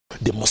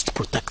they must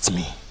protect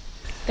me.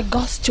 The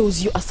gods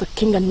chose you as a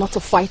king and not a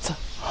fighter.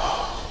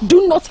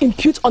 Do not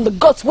impute on the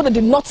gods what they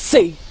did not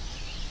say.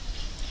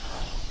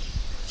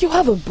 You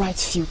have a bright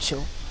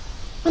future,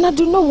 and I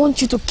do not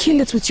want you to kill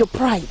it with your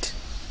pride.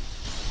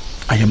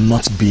 I am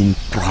not being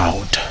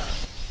proud.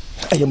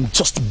 I am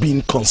just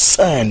being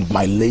concerned,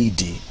 my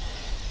lady.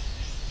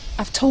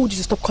 I've told you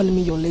to stop calling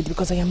me your lady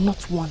because I am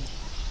not one.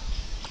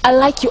 I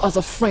like you as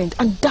a friend,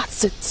 and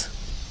that's it.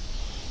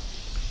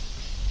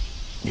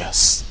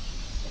 Yes.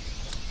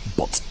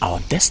 But our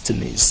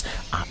destinies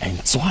are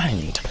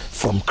entwined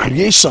from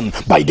creation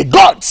by the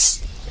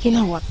gods. You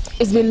know what?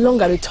 It's been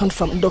long I returned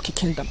from Ndoki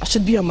Kingdom. I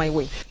should be on my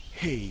way.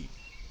 Hey,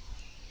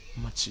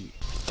 Machi,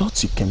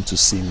 thought you came to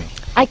see me.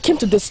 I came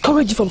to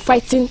discourage you from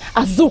fighting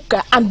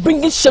Azuka and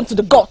bringing shame to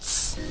the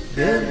gods.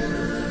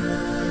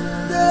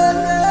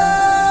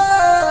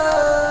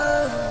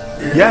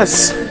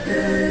 Yes,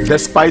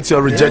 despite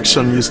your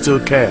rejection, you still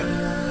care.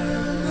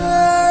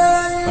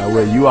 If I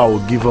were you, I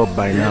would give up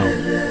by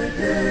now.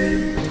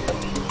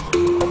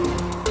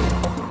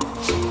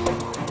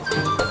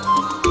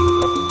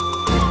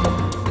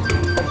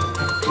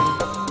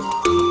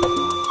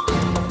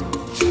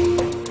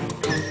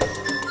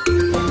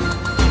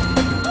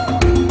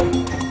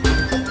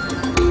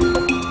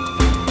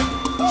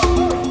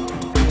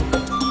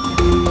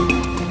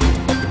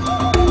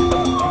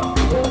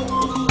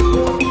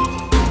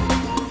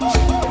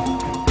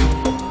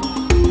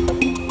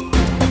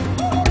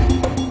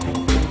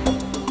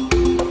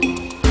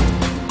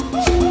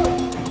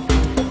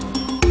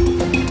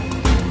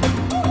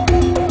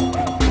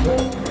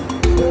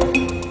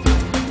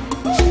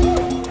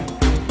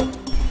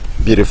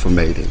 Beautiful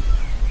maiden,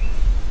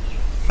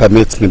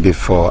 permit me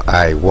before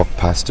I walk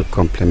past to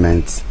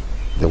compliment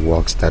the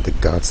works that the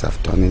gods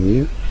have done in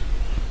you.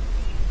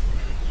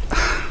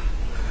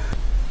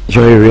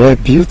 You're a rare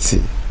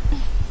beauty.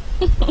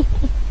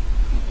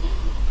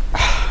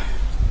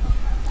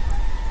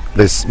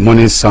 This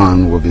morning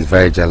sun will be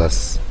very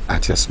jealous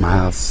at your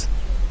smiles.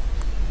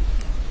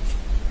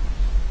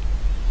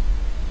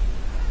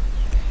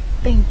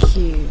 Thank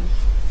you.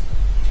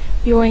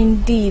 You are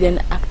indeed an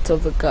act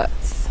of the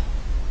gods.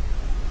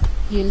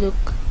 You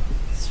look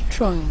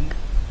strong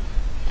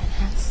and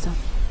handsome.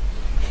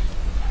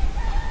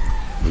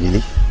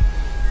 Really?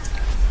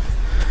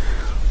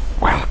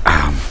 Well,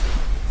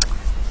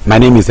 my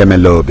name is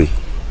Emelobi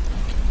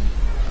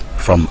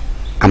from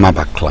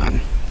Amaba clan.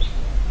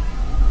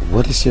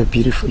 What is your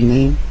beautiful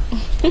name?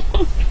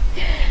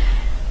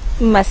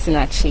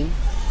 Masinachi,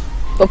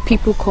 but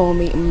people call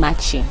me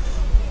Machi.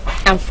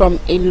 I'm from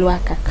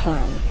Eluaka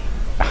clan.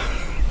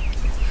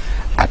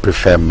 I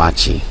prefer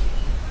Machi.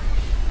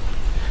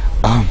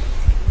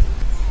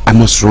 I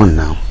must run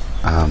now.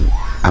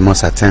 I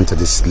must attend to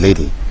this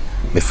lady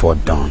before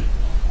dawn.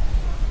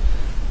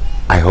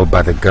 I hope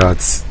by the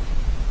gods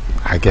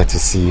I get to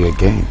see you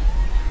again.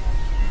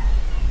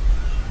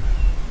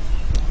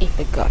 If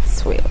the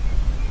gods will.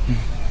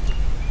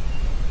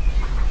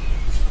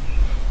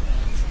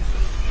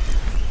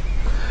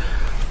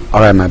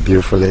 Alright, my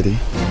beautiful lady.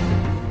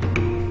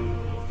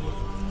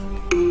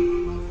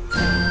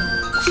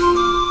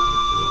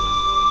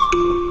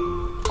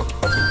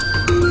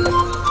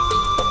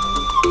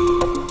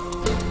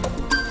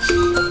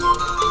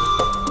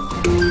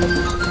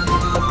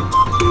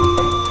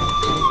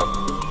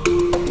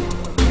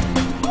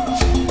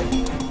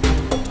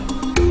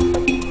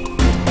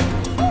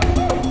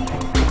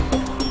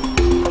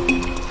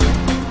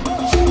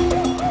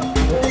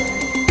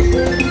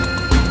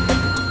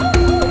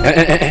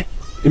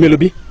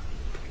 Emelobi,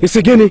 it's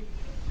again.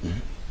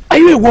 Are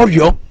you a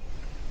warrior?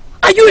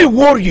 Are you a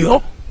warrior?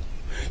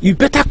 You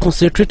better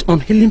concentrate on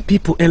healing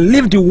people and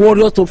leave the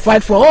warriors to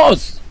fight for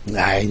us.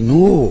 I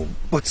know,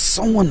 but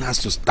someone has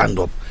to stand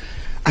up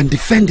and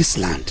defend this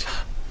land.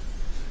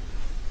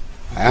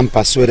 I am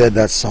persuaded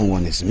that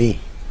someone is me.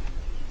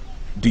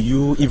 Do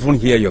you even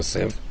hear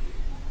yourself?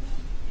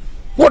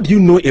 What do you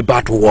know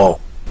about war?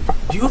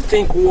 Do you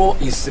think war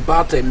is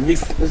about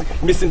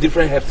mixing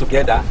different heads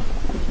together?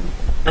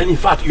 And in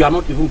fact, you are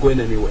not even going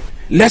anywhere.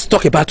 Let's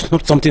talk about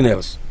something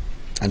else.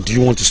 And do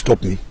you want to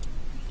stop me?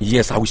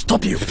 Yes, I will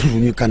stop you.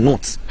 You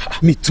cannot.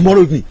 Me,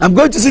 tomorrow evening, I'm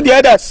going to see the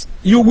others.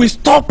 You will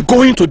stop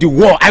going to the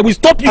war. I will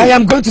stop you. I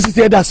am going to see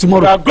the others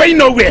tomorrow. You are going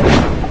nowhere.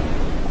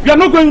 You are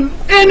not going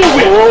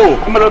anywhere.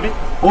 Oh, Emelobi.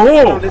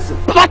 Oh, listen.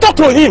 Papa, talk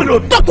to him.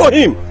 Emelobi. Talk to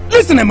him.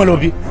 Listen,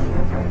 Emelobi.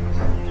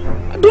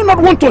 I do not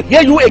want to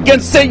hear you again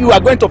say you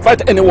are going to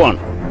fight anyone.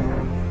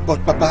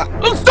 But Papa...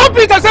 Stop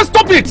it! I said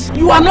stop it!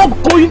 You are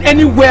not going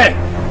anywhere.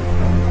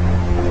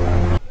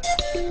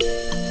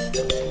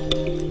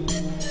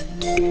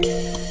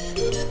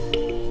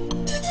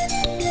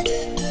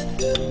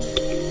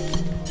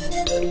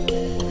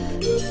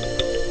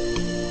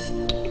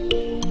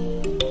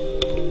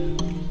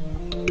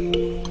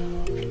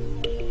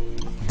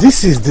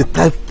 This is the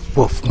type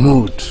of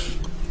mood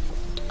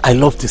I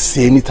love to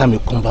see anytime you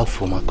come back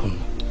from Akon.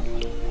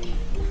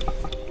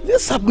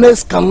 This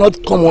happiness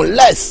cannot come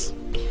unless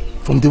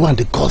from the one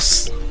the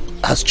gods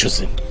has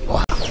chosen.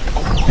 Wow.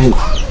 And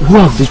who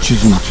have they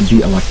chosen to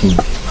be our king?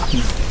 The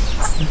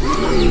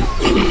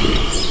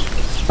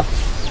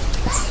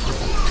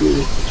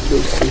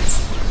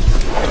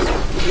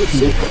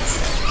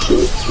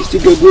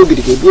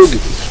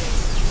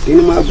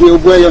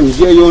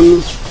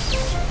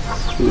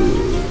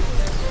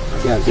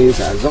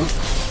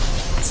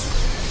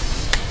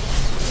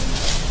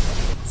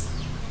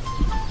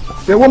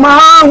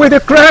woman with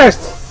the crest,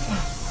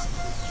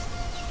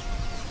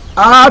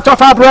 out of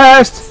her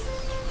breast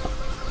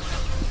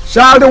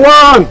shall the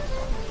one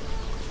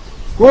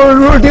who will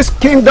rule this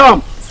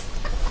kingdom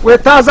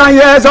with 1,000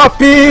 years of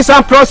peace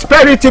and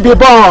prosperity be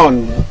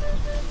born.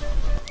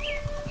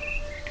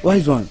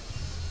 Wise one,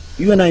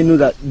 you and I know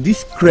that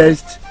this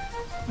crest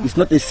is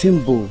not a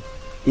symbol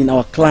in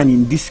our clan,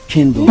 in this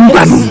kingdom.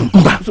 Wise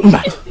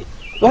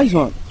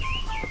one.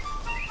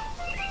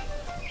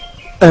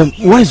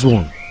 Wise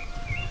one,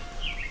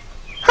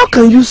 how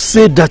can you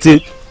say that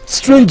a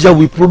stranger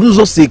will produce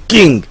us a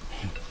king?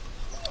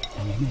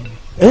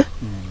 Eh?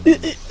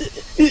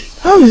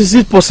 How is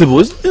it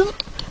possible?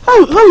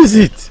 How is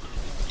it?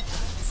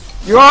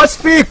 You all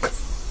speak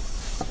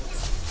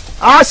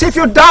as if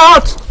you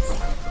doubt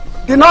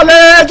the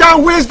knowledge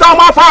and wisdom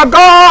of our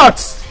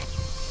gods.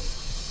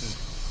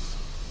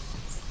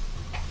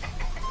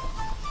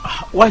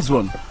 Wise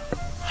one,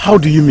 how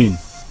do you mean?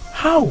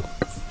 How?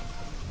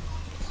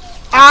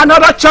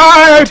 Another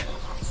child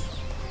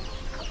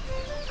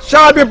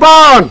shall be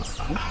born,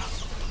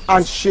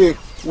 and she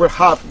will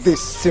have this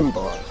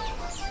symbol.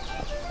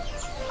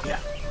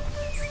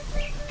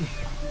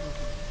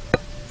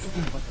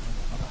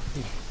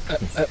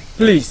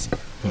 Please,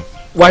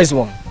 wise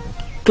one,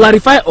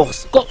 clarify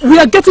us. We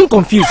are getting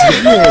confused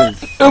here. Yes.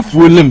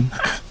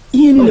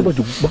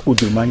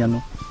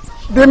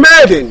 The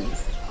maiden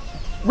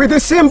with the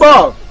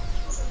symbol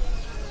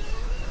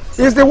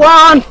is the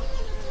one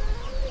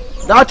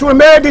that will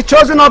make the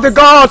chosen of the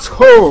gods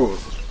whole.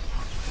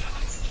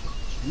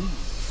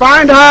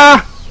 Find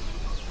her,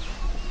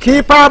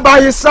 keep her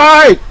by his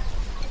side,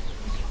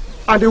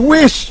 and the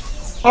wish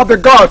of the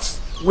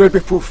gods will be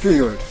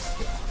fulfilled.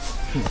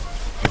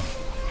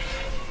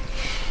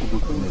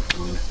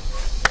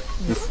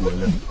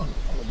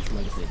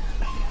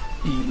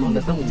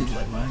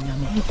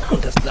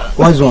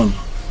 Wise one,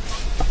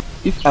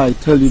 if I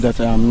tell you that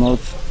I am not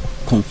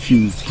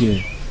confused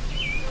here,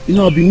 you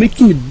know, I'll be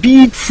making a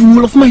big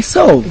fool of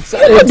myself.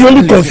 I'm the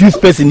only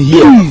confused person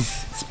here. Please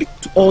speak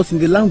to us in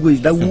the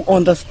language that we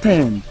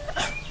understand.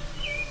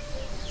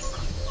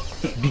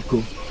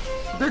 Biko.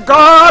 The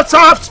gods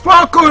have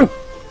spoken,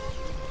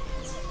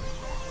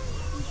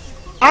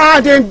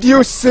 and in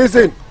due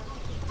season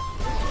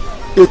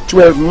it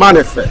will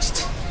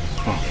manifest.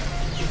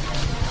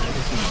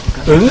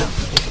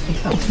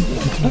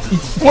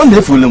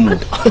 Wonderful.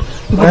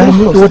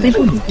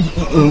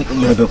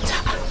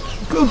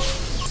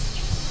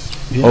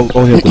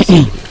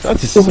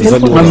 That is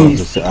exactly what I wanted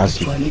to ask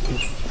you.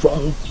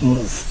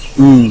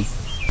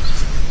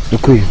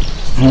 Okoye,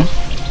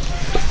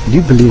 do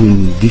you believe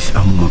in this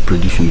Amuma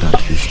prediction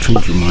that a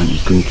strange woman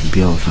is going to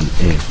bear us an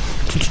heir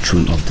to the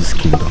throne of this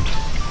kingdom?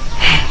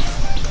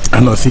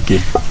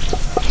 Anosike,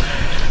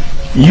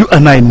 you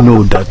and I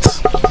know that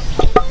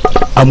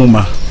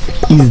Amuma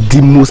is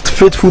the most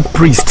faithful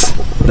priest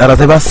that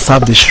has ever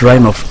served the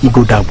shrine of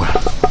Igodagwa.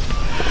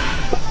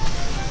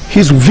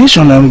 His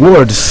vision and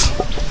words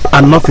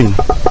are nothing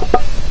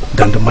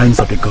than the minds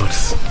of the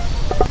gods.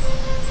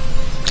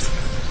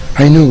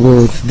 I know,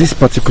 but this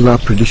particular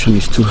prediction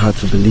is too hard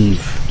to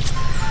believe,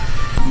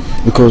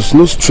 because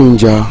no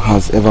stranger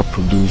has ever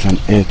produced an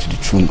heir to the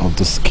throne of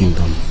this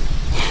kingdom.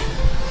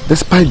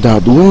 Despite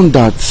that, the one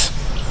that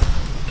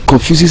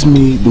confuses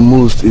me the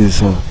most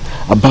is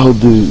about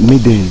the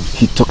maiden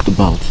he talked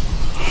about.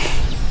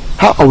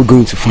 How are we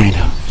going to find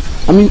her?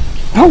 I mean,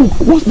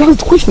 that's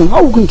the question. How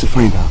are we going to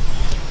find her?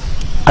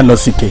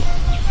 Anosike,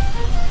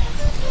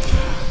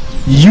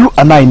 you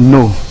and I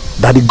know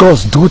that the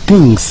gods do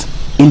things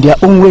in their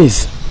own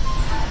ways.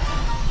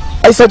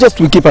 I suggest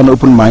we keep an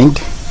open mind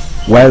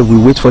while we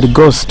wait for the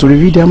gods to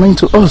reveal their mind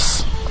to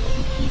us.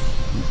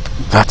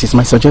 That is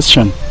my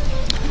suggestion.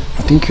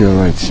 I think you're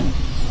right.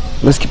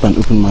 Let's keep an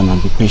open mind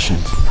and be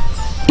patient.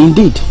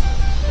 Indeed,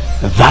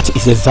 that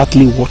is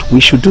exactly what we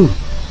should do.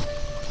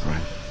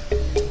 Right.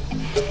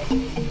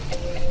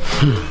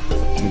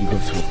 May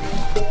God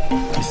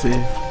help us. You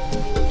see?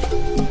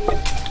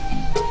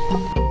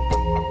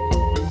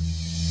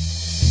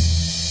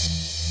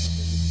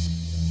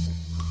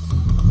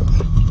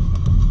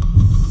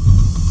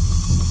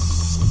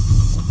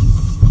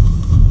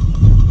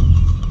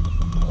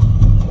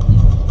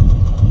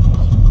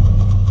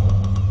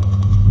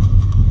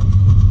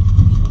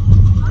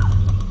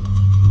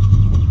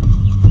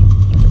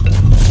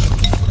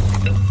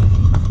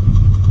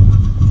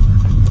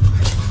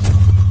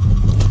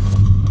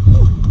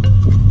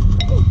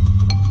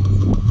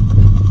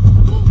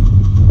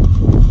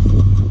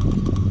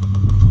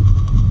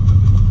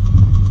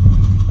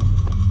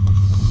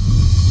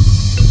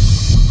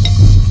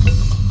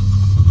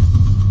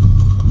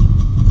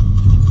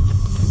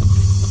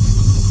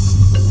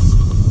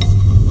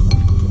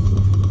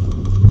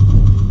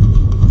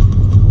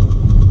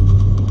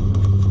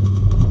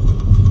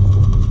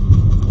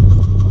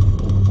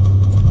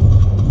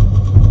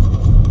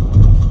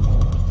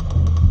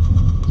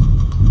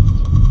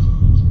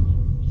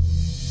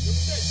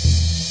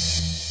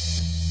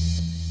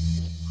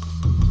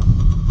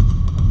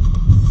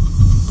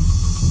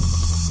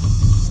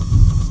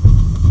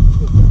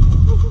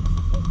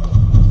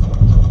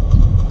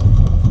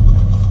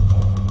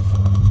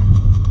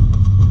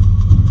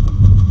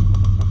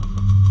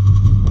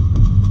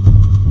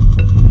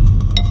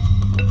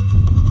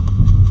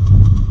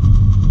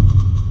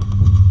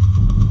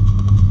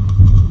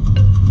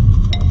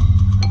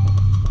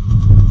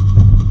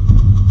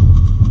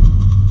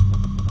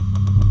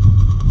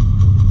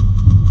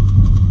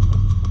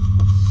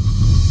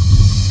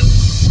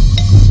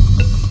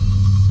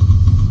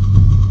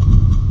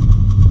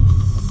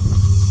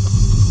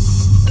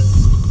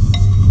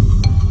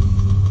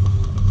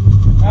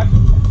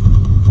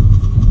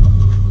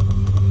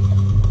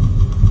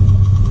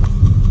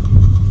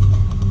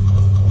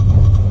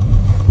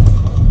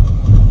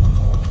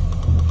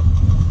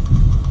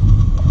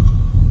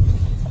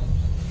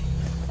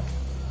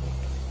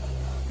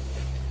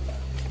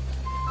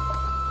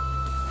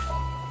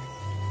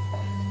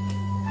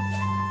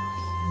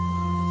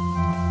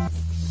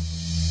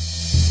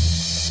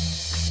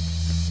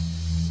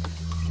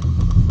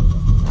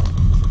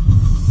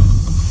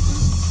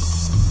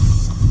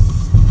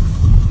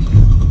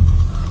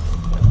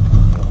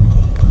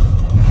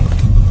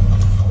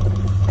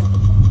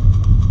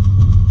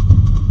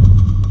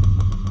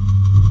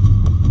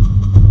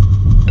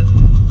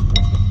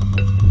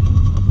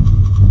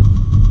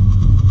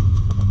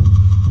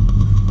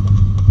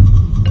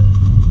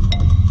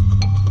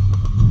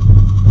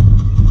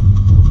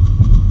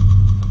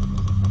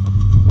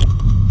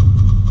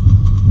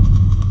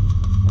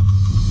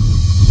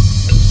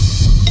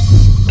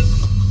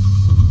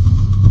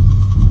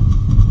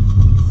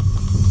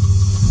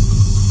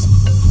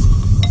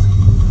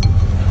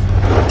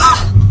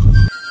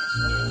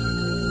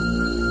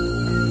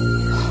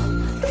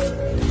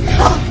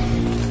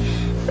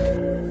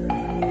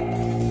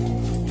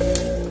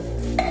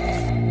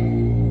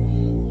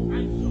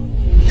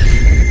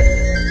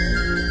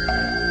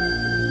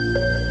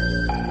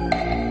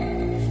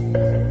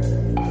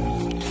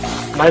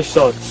 Nice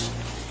shots.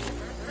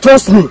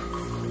 Trust me,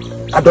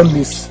 I don't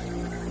miss.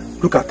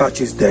 Look at that,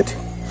 she's dead.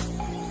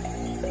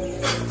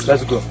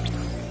 Let's go.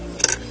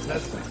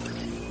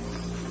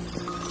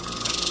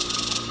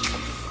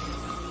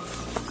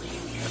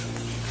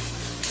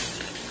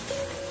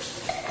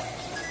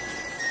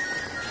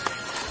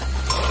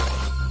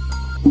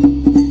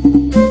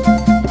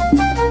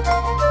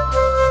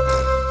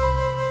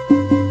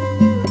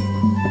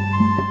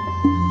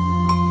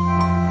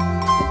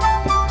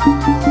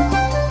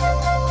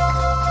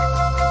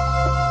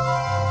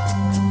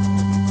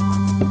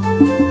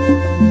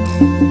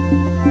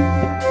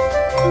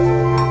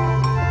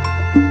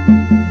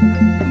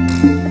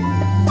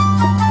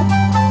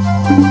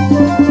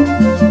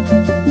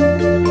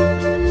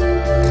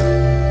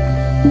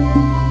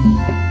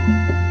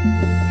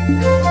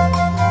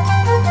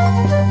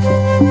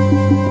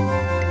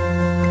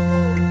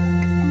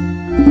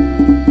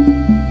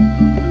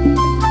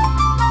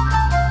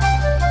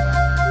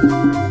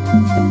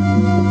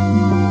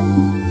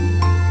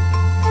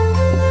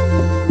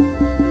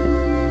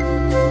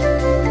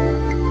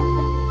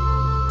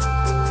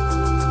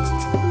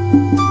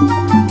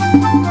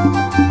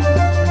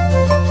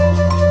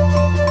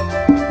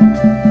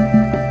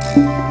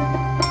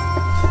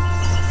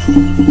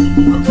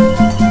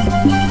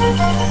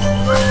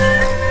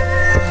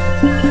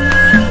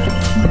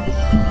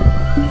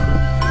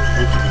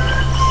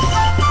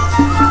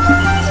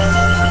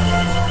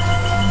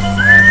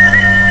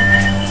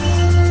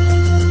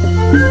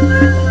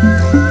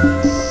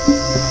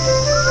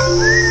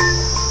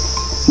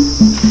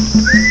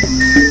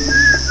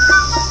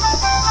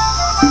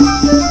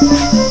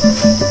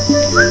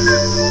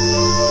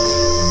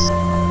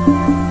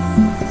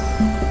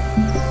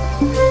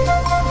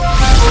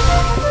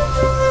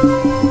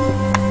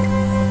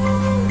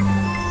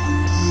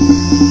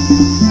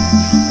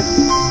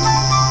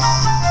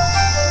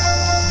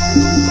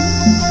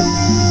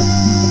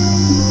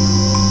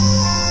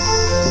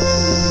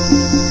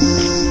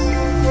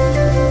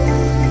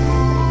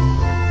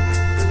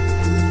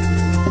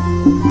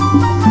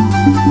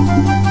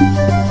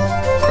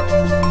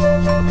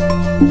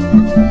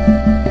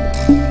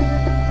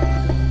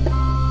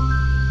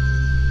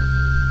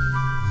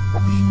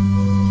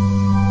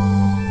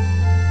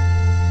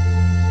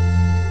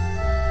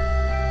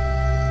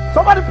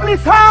 Somebody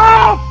please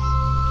help!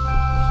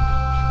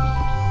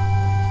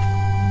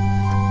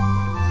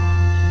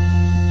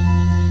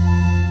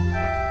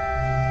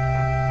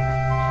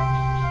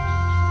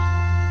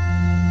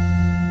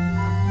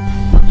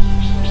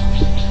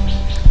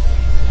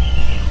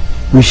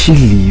 Will she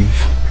leave?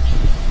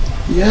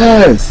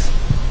 Yes,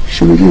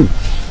 she will leave.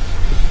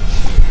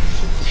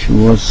 She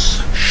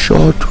was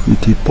shot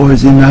with a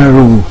poison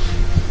arrow.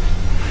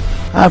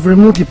 I've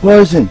removed the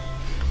poison.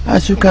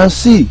 As you can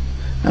see,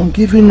 I'm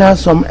giving her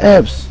some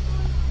herbs.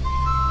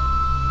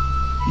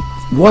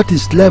 What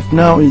is left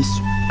now is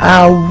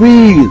our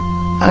will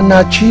and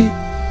our chi.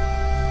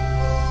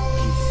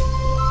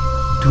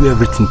 Please, do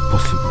everything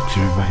possible to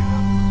revive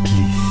her.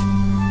 Please.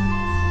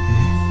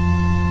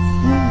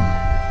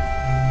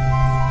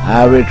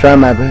 I will try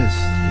my best.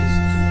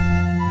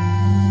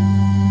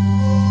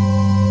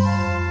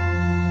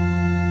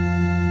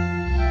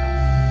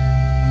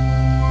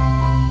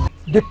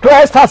 The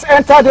Christ has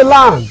entered the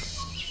land.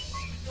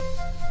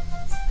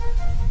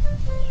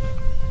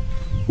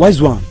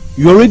 Wise one,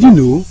 you already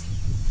know?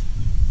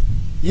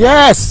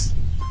 Yes.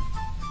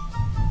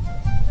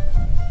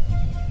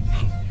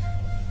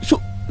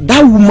 So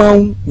that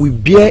woman will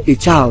bear a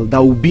child that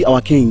will be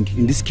our king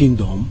in this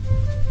kingdom?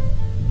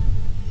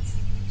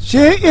 She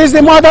is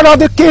the mother of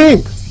the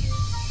king.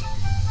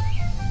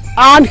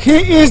 And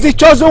he is the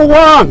chosen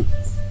one.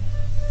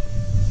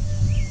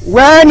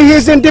 When he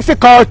is in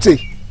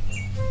difficulty,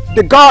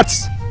 the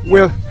gods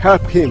will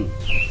help him.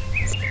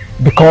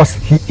 Because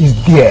he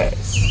is theirs.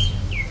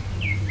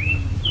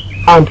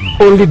 And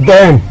only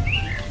then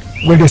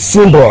will the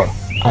symbol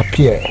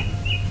appear.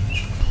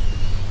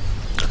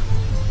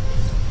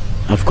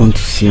 I've gone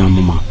to see her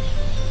mama.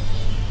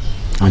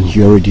 And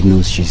he already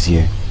knows she's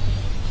here.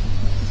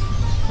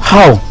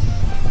 How?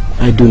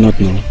 I do not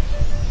know.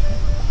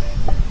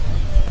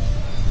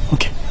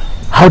 Okay.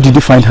 How did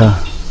you find her?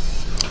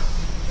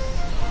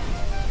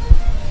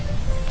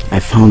 I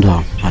found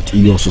her at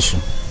Iyosusu.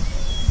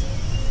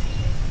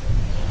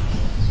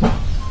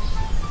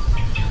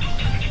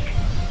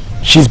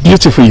 She's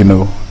beautiful, you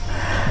know.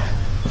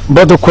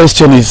 But the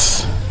question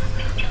is,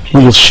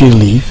 will she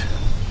leave?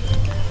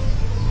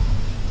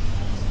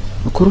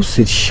 Okoro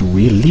said she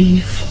will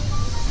leave.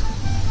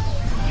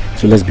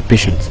 So let's be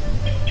patient.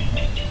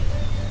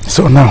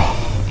 So now,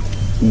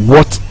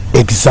 what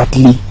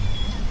exactly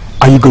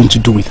are you going to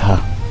do with her?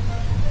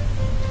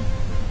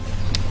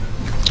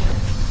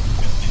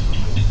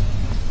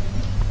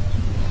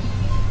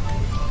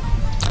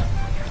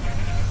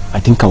 I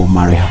think I will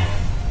marry her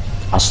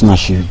as soon as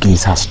she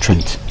regains her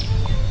strength.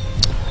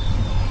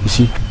 You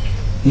see,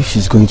 if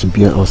she's going to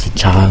bear us a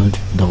child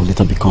that will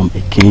later become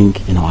a king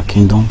in our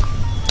kingdom,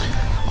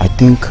 I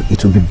think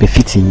it will be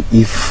befitting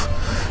if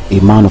a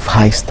man of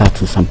high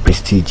status and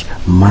prestige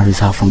marries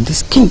her from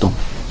this kingdom.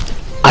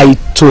 I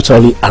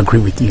totally agree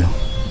with you.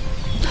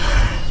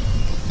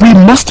 We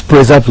must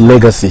preserve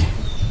legacy.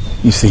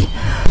 You see,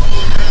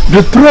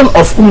 the throne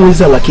of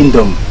EZENDIALA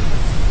kingdom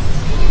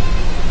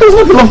does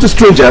not belong to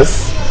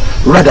strangers.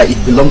 Rather,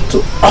 it belongs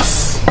to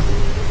us,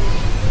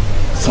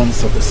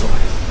 sons of the soil.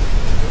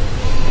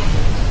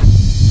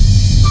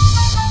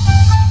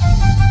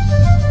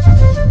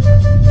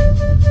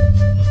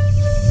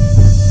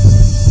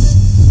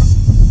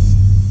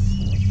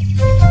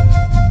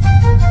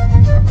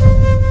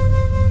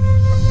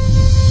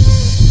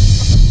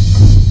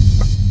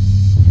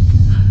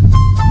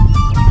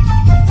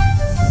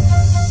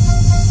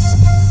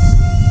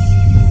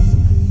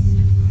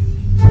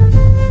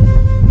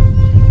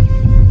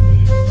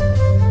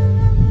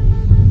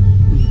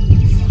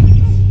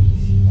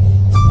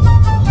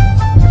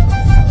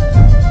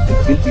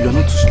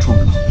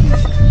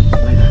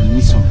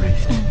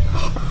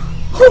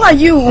 Who are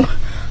you?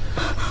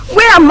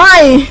 Where am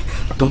I?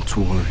 Don't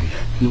worry.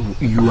 No,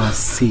 you are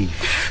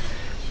safe.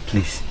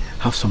 Please,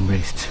 have some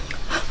rest.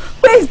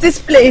 Where is this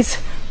place?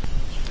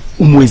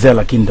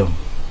 EZENDIALA kingdom.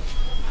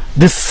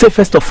 The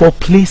safest of all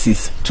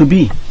places to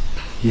be.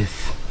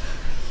 Yes.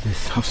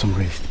 Yes, have some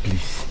rest,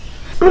 please.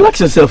 Relax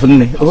yourself,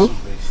 Nene. Oh,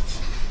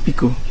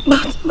 Pico.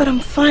 But I'm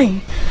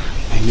fine.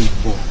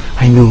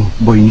 I know,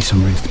 but you need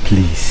some rest,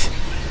 please.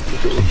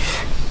 Please.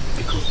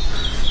 Pico,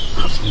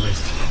 have some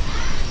rest.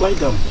 Lie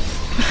down.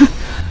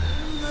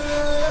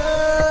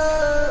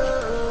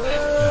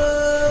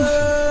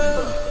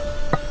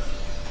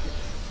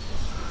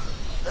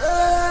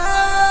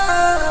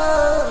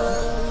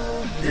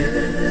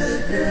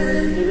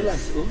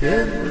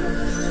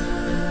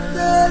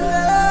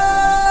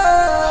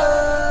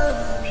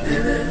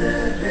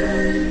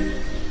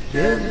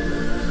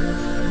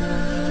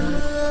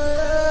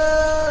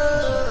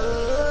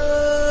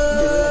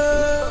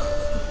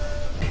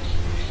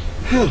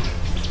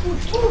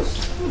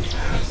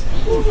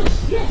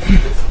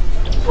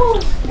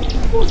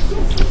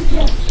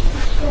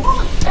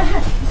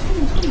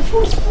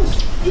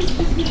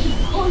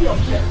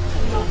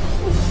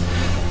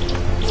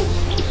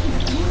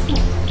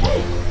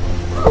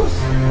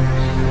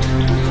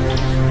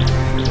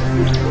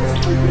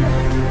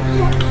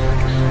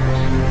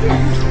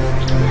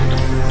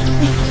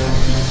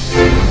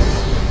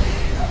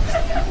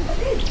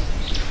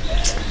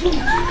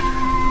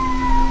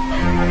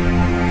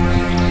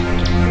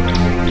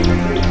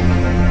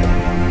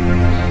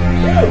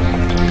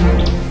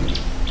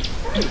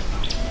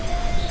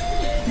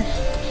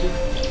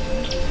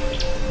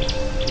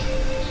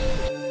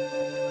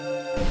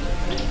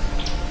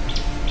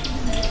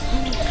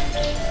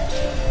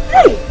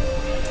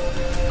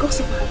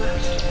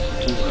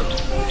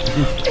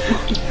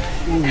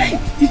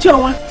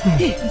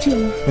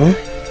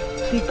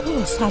 The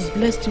gods has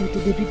blessed you with a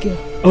baby girl.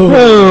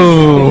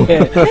 Oh,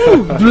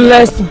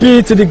 blessed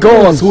be to the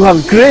gods who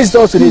have graced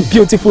us with a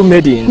beautiful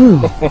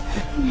maiden.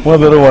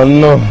 Mother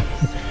one, no.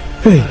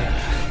 Hey,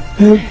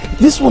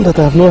 this one that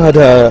I have not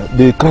had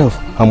the cry of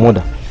her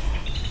mother.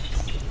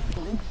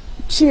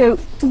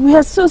 We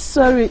are so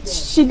sorry.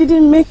 She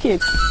didn't make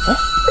it. Huh?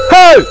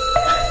 Hey!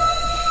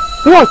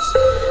 What?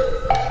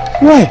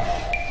 Why?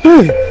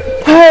 Hey!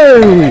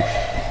 Hey!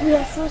 We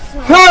are so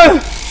sorry. Hey!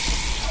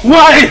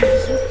 Why?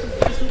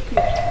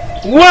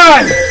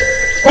 Why?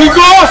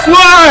 Because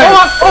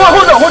why?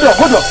 Hold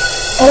on.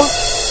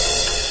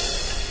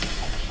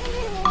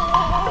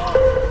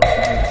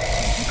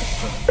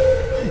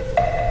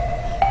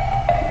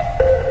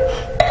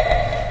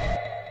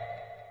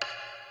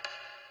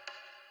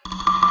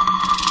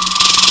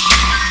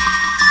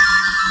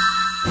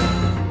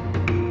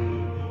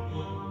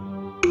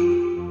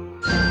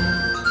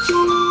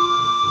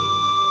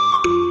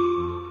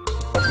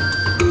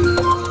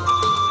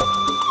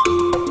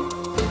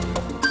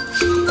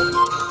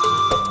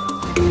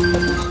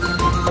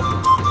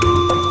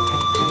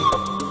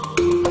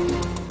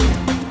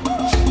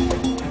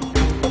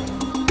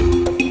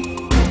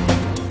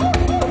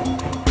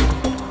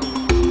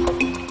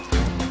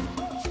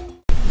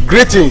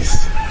 Greetings,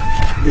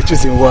 the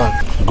chosen one.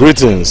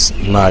 Greetings,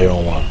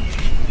 Nayon one.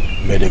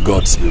 May the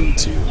gods be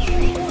with you.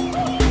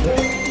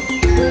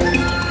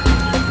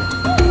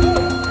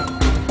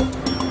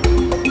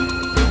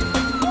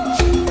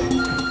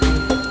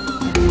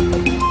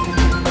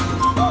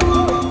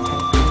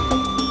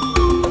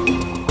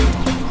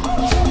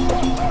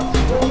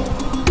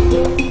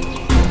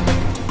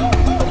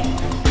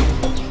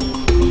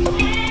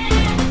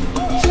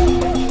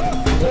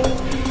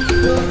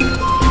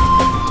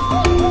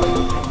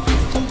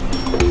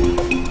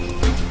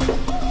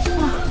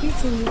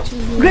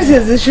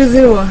 Greetings, the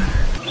chosen one.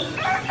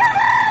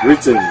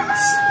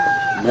 Greetings,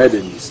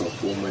 maidens of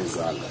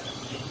EZENDIALA.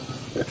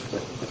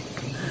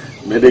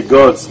 May the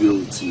gods be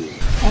with you.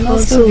 And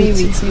also be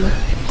with you.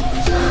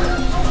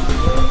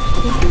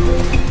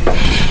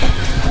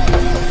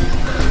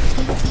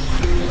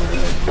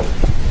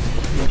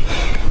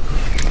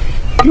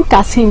 Look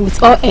at him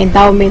with all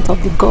endowment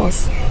of the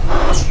gods.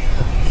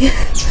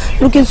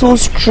 Looking so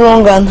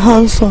strong and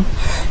handsome.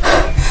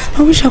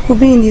 I wish I could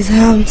be in his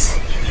arms.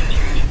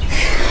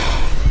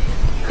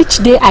 Each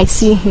day I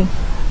see him,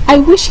 I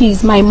wish he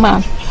is my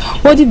man.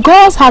 But the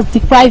gods has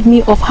deprived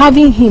me of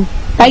having him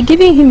by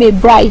giving him a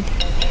bride.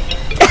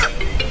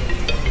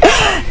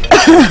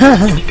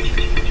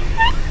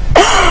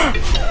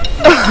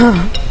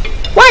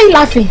 Why are you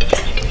laughing?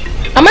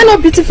 Am I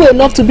not beautiful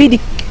enough to be the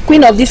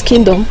queen of this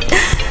kingdom?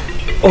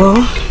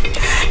 Well,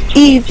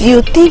 if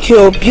you think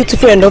you're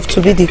beautiful enough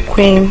to be the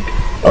queen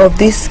of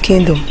this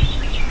kingdom,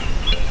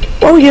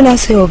 what will you not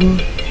say of me?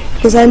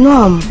 Because I know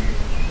I'm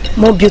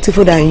more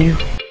beautiful than you.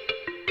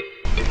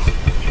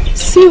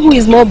 See who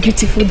is more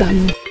beautiful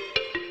than me.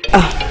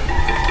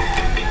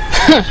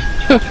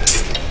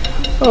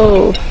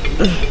 Oh,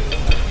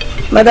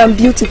 Madam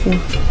Beautiful,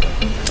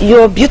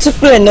 you're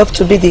beautiful enough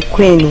to be the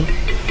queen,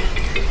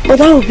 but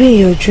that will be in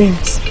your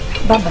dreams.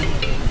 Bye-bye.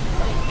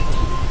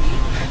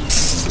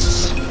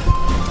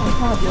 I'll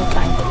have your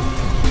time.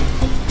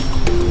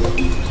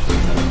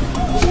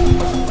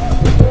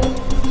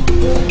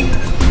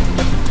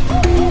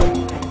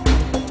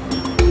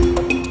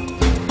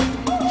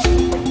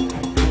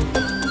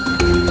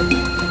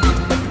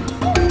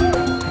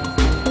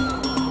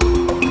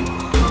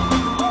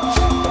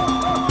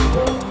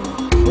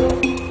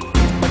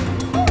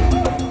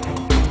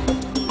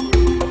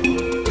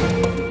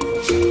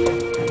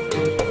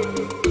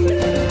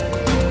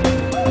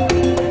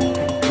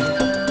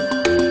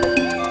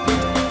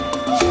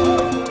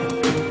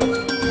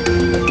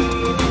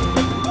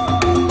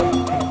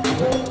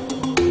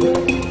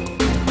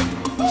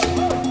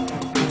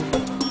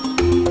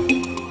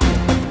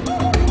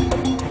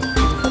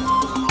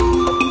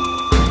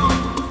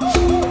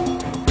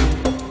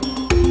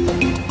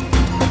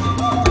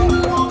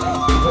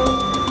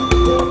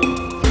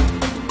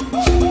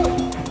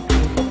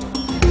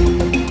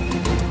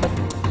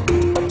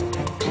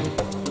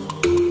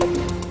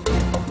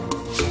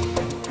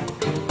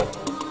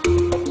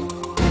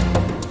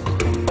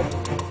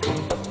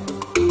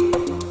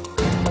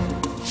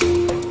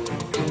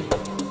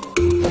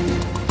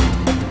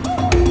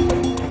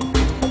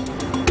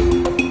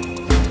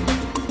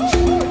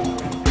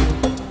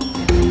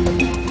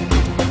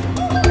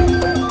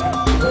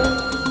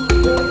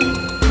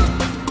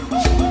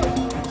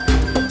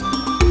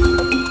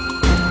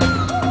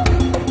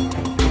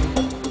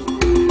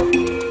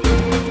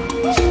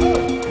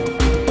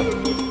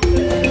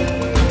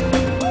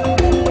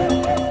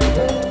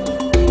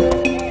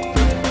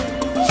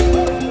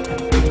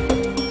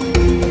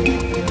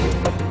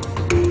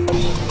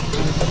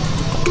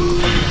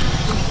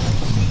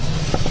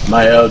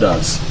 My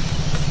elders,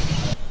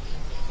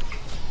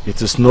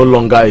 it is no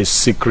longer a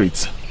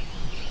secret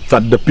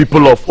that the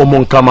people of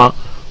Omonkama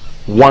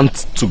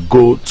want to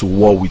go to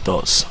war with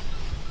us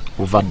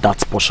over that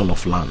portion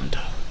of land,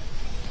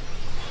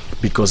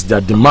 because their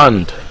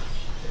demand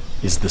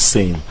is the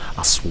same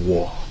as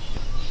war.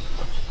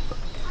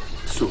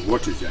 So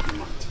what is their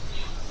demand?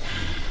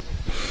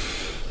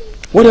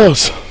 What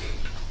else?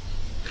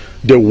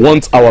 They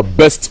want our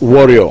best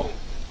warrior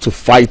to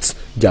fight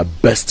their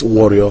best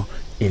warrior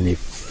in a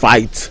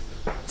fight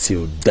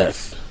till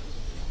death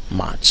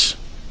match,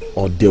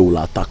 or they will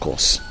attack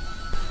us.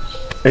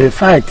 A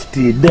fight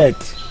till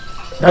death?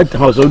 That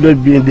has always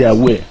been their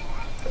way.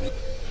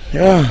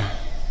 Yeah,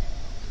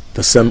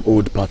 the same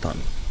old pattern.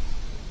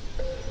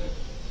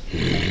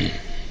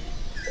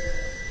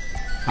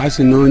 I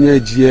see no nye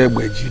ji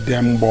egbe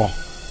jide mgbo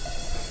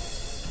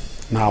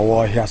na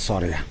wo hia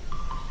sorry.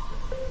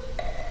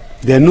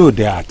 They know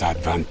they are at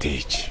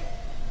advantage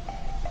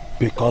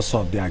because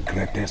of their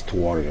greatest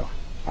warrior,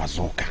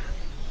 Azoka,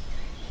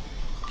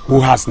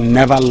 who has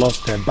never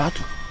lost a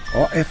battle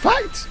or a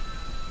fight.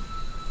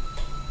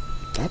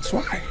 That's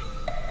why.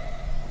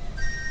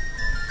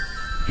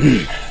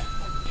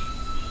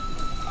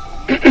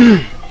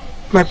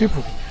 My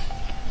people,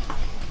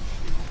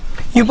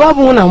 you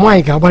babu una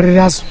mwai ga bariri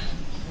asu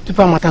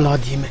tupa mata na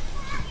odi ime.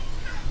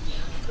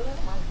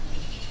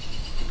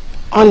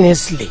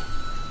 Honestly,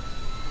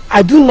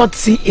 I do not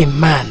see a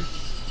man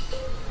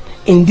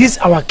in this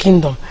our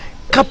kingdom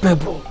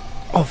capable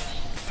of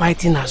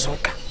fighting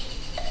Azoka.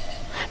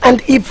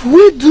 And if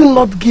we do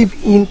not give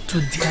in to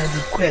their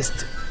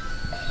request,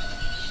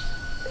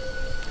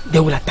 they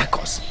will attack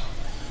us,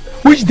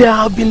 which they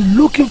have been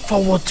looking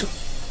forward to.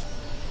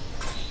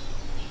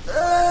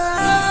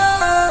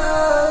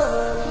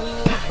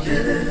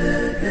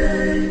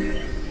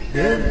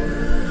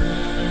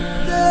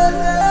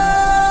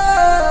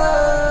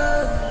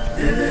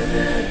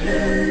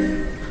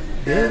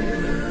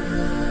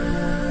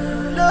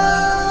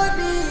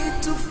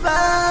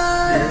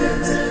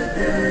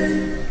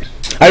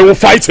 I will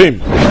fight him.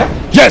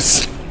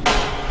 Yes,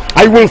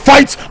 I will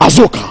fight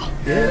Azoka.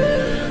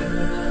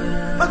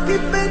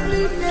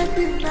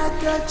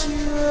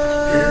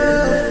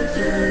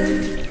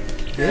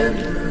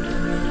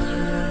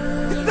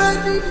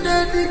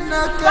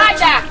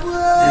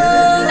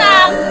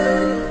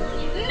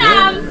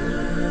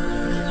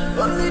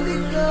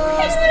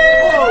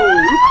 Oh,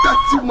 look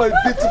at you, my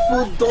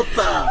beautiful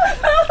daughter.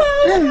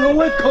 Hey, you're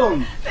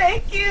welcome.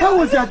 Thank you. How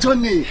was your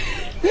journey?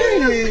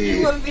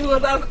 It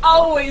was as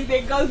always,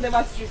 the girls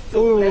never cease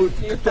to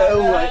bless you.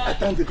 I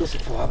thank the gods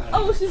for her.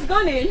 Oh, she's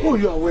gone in. Oh,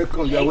 you are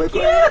welcome. You are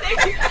welcome.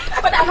 Thank you.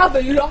 But I have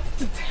a lot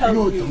to tell you.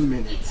 No, don't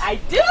mean it. I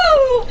do.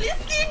 Please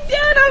sit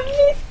down. I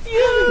missed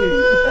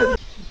you.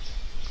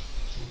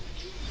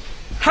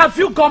 Have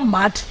you gone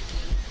mad?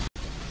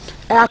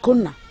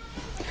 Akuna,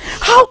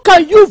 how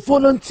can you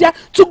volunteer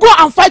to go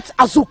and fight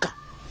Azuka?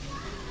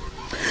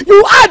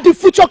 You are the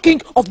future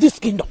king of this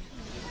kingdom.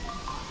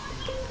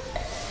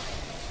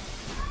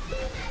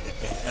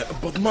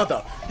 But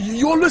mother,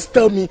 you always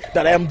tell me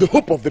that I am the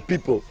hope of the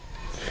people.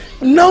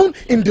 Now,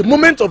 in the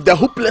moment of their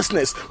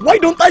hopelessness, why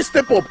don't I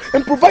step up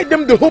and provide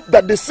them the hope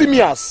that they see me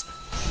as?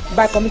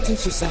 By committing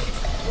suicide.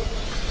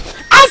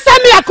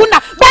 Answer me, Akuna!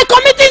 By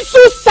committing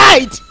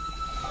suicide!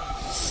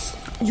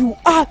 You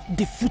are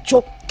the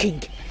future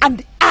king,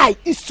 and I,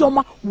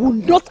 Isioma, will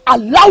not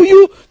allow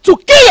you to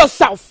kill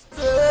yourself!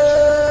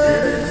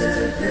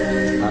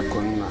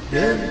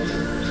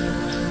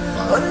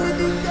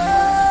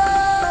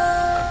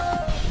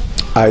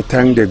 I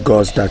thank the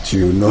gods that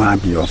you know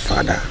I'm your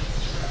father,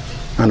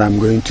 and I'm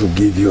going to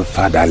give you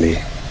fatherly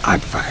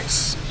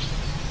advice.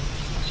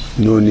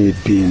 No need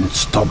being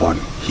stubborn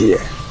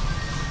here.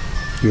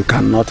 You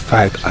cannot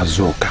fight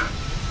Azuka.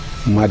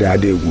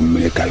 Madade will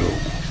make you.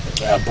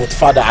 But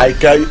father, I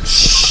can't.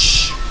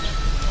 Shh.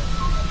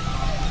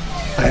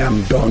 I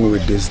am done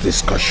with this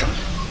discussion.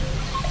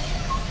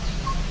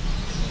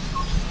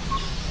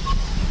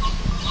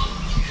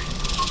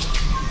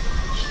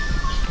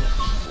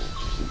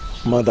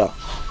 Mother,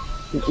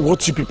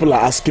 what you people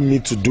are asking me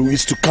to do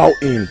is to cow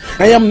in.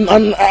 I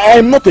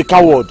am not a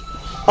coward.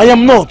 I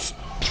am not.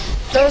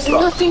 There's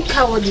nothing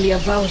cowardly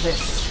about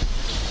this.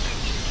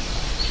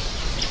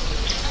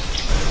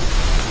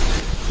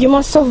 You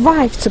must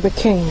survive to be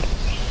king.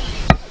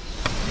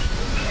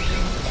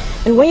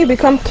 And when you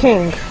become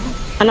king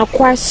and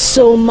acquire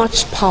so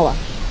much power,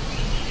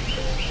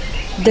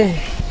 then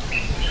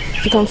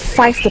you can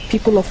fight the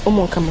people of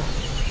Omonkama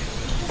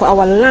for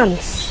our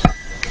lands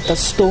that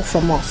stole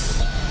from us.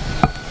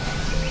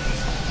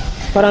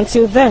 But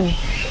until then,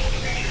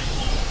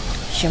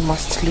 you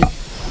must leave.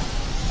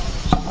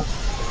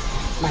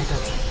 My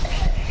daughter,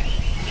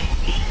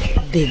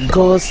 the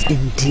gods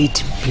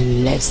indeed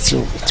bless you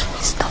with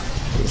wisdom.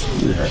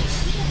 Yes.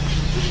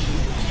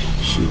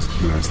 She's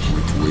blessed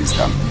with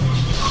wisdom.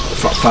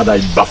 Father,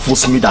 it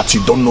baffles me that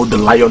you don't know the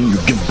lion you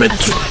give birth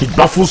to. It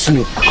baffles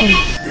me.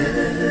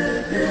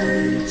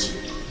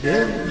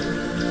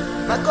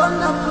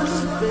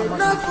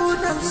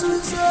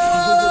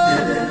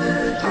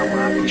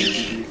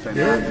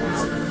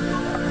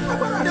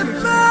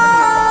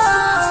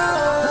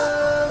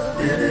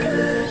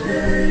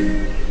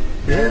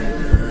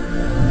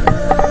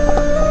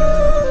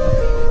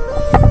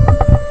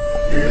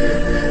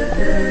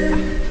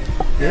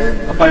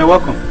 Papa, you're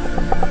welcome.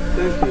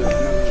 Thank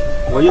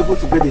you. Were you able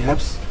to get the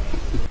herbs?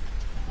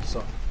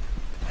 So,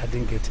 I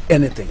didn't get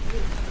anything,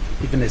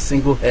 even a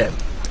single herb.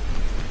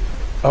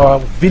 Our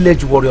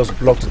village warriors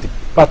blocked the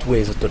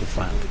pathways to the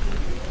farm.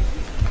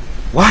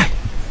 Why?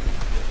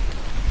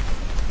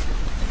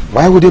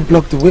 Why would they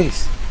block the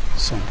ways?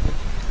 Son,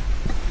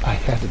 I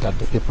heard that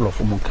the people of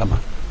Umunkama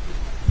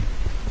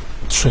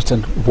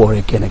threatened war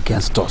again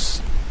against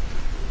us.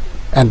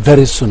 And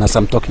very soon, as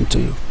I'm talking to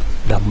you,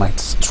 they might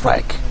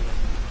strike.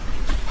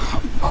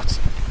 But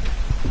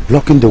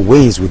blocking the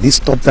ways, will this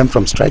stop them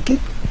from striking?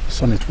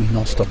 Son, it will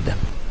not stop them.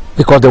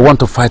 Because they want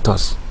to fight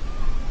us.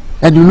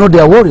 And you know they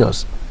are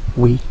warriors.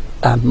 We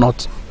are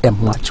not a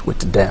match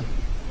with them.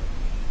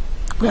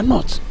 We are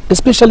not.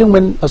 Especially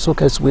when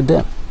Azuka is with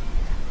them.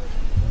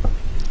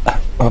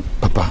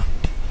 Papa,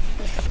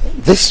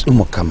 this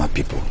Umokama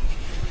people,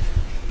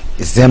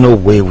 is there no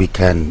way we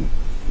can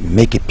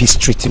make a peace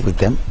treaty with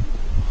them?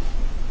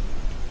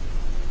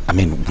 I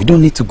mean, we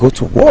don't need to go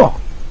to war.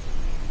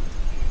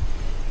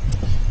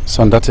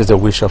 Son, that is the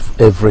wish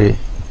of every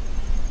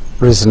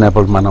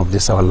reasonable man of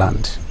this our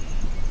land.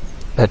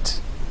 That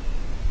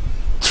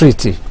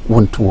treaty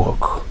won't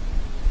work.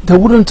 They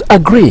wouldn't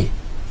agree.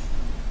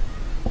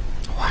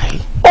 Why?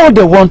 All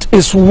they want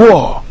is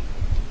war.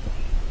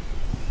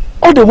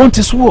 All they want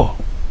is war.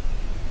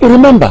 You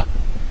remember,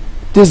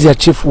 this is their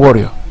chief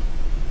warrior.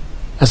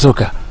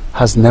 Azuka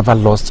has never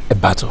lost a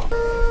battle.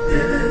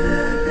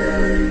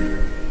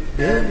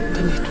 They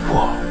need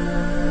war.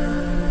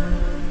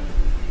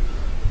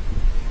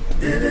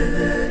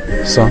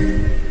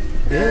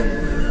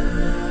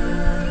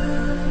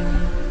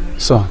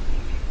 Son,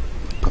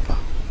 Papa,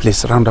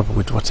 please round up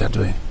with what you're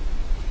doing.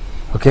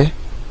 Okay?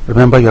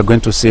 Remember, you are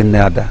going to see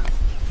Neada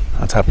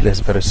at her place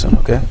very soon,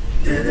 okay?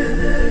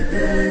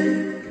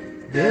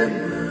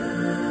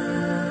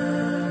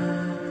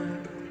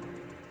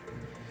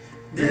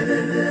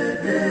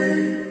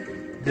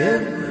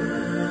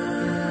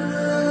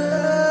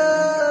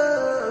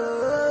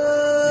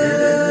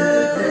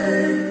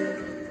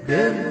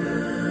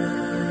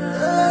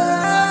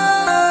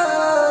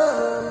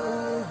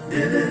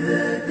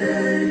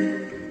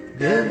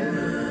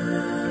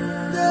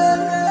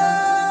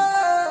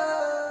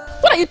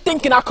 What are you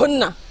thinking,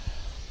 Akuna?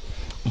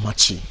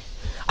 Machi,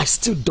 I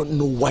still don't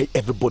know why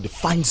everybody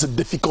finds it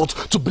difficult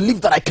to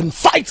believe that I can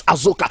fight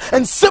Azoka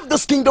and save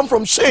this kingdom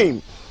from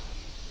shame.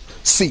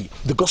 See,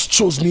 the gods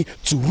chose me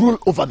to rule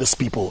over these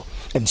people,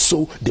 and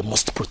so they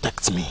must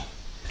protect me.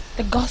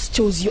 The gods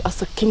chose you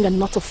as a king and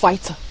not a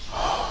fighter.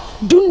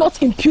 Do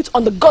not impute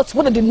on the gods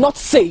what they did not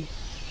say.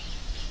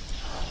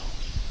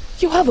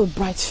 You have a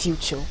bright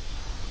future,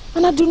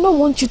 and I do not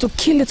want you to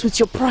kill it with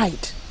your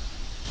pride.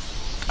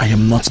 I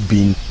am not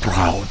being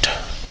proud.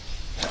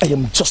 I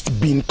am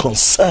just being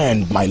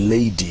concerned, my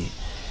lady.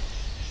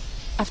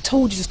 I've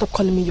told you to stop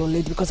calling me your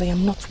lady because I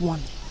am not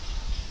one.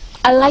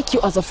 I like you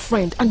as a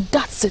friend, and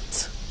that's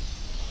it.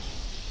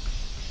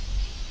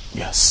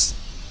 Yes.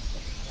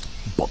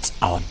 But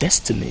our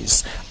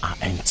destinies are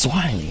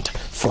entwined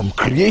from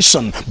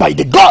creation by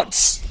the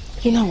gods.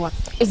 You know what?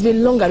 It's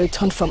been long I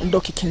returned from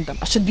Ndoki Kingdom.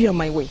 I should be on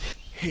my way.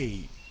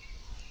 Hey,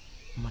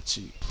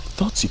 Machi,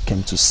 thought you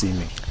came to see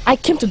me. I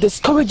came to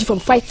discourage you from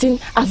fighting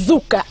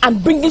Azuka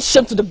and bringing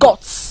shame to the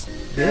gods.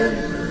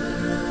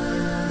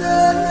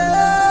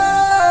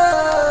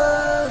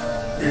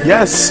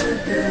 Yes,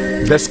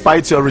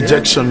 despite your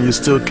rejection, you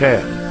still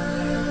care.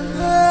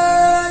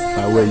 If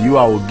I were you,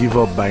 I would give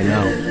up by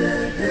now.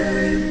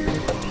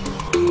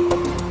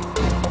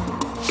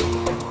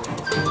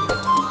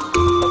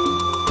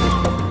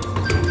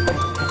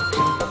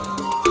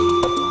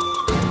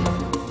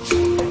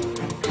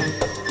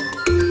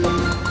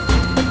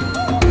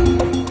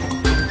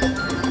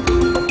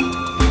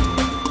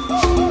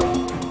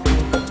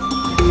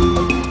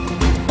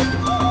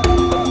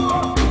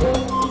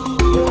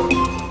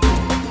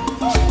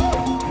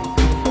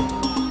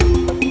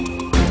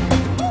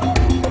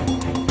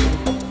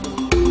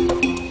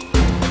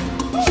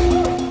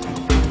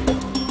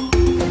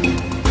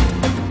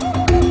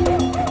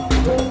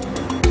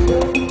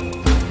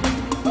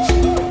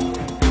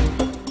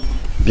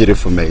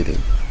 Beautiful maiden,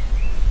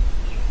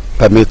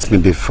 permit me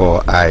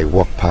before I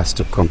walk past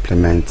to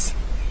compliment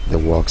the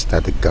works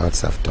that the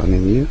gods have done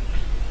in you.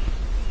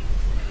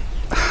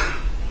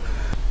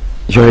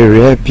 You're a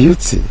rare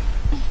beauty.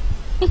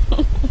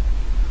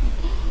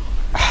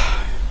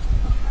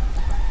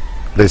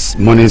 This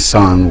morning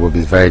sun will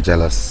be very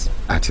jealous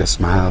at your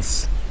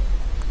smiles.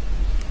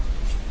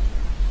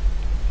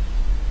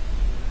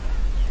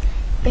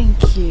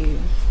 Thank you.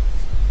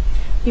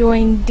 You are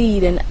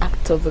indeed an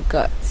act of the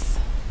gods.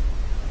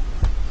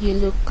 You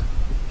look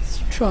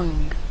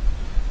strong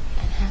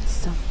and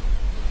handsome.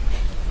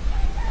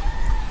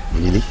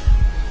 Really?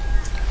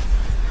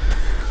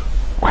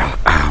 Well,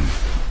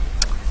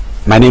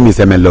 my name is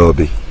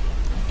Emelobi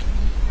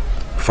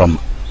from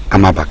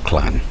Amaba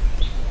clan.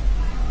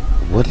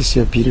 What is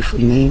your beautiful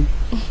name?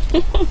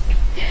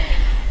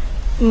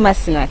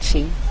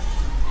 Masinachi,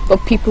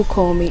 but people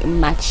call me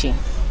Machi.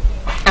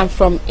 I'm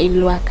from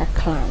Iluaka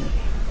clan.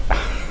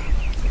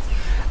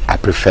 I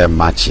prefer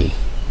Machi.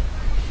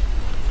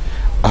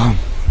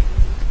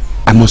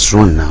 I must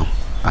run now.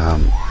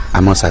 I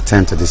must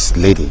attend to this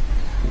lady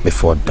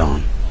before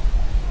dawn.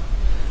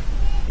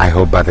 I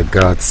hope by the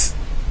gods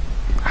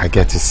I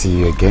get to see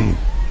you again.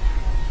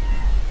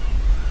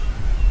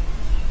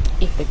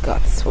 If the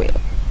gods will.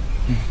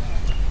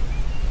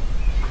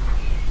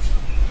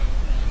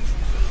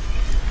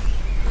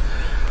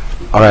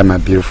 All right, my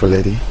beautiful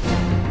lady.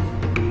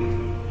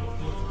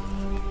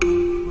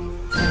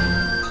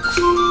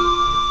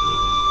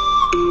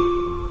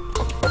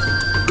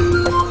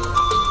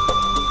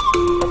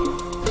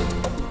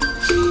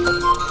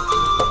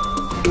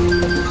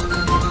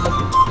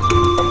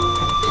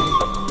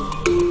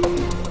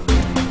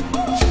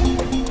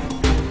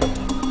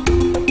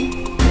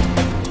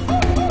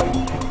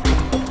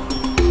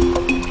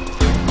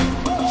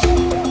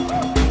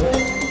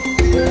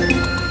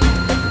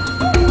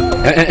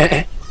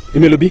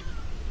 Emelobi,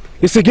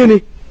 it's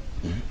again.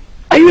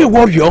 Are you a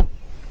warrior?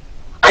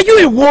 Are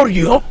you a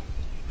warrior?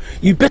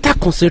 You better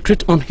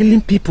concentrate on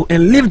healing people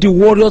and leave the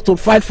warriors to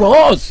fight for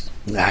us.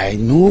 I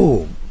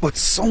know, but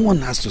someone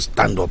has to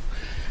stand up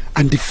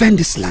and defend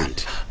this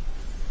land.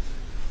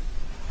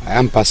 I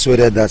am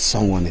persuaded that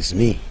someone is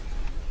me.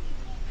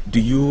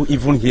 Do you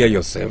even hear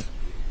yourself?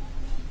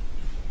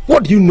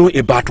 What do you know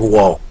about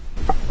war?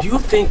 Do you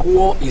think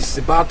war is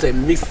about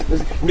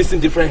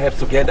mixing different herbs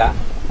together?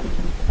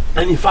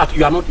 And in fact,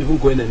 you are not even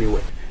going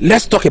anywhere.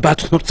 Let's talk about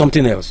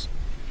something else.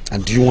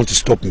 And do you want to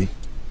stop me?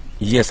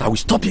 Yes, I will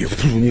stop you.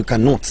 You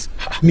cannot.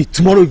 Me,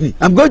 tomorrow evening,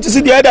 I'm going to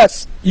see the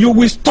others. You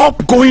will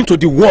stop going to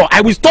the war.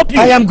 I will stop you.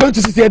 I am going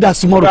to see the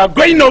others tomorrow. You are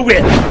going nowhere.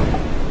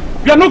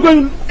 You are not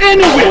going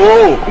anywhere.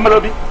 Oh,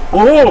 Emelobi.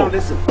 Oh,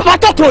 listen. Papa,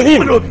 talk to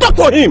him. Emelobi. Talk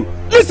to him.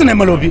 Listen,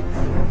 Emelobi.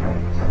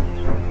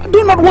 I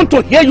do not want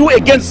to hear you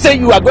again say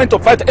you are going to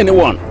fight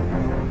anyone.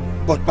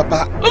 But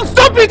Papa...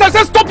 Stop it! I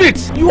said stop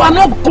it! You are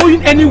not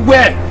going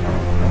anywhere.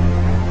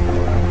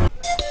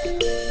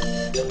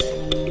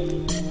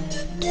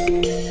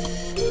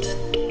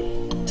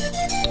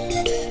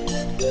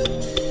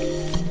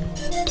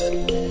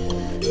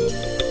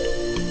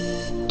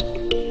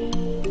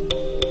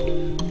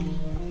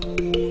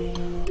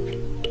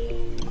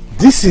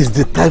 This is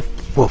the type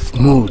of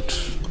mood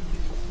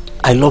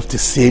I love to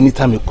see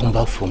anytime you come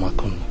back from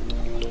Akon.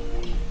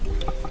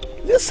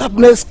 This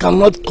happiness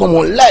cannot come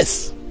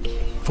unless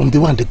from the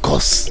one the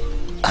gods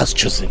has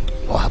chosen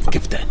or have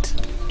gifted.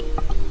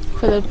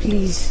 Father,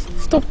 please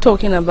stop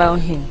talking about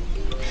him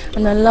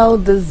and allow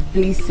this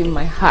bliss in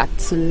my heart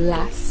to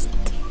last.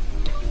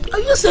 Are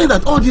you saying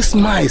that all these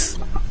smiles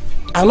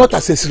are not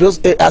as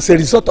a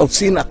result of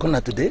seeing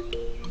Akona today?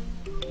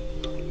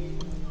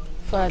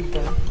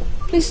 Father,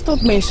 please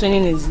stop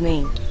mentioning his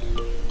name.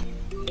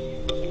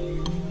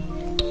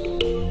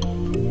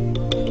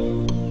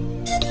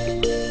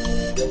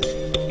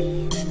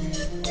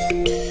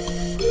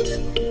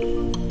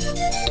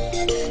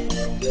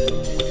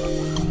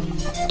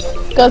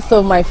 Because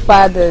of my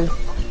father's,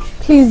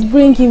 please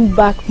bring him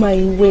back my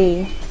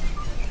way.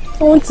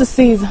 I want to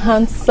see his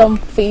handsome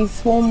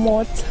face one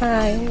more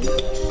time.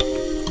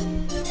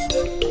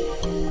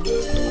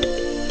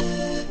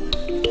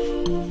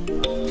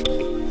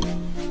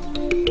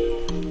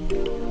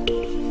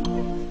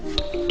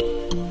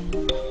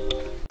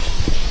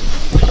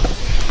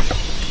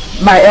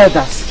 My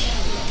elders,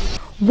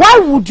 why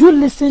would you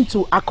listen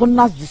to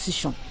Akona's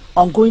decision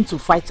on going to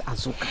fight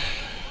Azuka?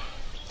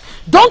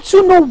 Don't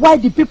you know why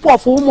the people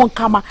of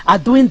Umunkama are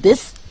doing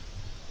this?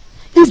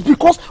 It's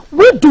because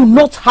we do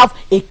not have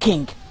a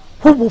king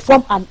who will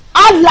form an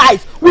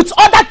alliance with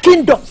other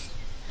kingdoms.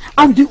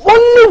 And the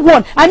only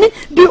one,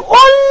 the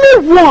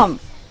only one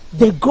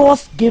the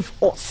gods gave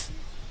us,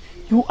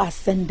 you are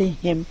sending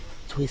him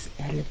to his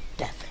early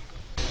death.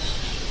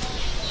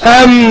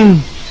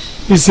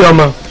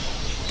 Isioma,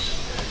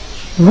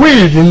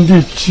 we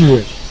indeed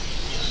cheer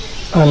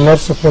and not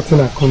supporting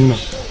Akona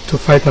to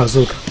fight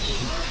Azuka.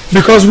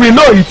 Because we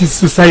know it is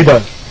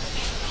suicidal.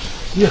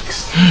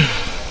 Yes.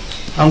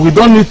 And we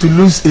don't need to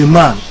lose a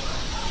man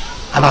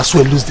and as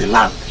well lose the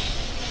land.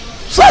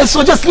 So I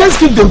suggest let's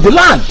give them the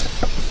land.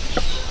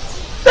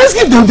 Let's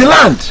give them the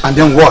land. And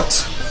then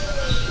what?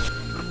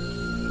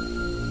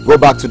 Go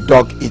back to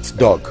dog eat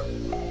dog.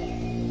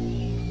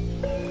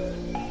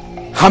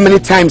 How many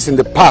times in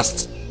the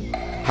past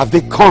have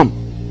they come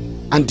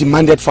and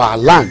demanded for our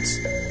lands,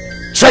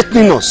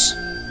 threatening us?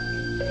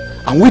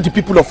 And we, the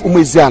people of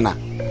Umueziana,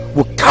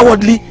 will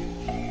cowardly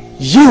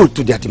yield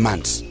to their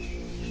demands.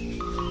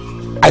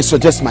 I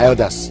suggest, my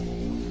elders,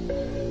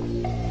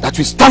 that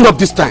we stand up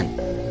this time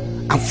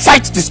and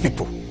fight these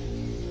people.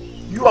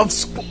 You have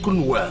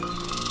spoken well.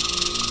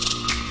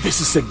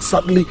 This is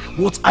exactly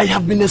what I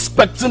have been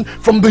expecting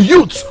from the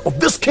youth of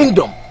this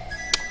kingdom.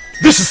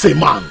 This is a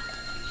man.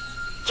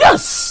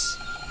 Yes.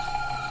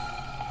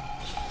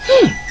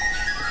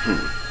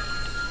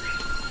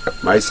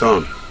 My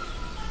son,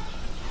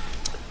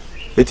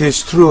 it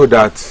is true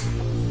that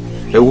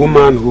a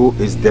woman who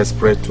is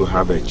desperate to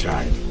have a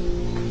child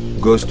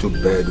goes to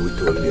bed with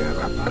only a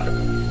wrapper.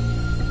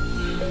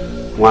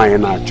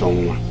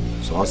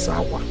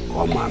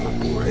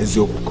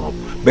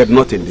 But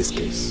not in this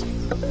case.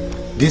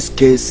 This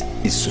case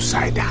is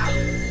suicidal.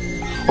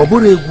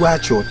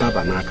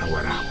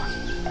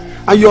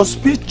 And your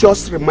speech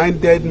just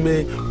reminded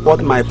me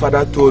what my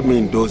father told me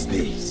in those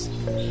days.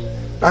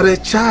 That a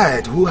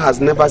child who has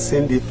never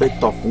seen the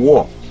effect of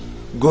war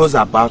goes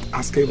about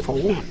asking for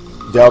one.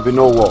 There will be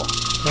no war.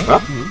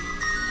 Huh?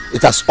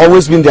 It has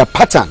always been their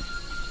pattern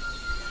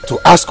to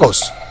ask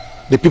us,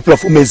 the people of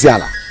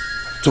Umueziala,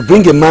 to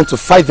bring a man to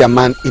fight their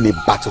man in a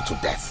battle to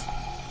death.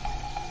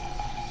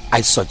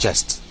 I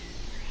suggest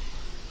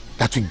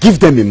that we give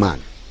them a man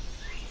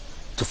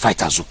to fight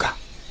Azuka.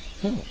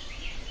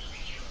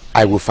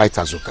 I will fight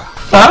Azuka.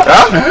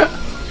 Huh?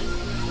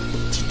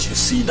 Did you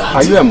see that?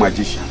 Are you a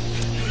magician?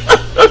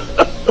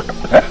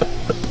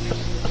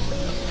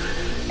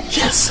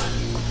 Yes.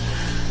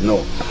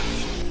 No.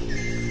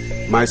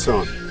 My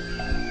son,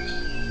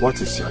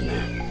 what is your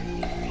name?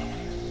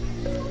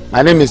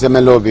 My name is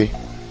Emelobi,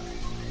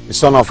 the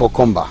son of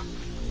Okomba,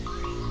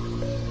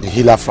 the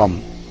healer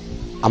from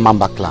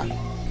Amamba clan.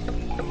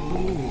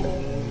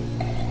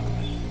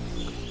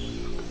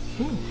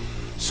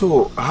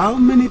 So, how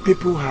many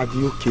people have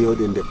you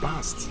killed in the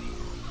past?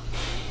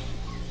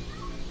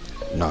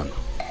 None.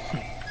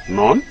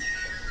 None?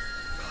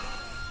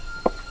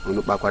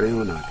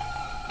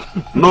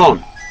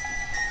 None.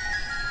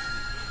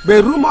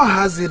 But rumor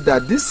has it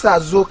that this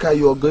Azuka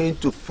you're going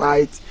to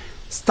fight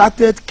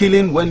started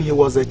killing when he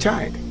was a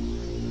child.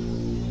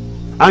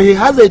 And he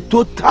has a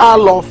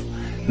total of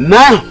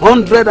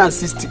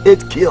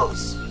 968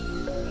 kills.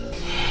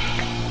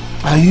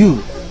 And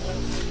you,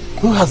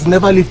 who has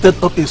never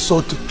lifted up a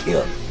sword to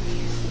kill,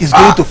 is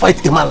going to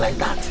fight a man like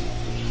that?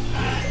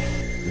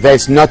 There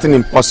is nothing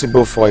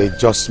impossible for a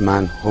just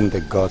man whom the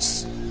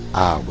gods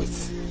are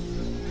with.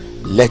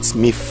 Let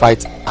me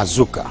fight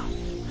Azuka,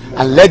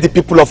 and let the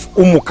people of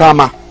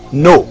Umukama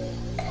know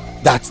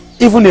that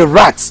even a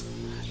rat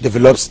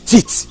develops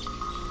teeth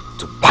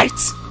to bite.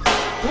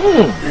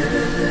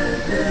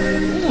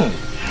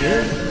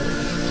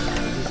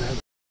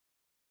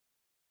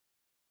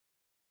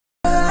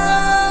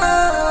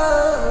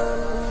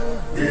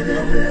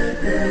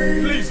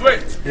 Please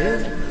wait.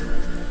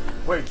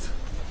 Wait.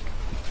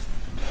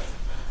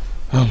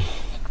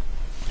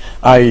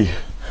 I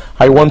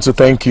want to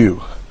thank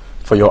you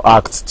for your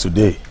act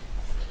today.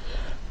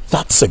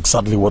 That's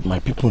exactly what my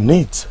people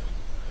need.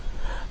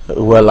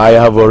 Well, I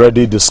have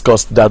already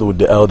discussed that with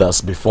the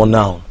elders before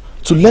now,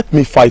 to let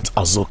me fight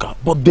Azoka,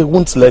 but they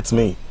won't let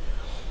me.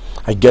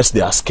 I guess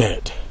they are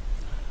scared.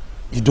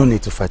 You don't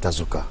need to fight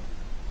Azoka.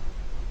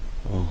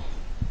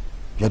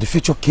 You're the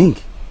future king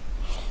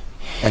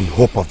and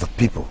hope of the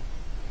people.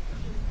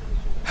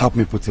 Help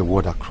me put a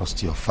word across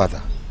to your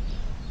father.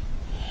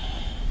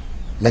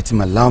 Let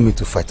him allow me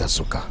to fight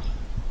Azoka.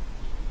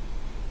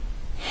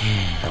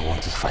 I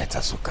want to fight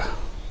Azoka.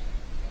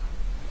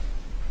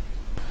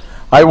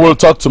 I will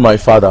talk to my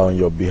father on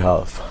your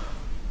behalf.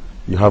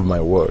 You have my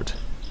word.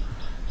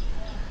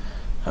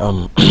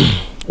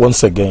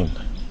 Once again,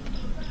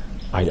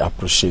 I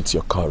appreciate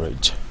your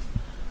courage.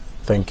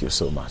 Thank you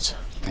so much.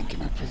 Thank you,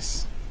 my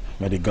prince.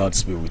 May the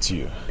gods be with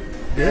you.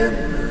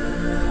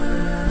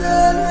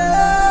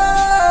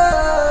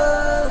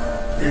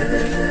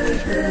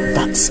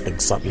 That's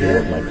exactly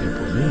what my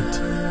people need.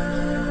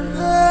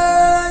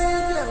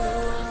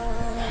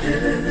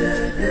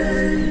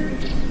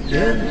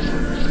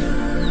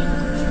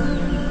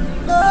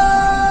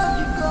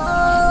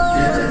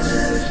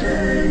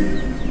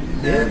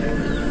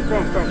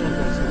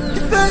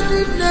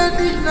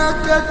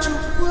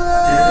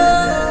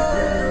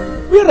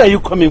 Where are you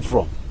coming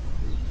from?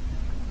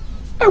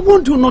 I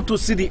want you not to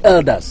see the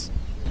elders.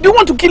 Do you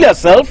want to kill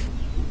yourself?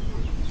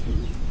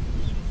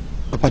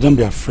 Papa, don't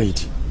be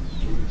afraid.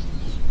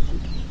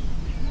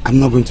 I'm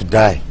not going to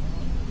die.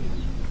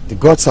 The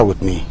gods are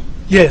with me.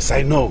 Yes,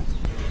 I know.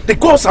 The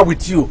gods are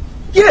with you.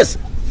 Yes,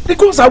 the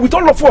gods are with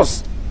all of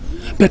us.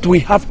 But we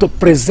have to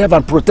preserve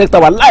and protect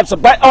our lives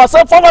by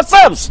ourselves for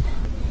ourselves.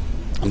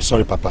 I'm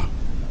sorry, Papa.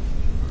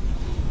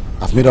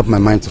 I've made up my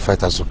mind to fight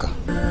Azoka.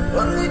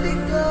 Only the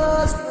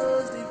gods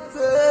knows the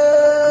best.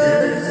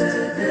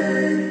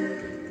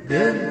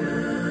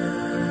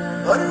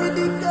 Only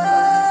the gods.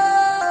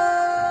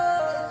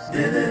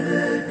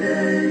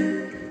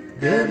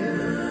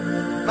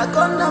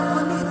 Makona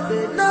funife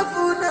na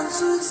funa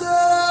suso.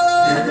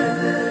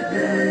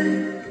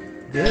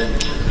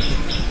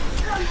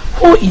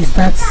 Who is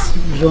that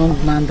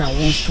young man that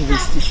wants to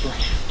waste his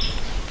life?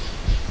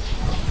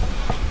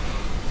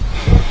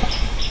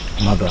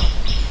 Mother,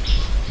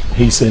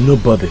 he's a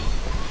nobody,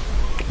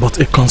 but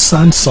a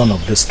concerned son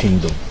of this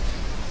kingdom.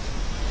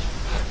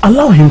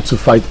 Allow him to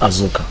fight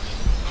Azoka,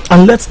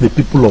 and let the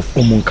people of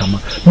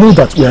Omonkama know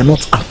that we are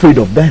not afraid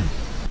of them.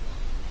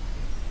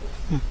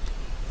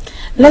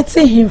 Let's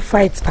say him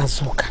fight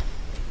Azoka.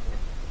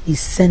 He's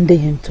sending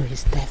him to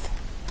his death.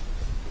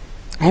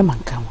 I'm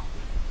Ankawa.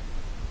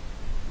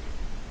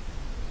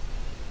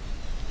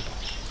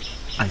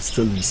 I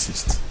still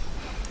insist.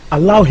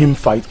 Allow him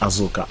fight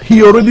Azoka.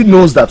 He already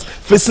knows that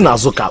facing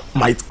Azoka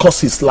might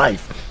cost his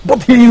life,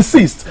 but he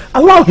insists.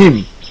 Allow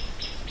him.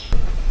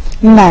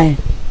 Nai,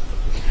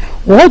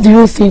 what do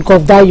you think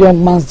of that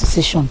young man's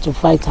decision to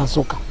fight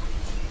Azoka?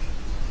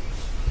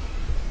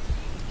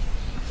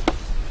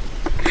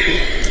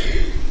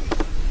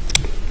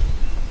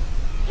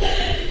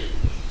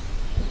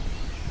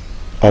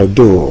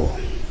 Although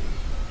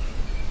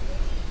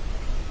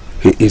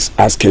he is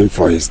asking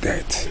for his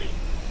death,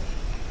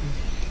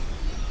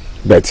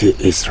 but he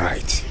is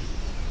right.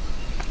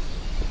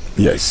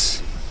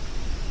 Yes,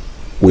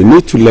 we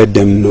need to let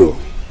them know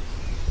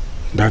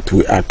that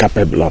we are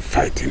capable of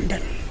fighting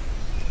them.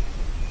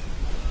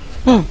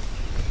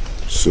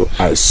 So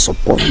I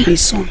support my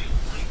son.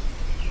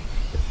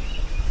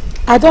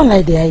 I don't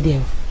like the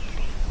idea.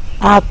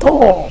 At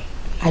all.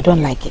 I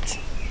don't like it.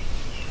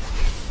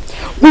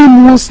 We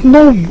must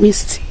not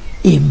waste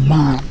a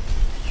man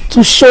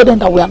to show them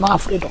that we are not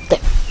afraid of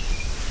them.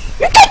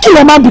 You can't kill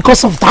a man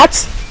because of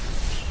that.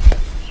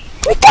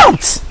 We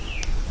can't.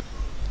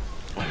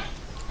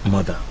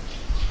 Mother,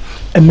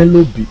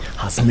 Emelobi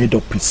has made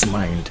up his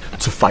mind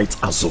to fight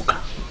Azoka.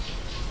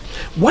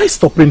 Why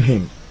stopping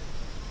him?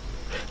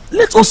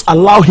 Let us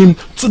allow him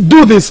to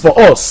do this for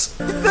us.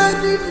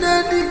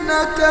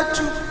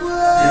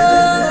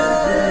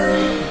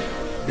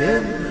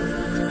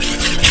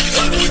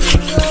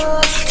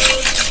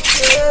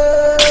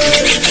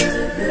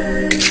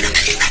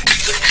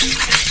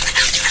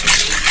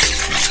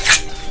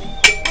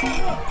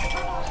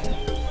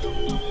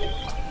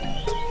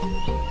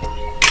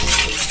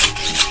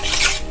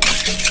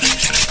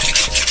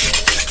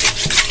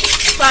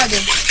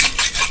 Father.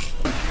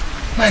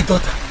 My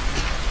daughter,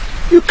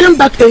 you came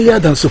back earlier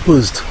than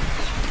supposed.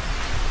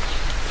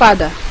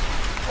 Father,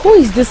 who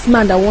is this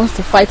man that wants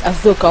to fight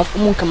Azoka of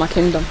Umunkama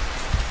Kingdom?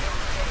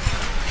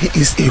 He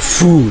is a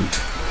fool.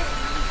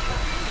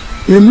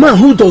 A man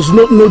who does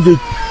not know the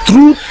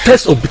true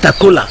taste of bitter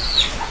cola,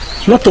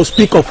 not to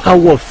speak of how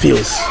war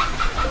feels.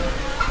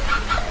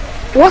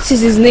 What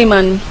is his name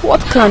and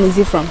what clan is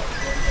he from?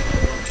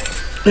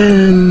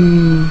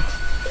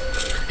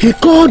 He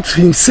called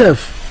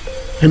himself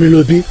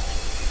Emelobi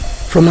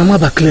from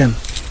Amaba clan.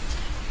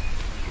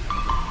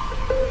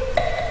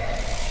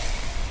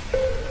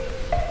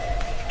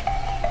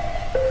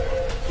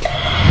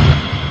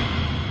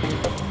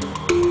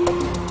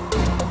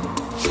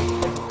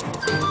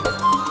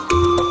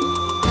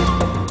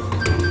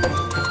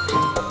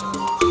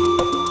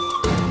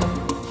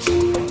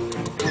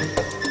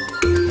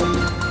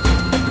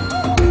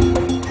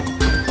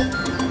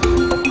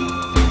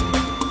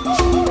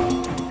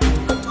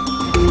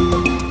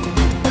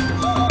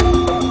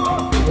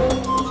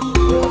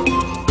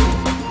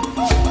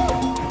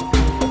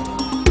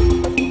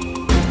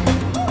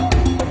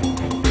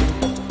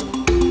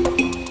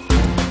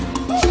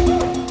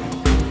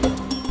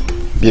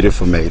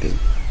 Beautiful maiden,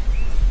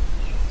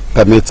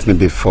 permit me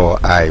before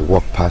I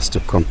walk past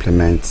to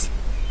compliment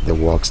the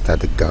works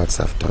that the gods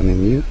have done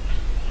in you.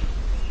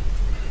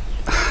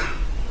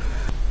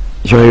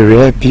 You're a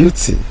rare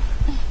beauty.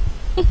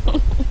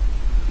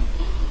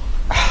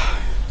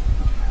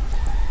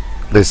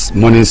 This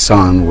morning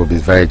sun will be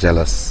very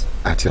jealous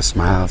at your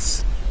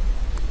smiles.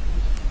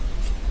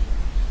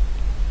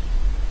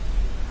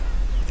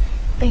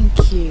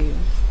 Thank you.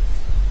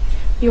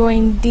 You are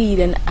indeed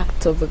an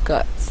act of the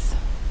gods.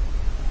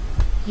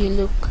 You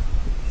look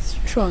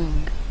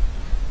strong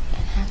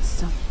and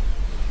handsome.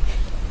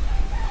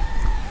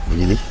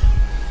 Really?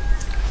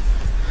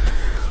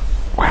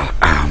 Well,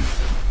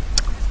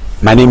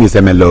 my name is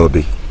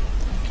Emelobi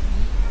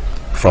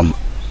from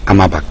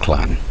Amaba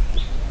clan.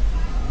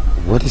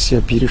 What is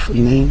your beautiful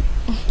name?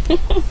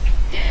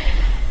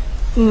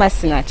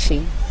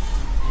 Masinachi,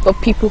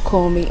 but people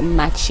call me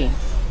Machi.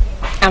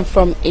 I'm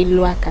from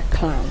Iluaka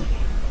clan.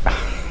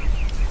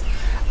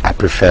 I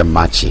prefer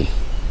Machi.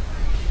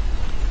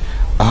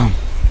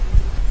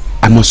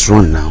 I must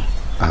run now.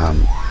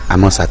 I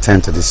must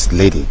attend to this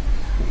lady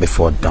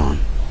before dawn.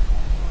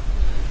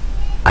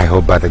 I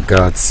hope by the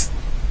gods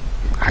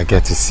I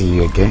get to see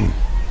you again.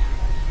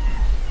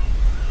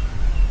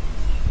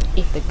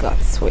 If the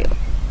gods will.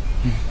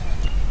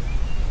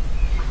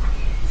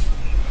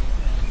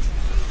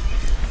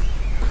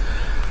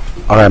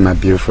 All right, my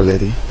beautiful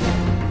lady.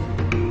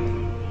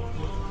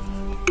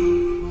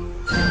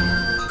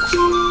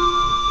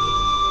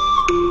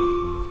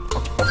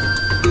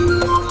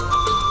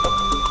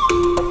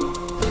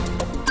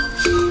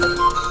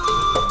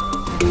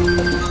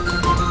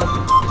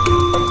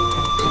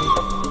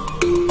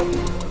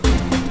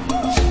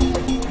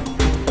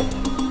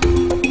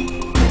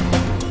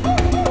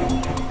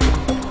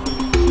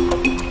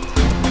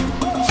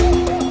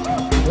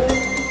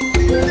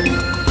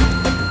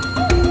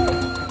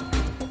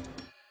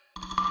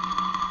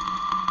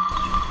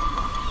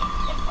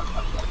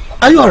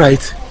 Are you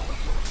alright?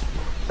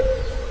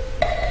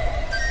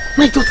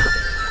 My daughter,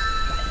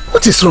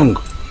 what is wrong?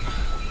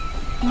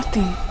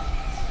 Nothing.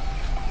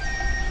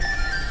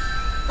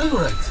 Are you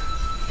alright?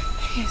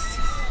 Yes.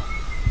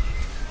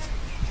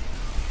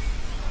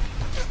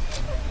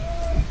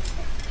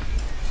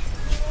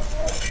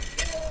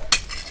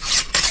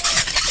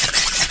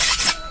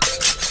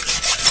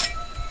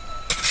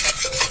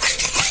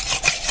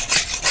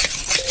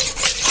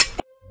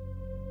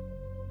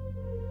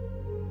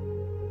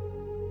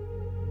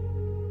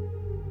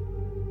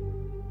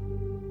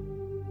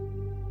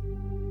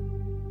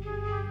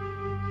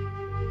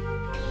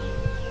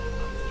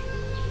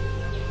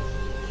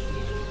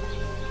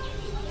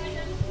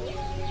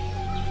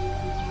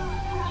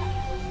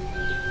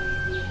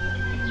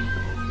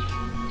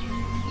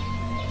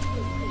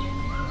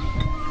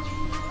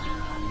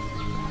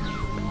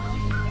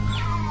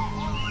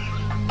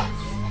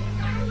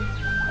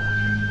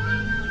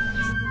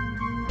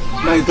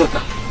 My daughter,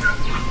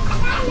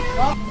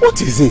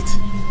 what is it?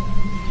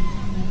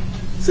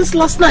 Since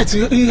last night,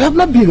 you have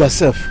not been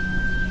yourself.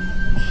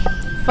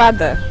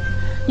 Father,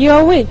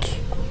 you're awake.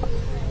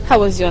 How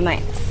was your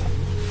night?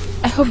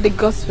 I hope the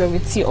gods were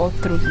with you all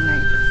through the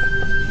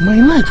night. My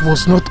night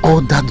was not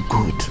all that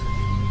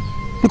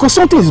good. Because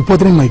something is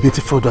bothering my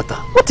beautiful daughter.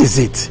 What is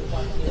it?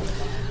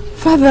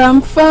 Father,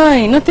 I'm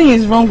fine. Nothing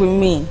is wrong with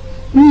me.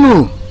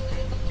 No.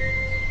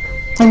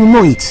 And you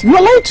know it. You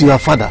are lying to your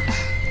father.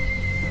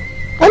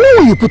 I know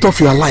when you put off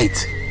your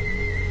light.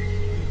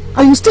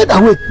 And you stayed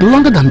awake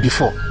longer than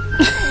before.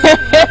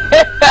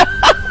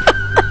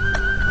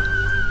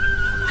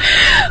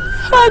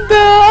 Father,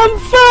 I'm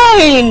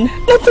fine.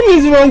 Nothing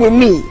is wrong with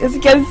me, as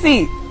you can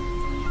see.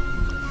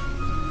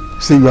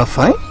 So you are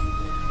fine?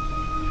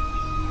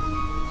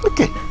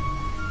 Okay.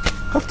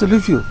 I have to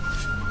leave you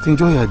to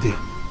enjoy your day.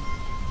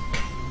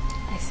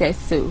 I said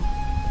so.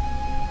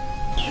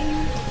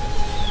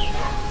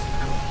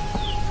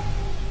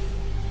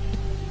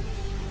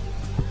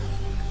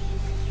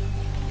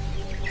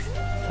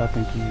 Start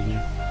thinking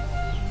again.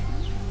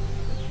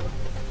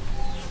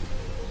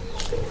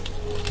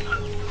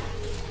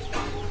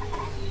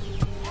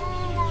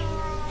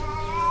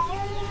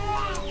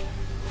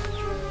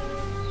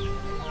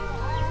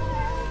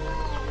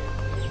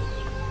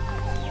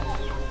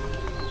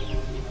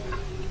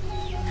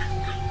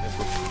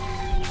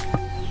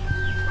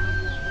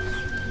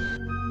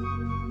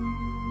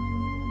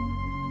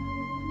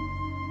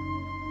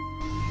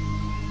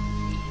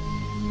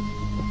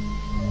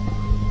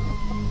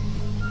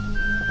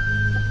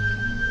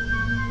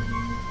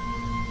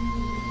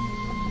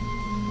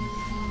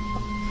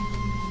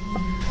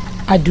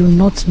 I do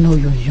not know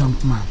your young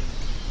man,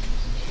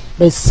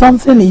 but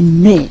something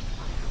in me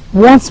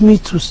wants me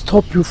to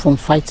stop you from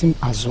fighting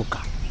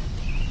Azuka.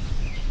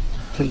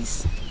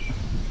 Please,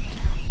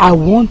 I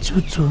want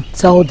you to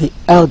tell the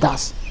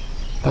elders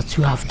that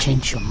you have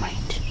changed your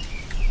mind.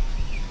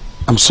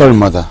 I'm sorry,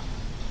 Mother.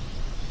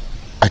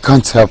 I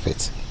can't help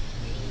it.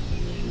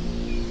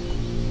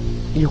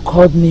 You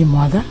called me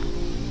mother?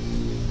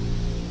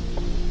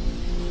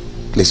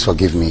 Please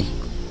forgive me.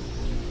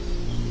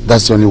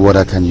 That's the only word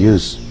I can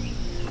use.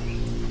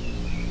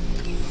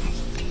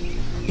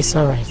 It's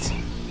alright.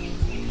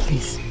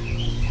 Please,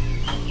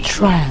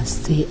 try and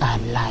stay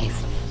alive.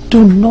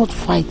 Do not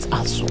fight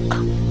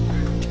Azuka.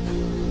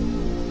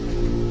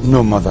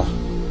 No, Mother.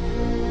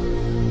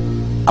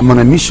 I'm on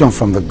a mission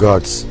from the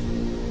gods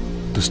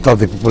to stop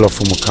the people of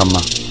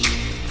Umukama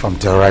from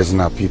terrorizing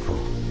our people.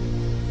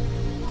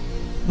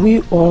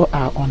 We all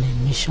are on a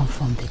mission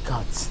from the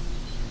gods.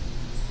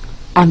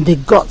 And the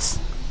gods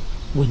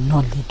will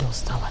not lead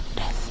us to our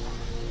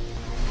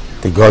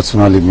death. The gods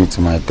will not lead me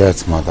to my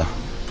death, Mother.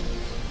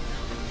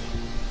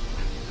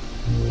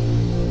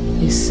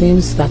 It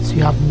seems that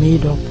you have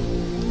made up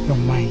your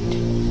mind.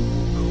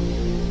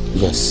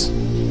 Yes.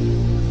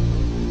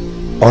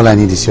 All I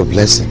need is your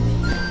blessing.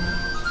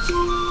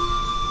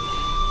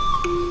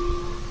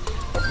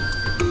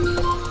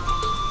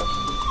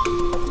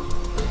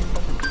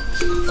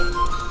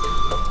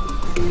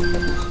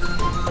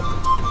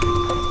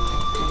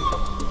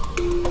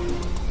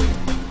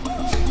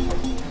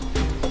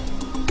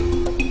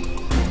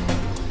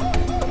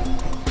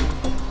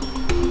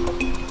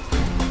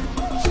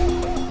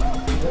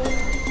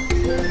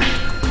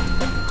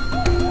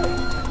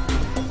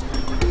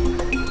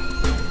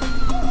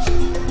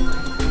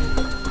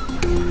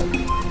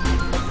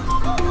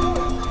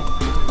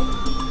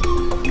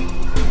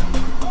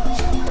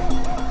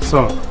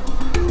 So,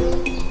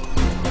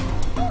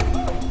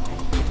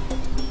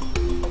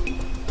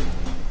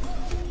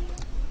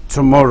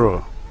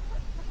 tomorrow,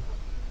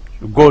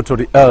 you go to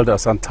the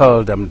elders and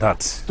tell them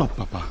that. Stop,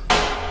 Papa.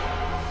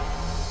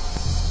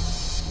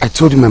 I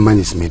told you my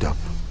mind is made up.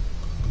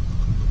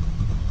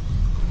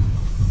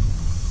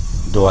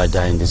 Though I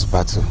die in this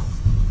battle,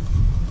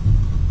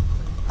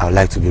 I would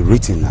like to be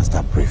written as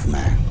that brave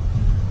man.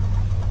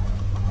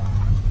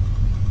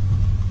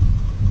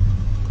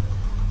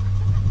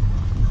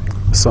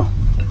 So,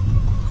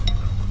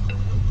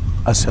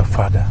 as your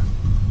father,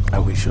 I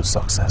wish you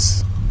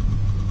success.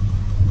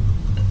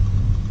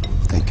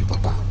 Thank you,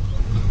 Papa.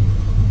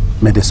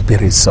 May the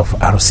spirits of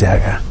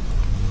Arusiaga,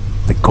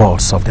 the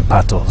gods of the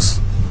battles,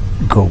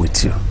 go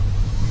with you.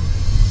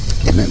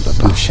 Amen,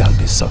 Papa. You shall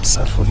be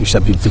successful. You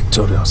shall be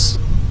victorious.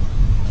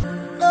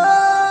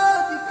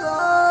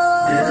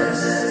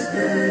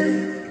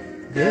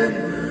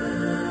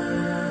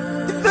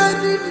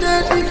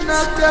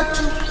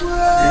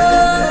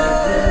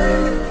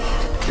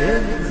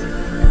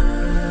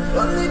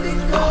 Only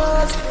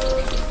because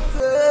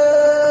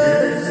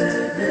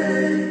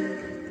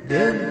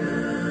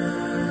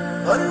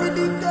only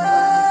because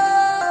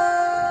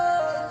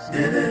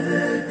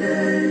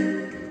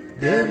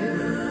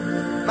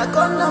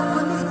Makona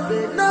funife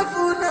na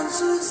funa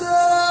suso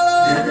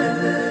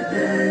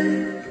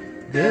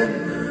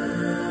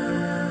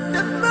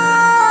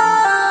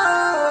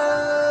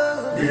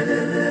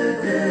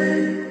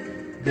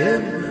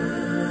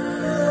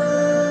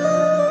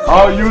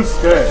Are you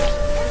scared?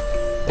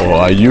 Or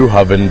are you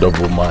having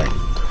double mind?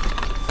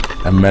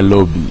 A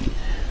Melobi?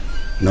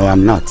 No,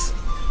 I'm not.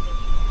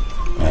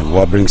 And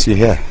what brings you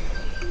here?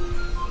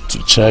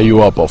 To cheer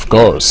you up, of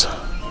course.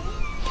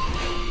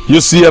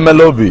 You see,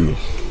 Melobi,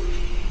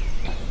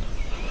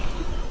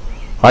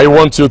 I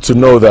want you to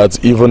know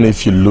that even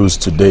if you lose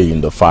today in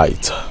the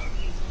fight,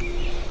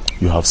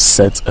 you have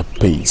set a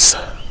pace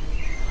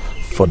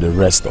for the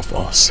rest of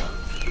us.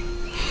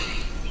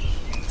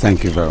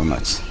 Thank you very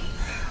much.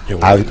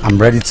 I'm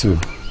ready to.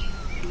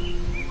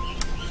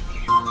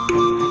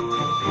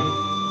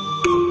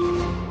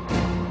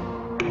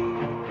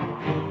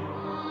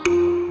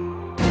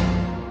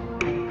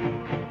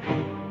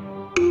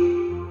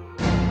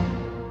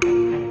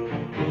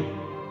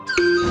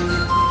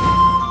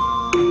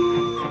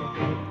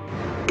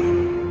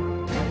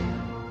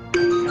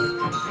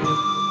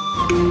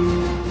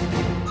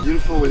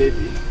 Beautiful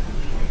lady.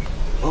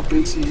 What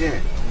brings you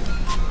here?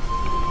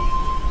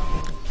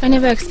 I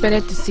never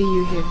expected to see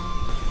you here.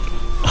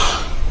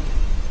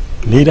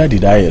 Neither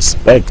did I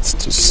expect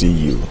to see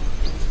you,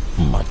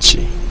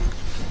 Machi.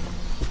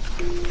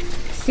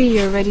 See,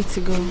 you're ready to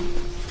go.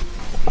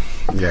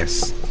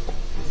 Yes.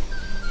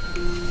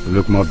 You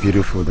look more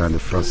beautiful than the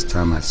first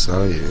time I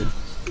saw you.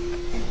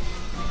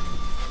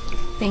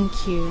 Thank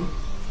you.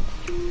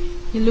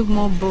 You look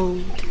more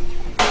bold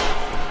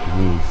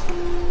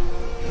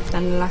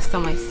than the last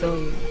time I saw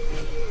you.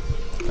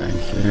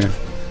 Thank you.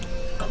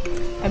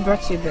 I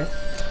brought you this.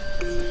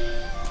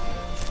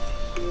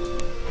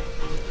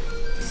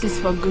 This is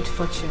for good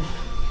fortune.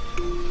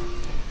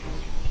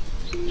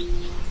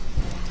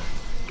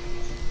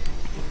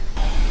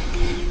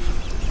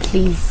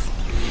 Please,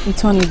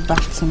 return it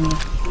back to me.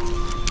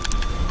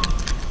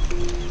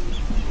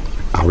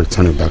 I'll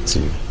return it back to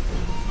you.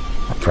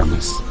 I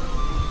promise.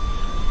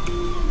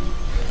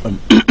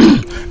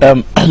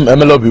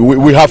 Melobi,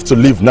 we have to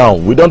leave now.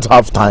 We don't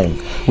have time.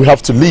 We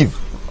have to leave.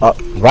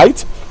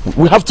 Right?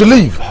 We have to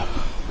leave.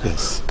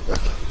 Yes.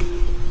 Okay.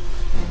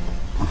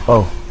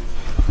 Oh.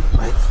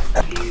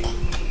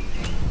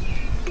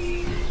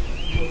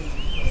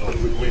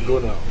 We go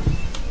now.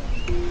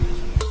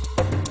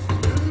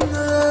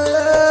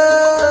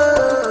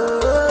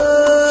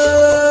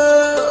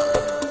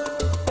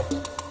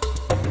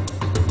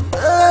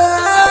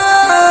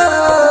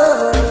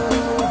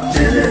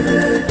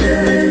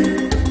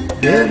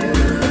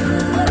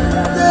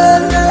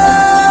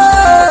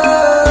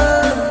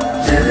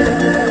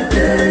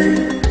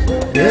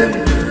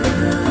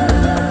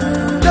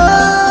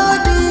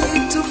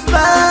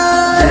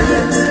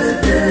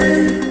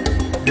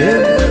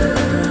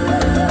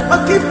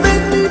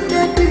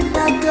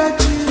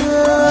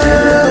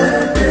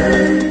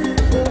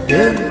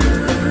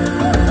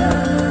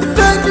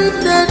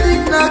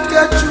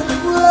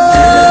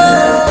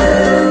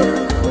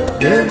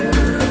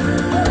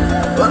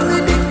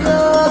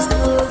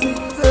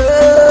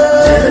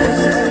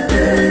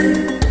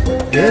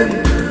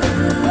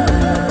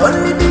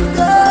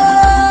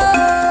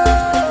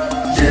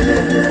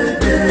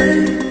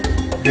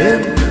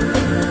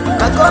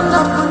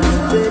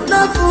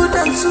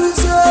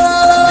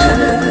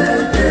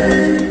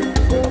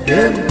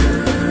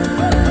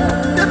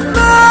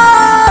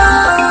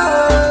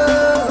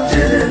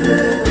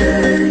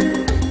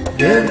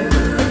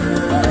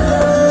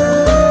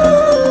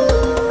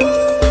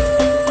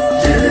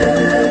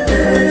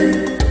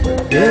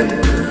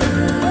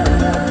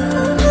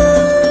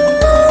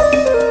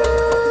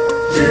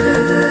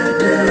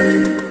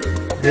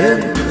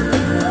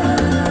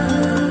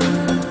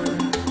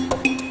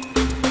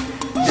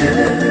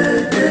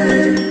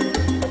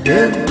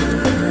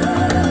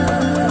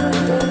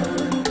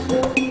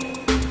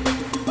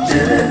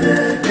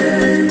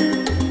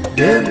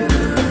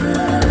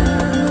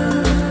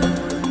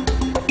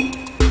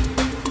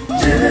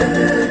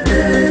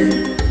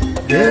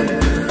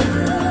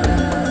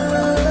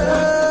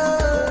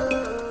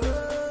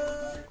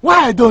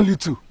 Why don't you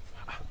two?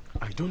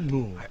 I don't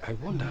know. I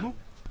wonder.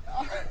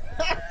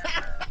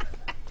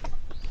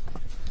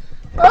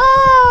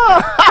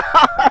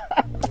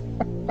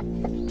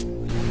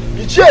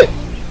 Iche,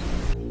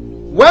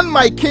 when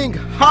my king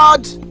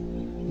heard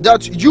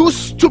that you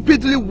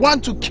stupidly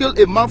want to kill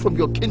a man from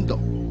your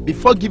kingdom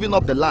before giving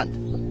up the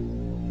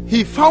land,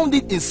 he found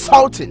it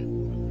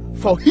insulting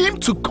for him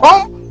to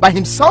come by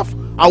himself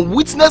and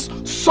witness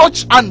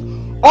such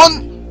an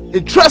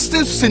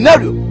uninteresting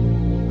scenario.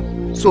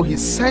 So he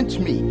sent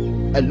me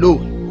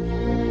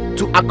alone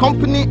to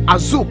accompany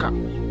Azuka,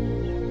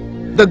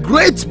 the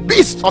great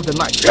beast of the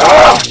night,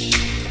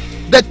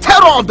 the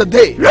terror of the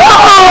day,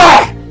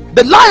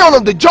 the lion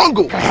of the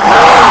jungle.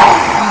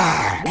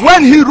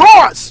 When he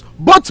roars,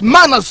 both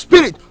man and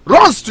spirit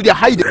runs to their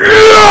hiding.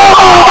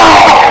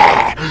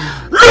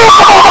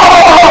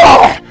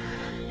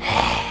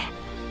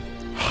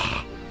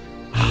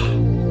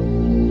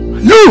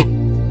 You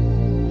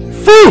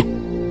fool,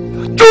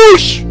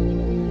 douche,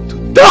 to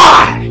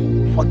die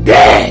for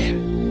dead.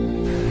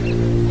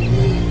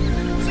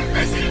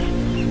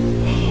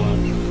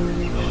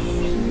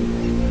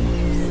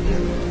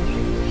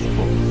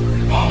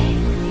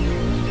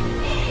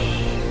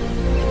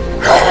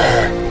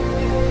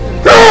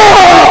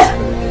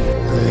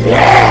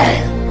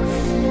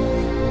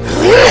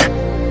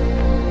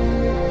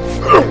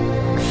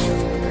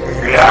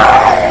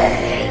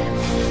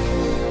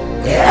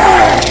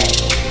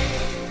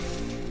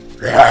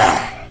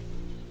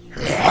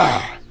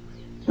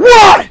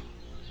 Why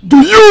do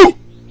you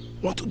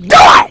want to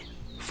die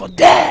for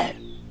dead?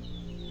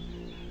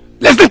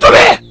 Listen to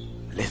me.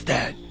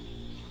 Listen.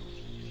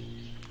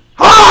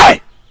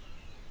 I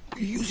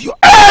will use your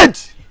head,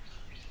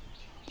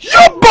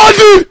 your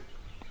body,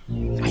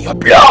 and your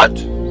blood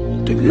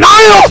to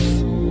lie us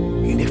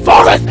in the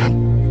forest.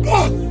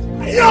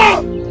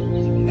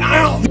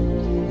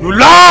 You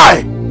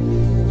lie!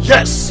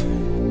 Yes,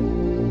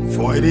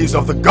 for it is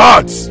of the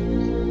gods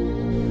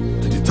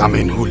to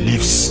determine who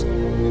lives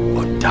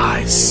or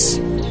dies.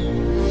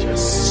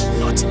 Yes,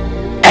 not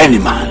any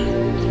man.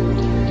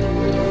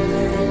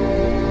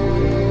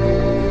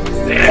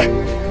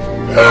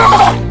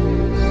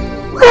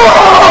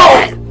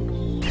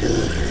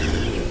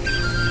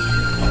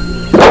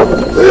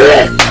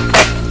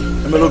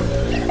 Emelobi,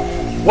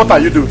 what are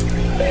you doing?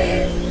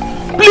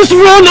 Please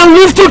run and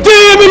live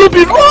today,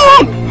 Emelobi,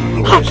 run!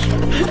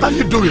 What are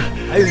you doing?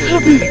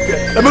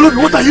 Emelobi,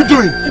 what are you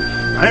doing?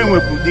 I am a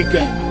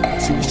Budika.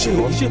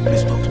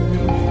 Please talk to me.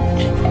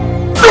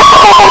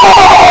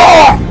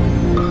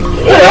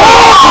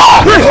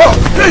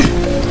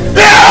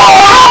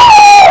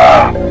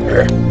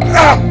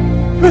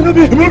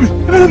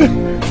 Emelobi.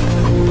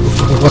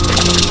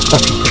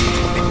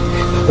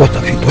 What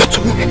have you done to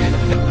me?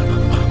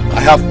 I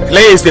have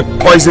placed a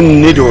poison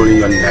needle in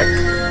your neck.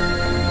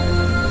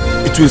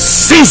 It will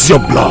seize your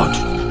blood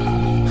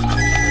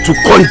to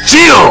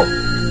congeal,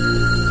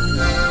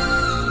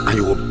 and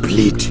you will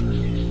bleed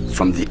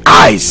from the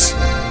eyes,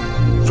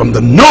 from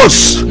the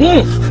nose,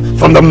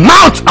 from the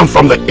mouth, and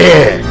from the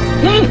ear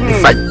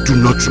if I do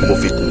not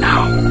remove it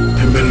now.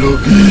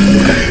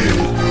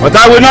 But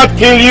I will not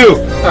kill you.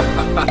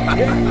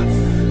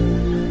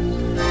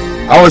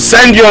 I will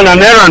send you on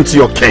an errand to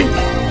your king.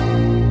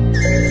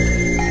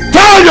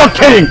 Tell your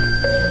king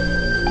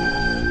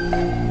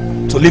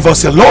to leave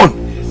us alone,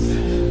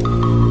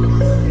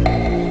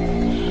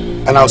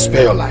 and I'll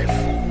spare your life.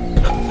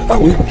 I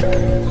will.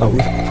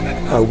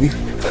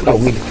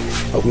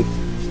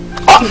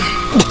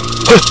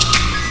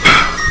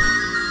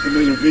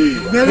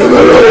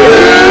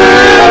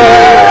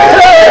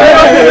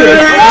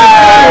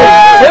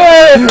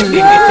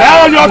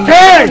 Tell your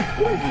king!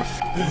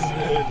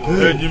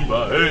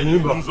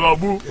 Enyimba,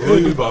 nzabu,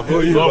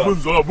 nzabu,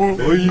 nzabu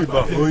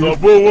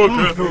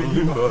woke,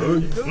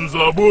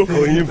 nzabu,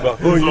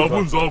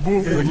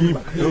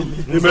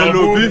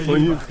 emelobi,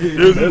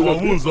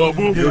 eziwawu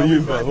nzabu,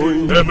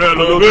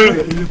 emelobi,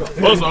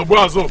 ozabu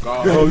azoka,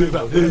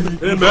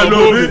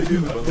 emelobi,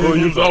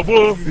 nzabu,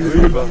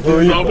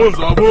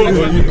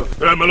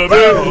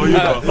 emelobi,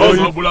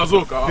 ozabu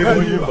azoka,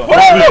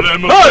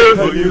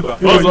 emelobi,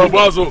 ozabu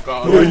azoka,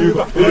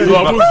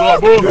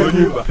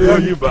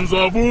 nzabu,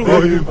 nzabu,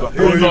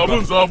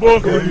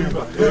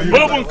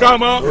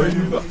 Obunkama,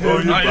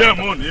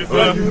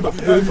 Ayamonifa,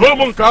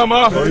 Obunkama,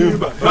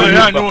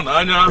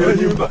 Ayanunanya,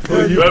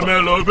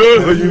 Emelobe,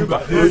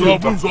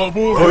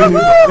 Nzabu,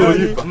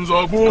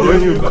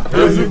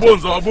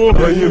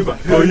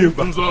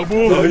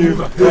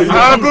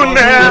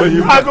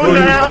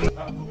 Agune.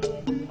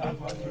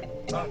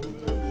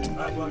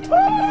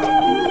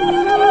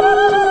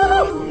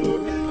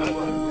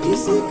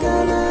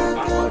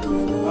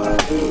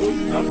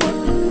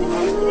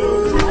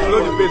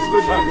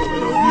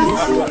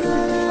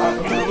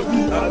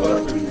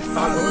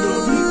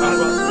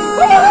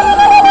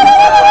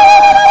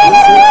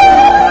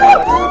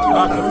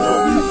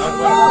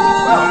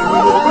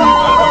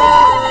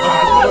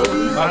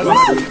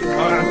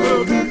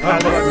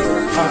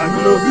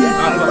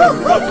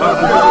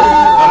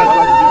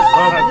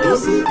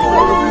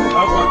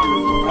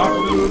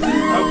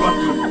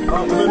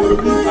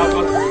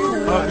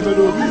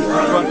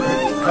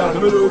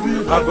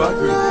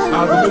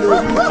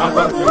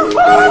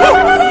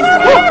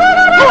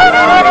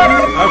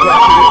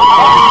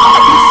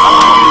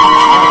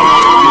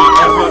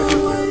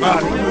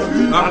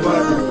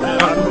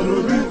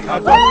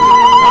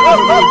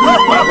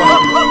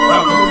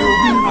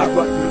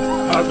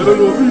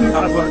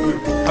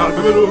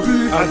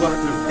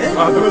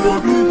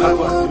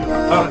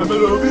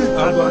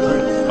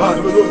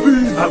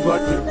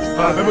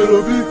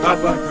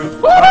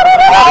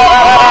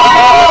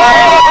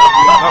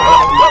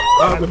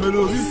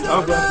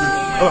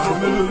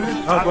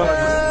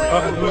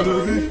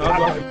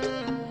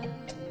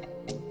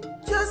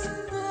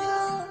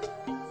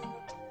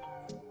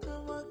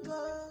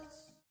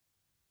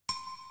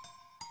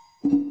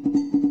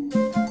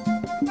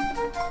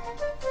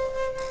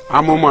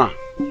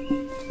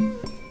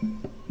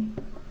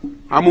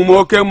 Amụma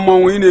oke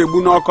mmọnwụ ị na-egbu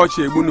n'ọkọchị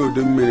egbu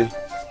n'udu mmiri.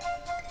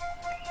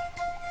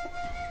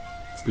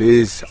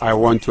 Please, I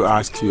want to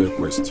ask you a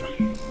question.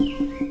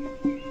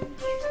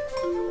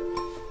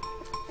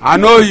 I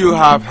know you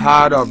have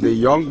heard of the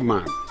young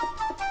man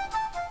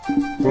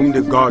whom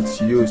the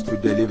gods used to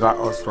deliver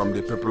us from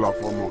the people of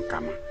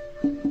Omonkama.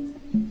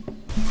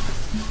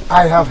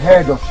 I have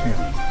heard of him.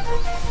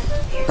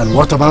 And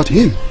what about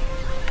him?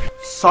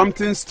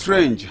 Something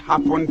strange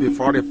happened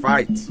before the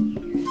fight.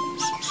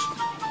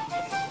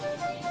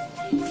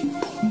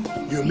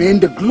 You mean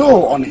the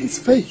glow on his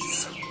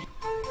face?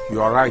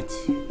 You are right.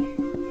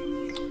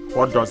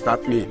 What does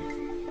that mean?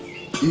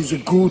 It's a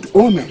good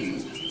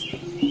omen.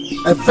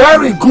 A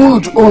very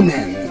good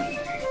omen.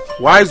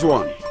 Wise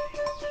one,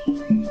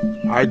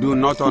 I do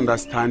not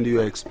understand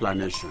your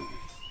explanation.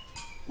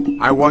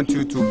 I want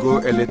you to go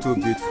a little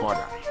bit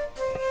further.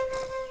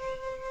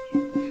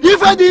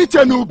 If I did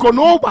ugo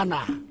n'ụgbana,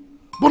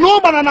 bụ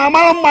n'ụgbana na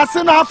amara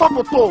mmasị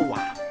na-afọpụta ụwa,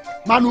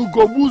 mana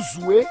ugo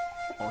gbuzue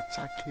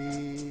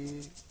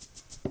ọchake.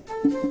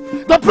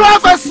 The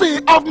prophecy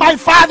of my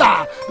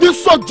father, the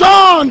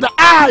sojourned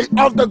eye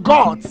of the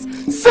gods,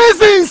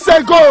 seasons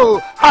ago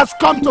has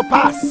come to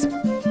pass.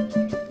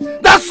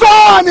 The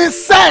sun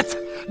is set,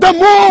 the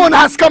moon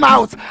has come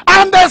out,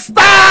 and the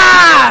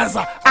stars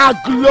are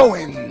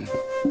glowing.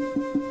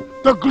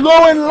 The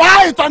glowing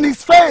light on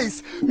his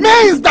face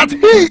means that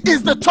he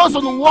is the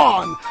chosen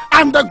one,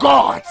 and the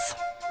gods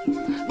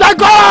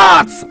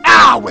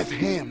are with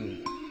him.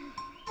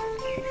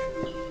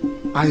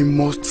 I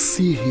must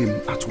see him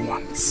at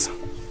once.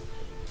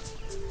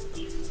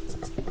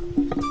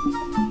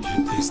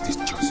 He is the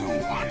chosen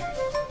one,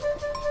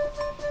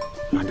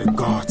 and the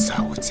gods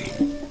are with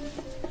him.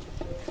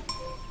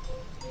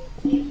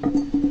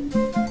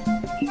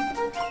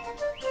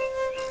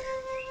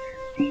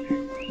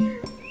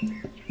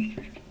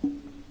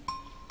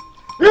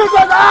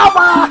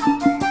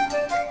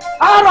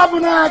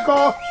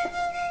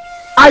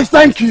 I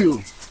thank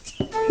you.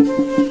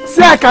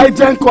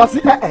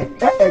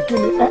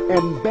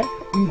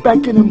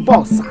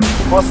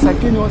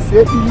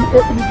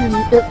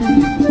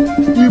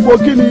 Igbo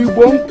gini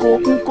Igbo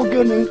nko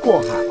gini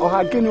nko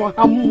ọha gini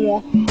ọha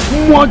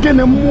mmụọ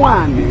gini mmụọ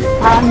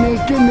ani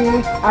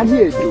gini ani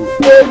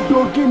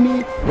edo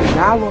gini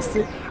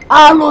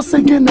alụsị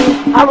gini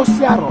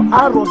alụsị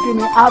arọ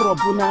gini arọ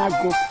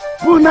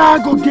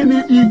bunago gini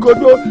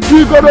igoro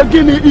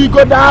gini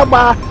igodo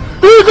agba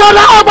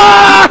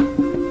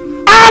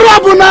arọ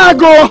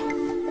bunago.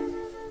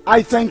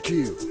 I thank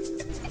you.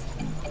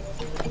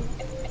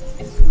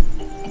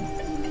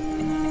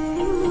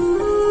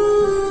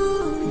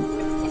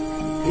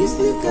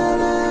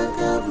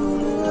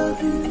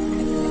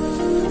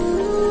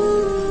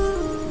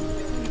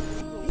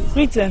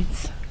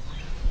 Greetings.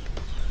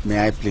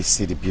 May I please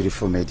see the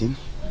beautiful maiden?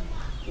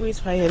 Wait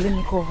for you, let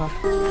me call her.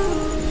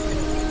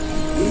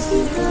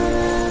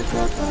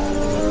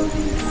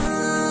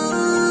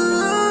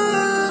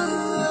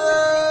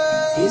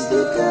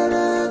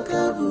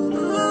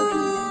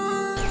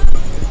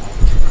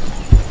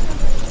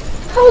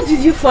 How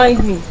did you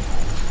find me?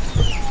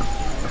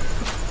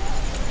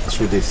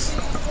 Through this.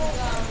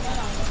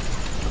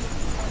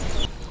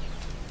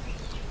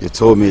 You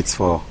told me it's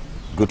for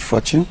good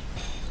fortune,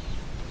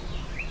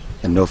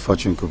 and no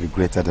fortune could be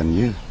greater than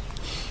you.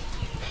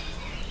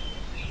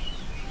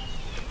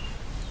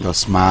 Your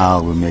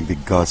smile will make the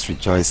gods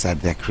rejoice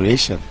at their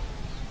creation.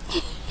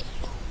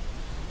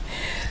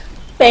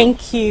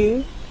 Thank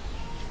you.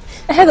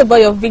 I heard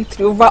about your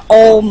victory over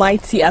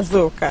Almighty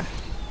Azoka.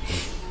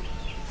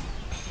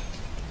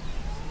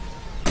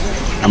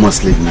 I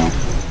must leave now.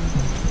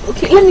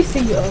 Okay, let me see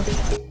you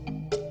off.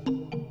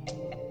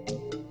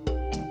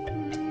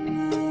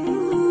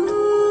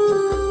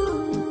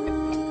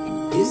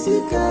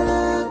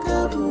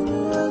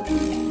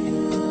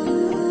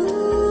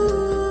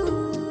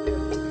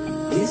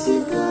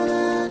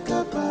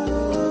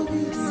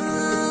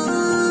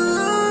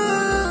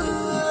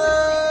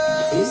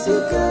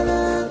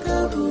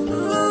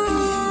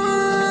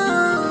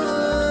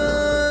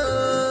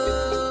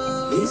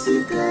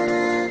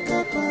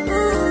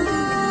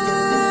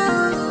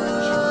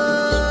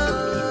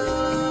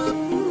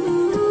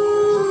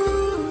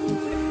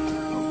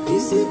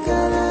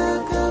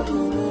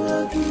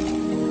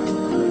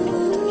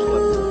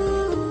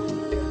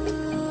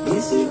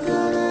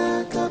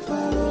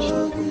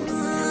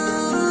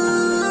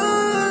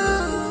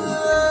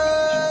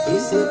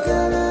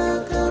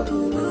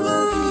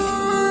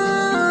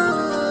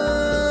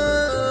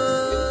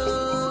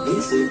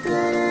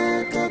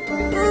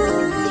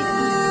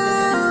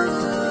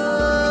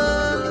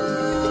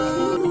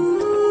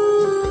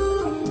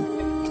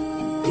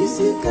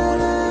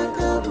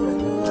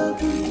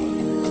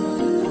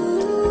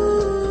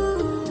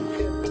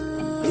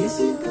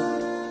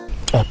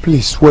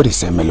 Please, what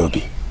is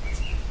Emelobi?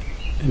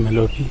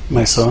 Emelobi,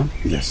 my son?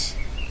 Yes.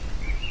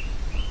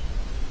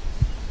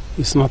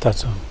 It's not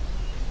at home.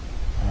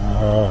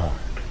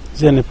 Is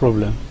there any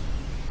problem?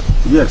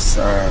 Yes,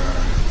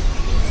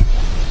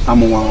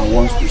 Amuwa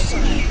wants to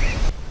see you.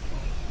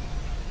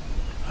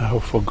 I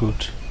hope for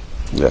good.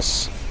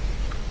 Yes.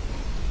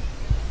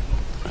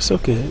 It's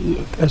okay.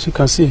 As you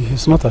can see,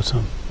 he's not at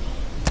home.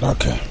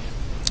 Okay.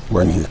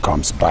 When he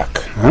comes back,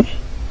 huh?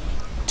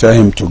 Tell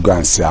him to go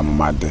and see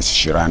Amuma at the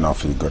shrine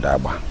of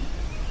Igodaba.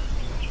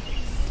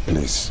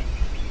 Please.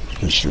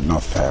 He should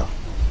not fail.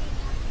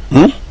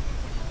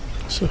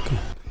 It's okay.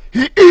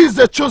 He is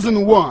the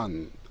chosen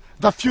one,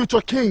 the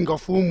future king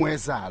of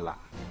EZENDIALA.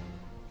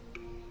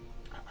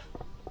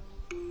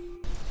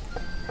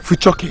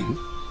 Future king?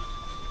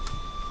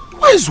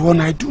 Why is one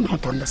I do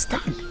not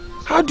understand?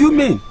 How do you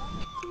mean?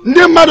 I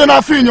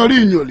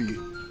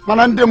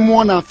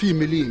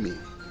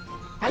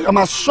am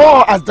as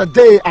sure as the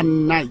day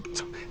and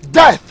night,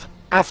 death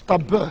after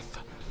birth,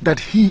 that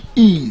he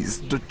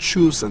is the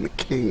chosen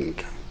king.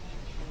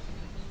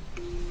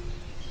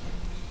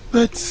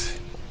 But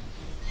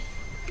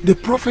the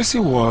prophecy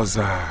was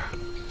that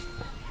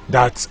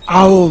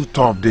out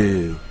of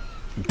the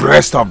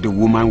breast of the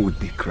woman with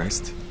the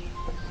crest,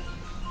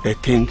 a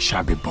king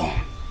shall be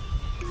born.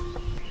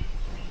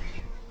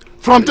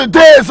 From the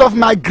days of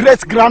my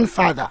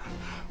great-grandfather,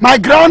 my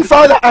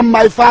grandfather and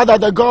my father,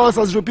 the gods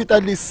has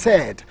repeatedly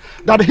said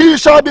that he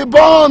shall be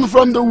born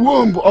from the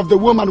womb of the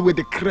woman with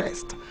the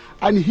crest,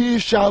 and he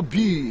shall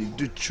be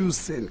the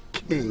chosen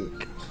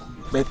king.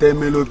 But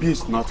Emelobi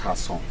is not her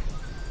son.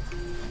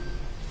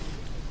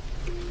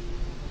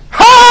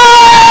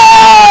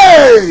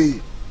 Hey!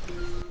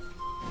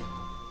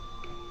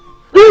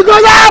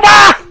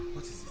 Ugoyaba!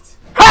 What is it?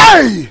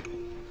 Hey!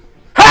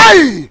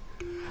 Hey!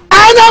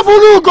 Anya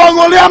fulu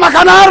gongolia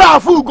makanara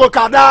afu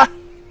gokada.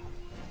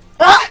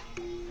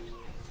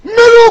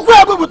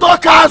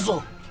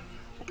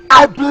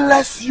 I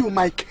bless you,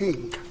 my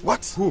king.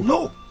 What? Who?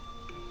 No.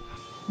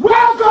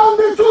 Welcome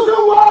the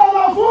chosen one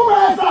of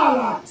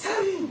EZENDIALA.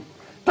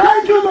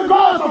 Thank you, the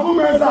gods of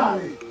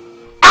EZENDIALA.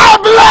 I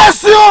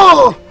bless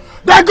you,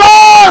 the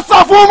gods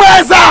of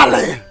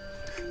EZENDIALA.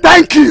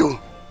 Thank you.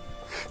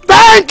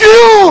 Thank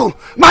you.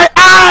 My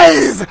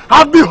eyes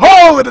have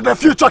beheld the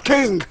future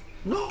king.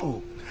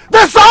 No.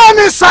 The sun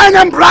is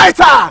shining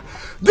brighter.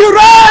 The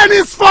rain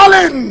is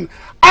falling.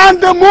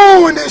 And the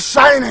moon is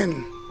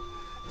shining.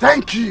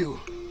 Thank you.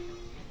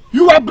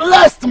 You are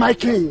blessed, my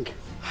king.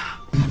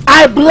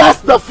 I bless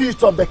the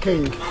feet of the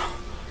king.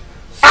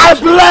 I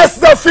bless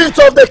the feet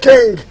of the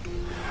king.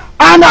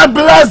 And I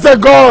bless the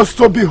gods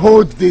to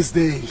behold this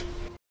day.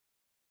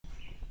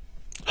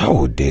 How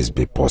would this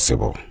be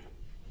possible?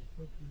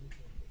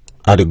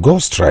 Are the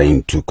gods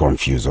trying to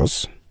confuse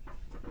us?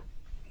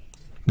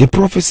 The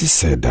prophecy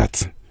said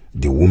that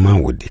the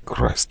woman with the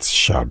crest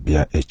shall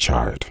bear a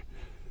child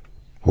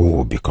who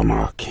will become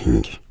our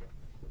king.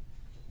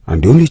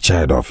 And the only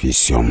child of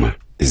Isioma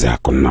is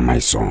Akuna, my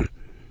son.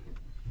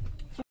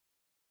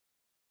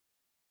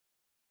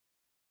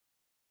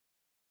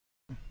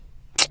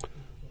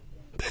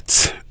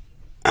 But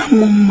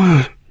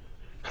Amoma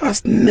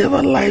has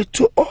never lied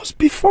to us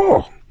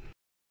before.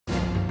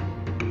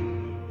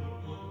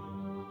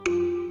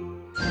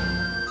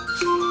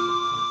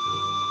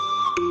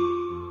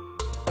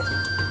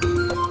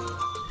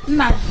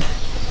 Nah.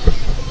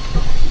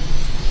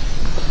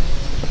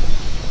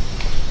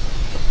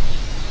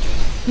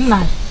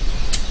 Nah.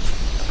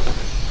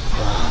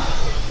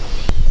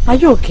 Are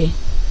you okay?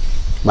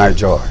 My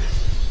joy.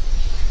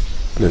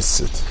 Please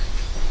sit.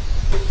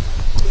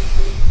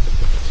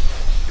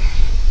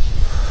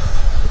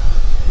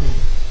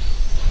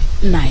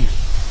 Nine.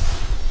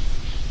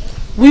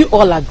 We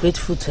all are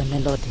grateful to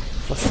Melody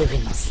for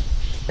saving us.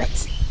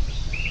 But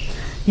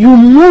you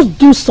must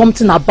do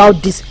something about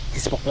his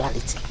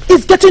popularity.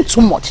 It's getting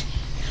too much.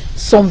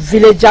 Some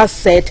villagers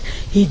said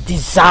he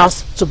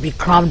deserves to be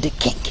crowned the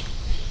king.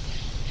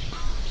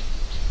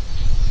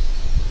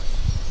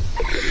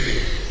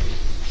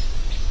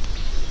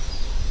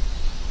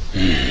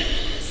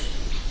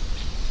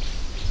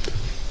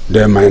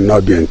 They might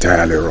not be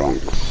entirely wrong.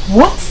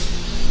 What?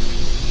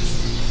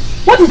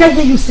 What did I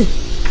hear you say?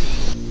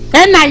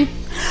 Nine,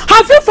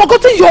 have you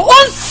forgotten your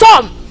own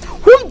son,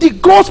 whom the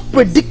gods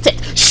predicted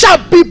shall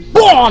be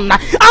born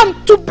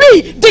and to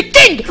be the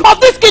king of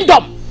this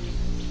kingdom?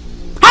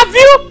 Have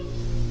you?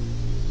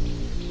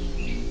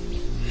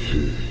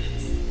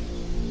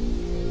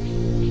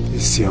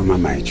 Isioma,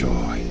 my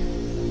joy.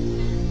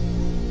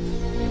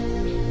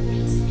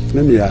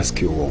 Let me ask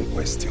you one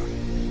question.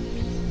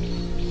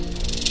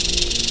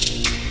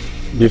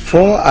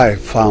 Before I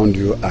found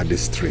you at the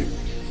stream,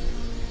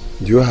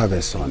 do you have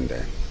a son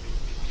there?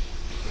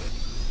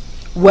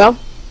 Well,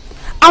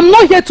 I'm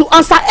not here to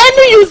answer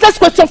any useless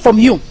question from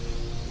you.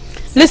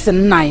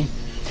 Listen, Nine.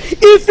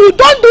 If you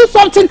don't do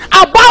something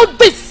about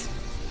this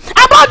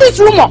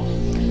rumor,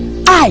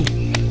 I,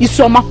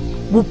 Isioma,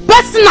 will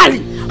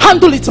personally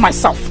handle it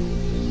myself.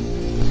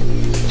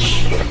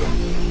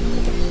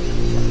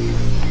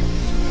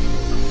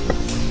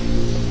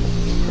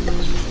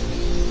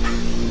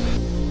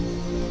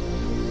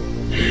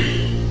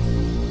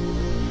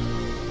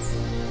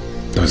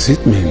 Does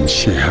it mean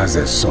she has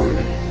a son?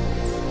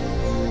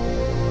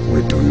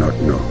 We do not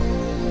know.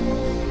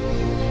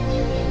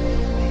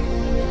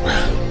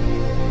 Well,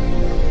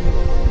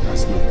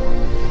 that's no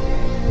problem.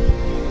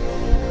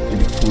 In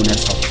the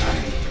fullness of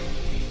time,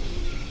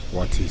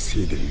 what is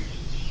hidden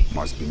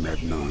must be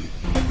made known.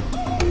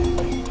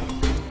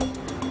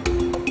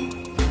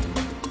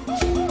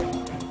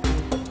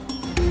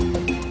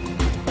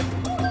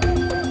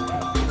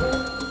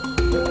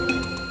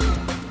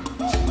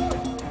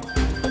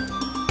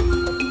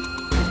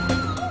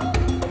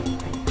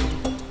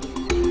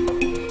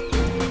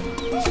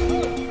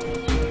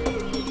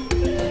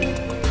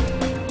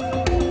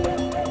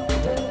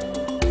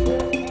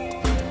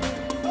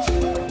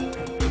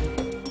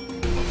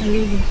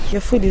 Your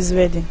food is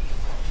ready.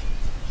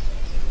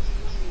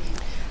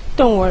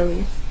 Don't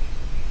worry.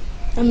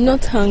 I'm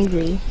not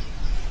hungry.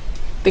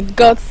 The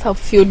gods have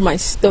filled my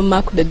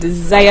stomach with the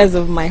desires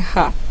of my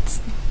heart.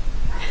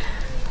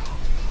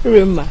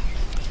 Rima,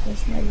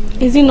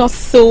 is he not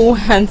so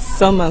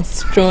handsome and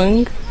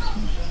strong?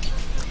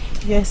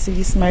 Yes,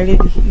 he is, my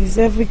lady. He is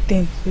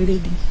everything a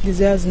lady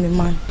desires in a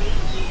man.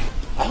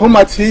 Who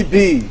might he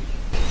be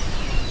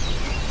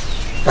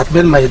that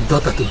made my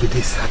daughter to be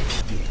this happy?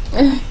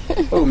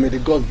 Oh, may the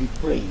God be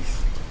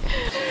praised.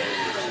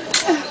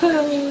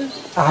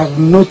 I have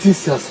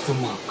noticed your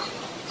stomach.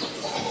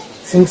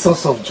 Sing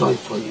songs of joy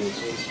for you.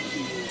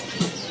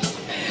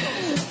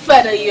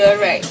 Father, you are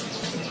right.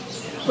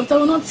 But I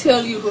will not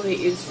tell you who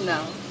he is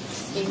now.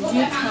 In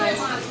due time,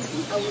 I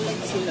will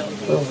let you know.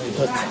 Oh, my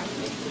daughter,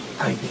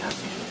 I'll be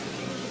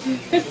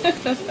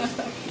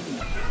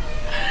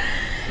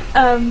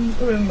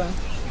happy. Remember,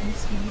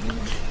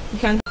 you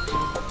can.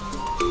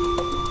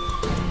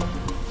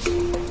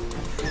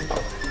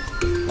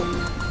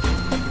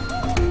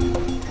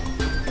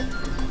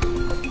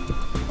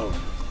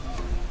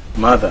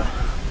 Mother,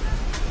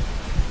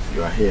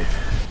 you are here.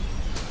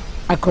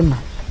 Akuna.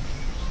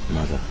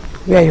 Mother.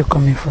 Where are you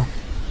coming from?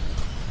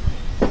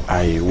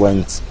 I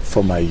went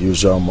for my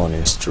usual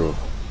morning stroll.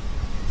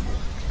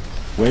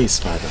 Where is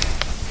Father?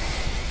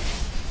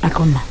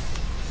 Akuna.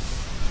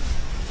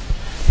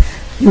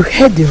 You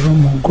heard the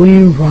rumor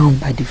going round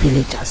by the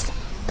villagers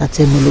that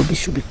Emelobi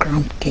should be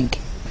crowned king.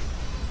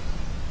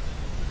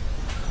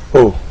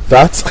 Oh,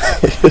 that?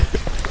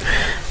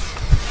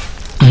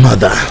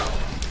 Mother,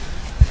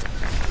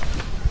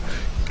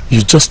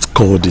 you just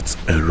called it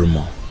a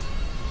rumor,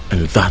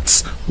 and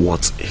that's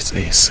what it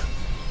is.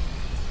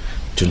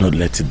 Do not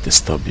let it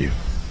disturb you.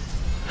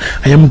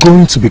 I am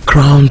going to be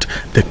crowned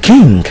the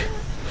king,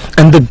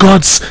 and the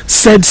gods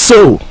said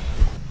so.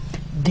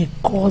 The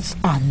gods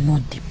are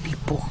not the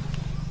people.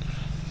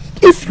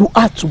 If you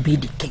are to be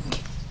the king,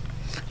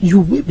 you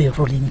will be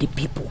ruling the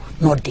people,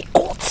 not the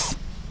gods.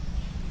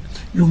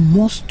 You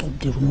must stop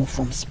the rumor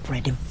from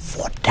spreading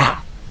further.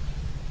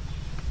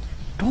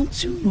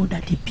 Don't you know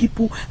that the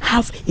people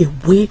have a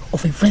way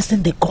of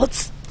influencing the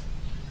gods?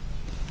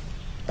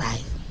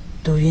 By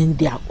doing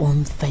their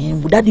own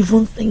thing without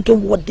even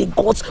thinking what the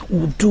gods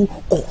will do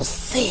or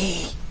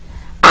say.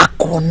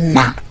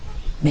 Akuna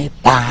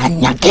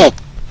mepanyage.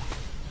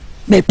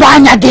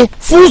 Mepanyage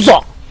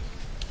fuzo.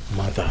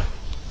 Mother,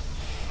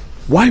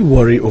 why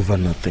worry over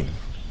nothing?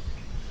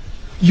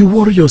 You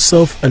worry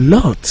yourself a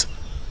lot.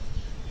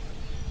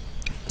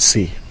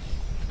 See,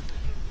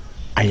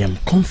 I am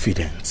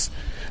confident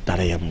that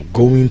I am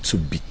going to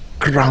be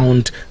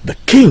crowned the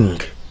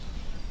king.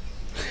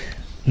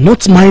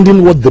 Not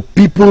minding what the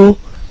people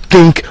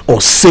think or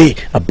say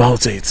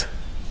about it.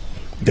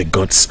 The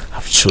gods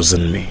have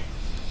chosen me.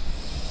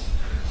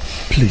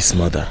 Please,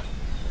 Mother,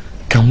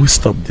 can we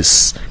stop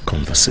this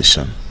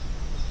conversation?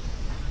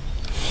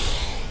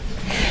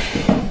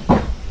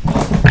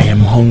 I am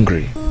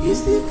hungry.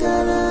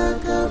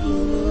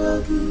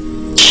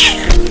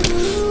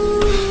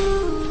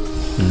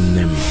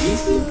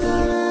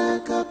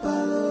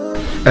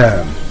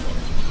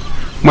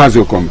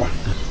 Mazokomba,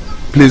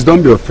 please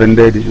don't be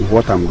offended in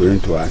what I'm going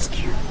to ask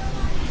you.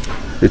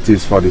 It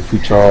is for the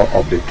future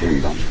of the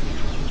kingdom.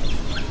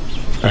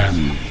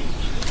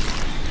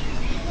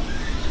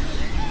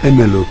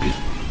 Emelopi,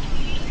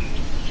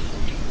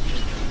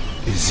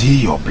 is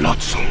he your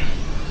blood son?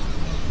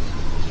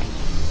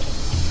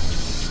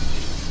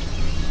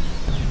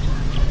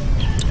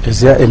 Is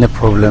there any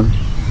problem?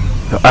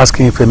 You're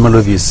asking if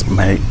Emelopi is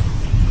my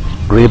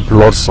great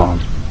blood son.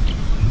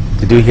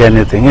 Did you hear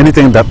anything?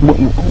 Anything that...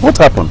 What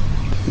happened?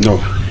 No,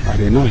 I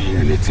did not hear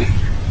anything.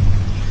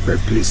 But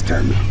please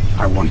tell me.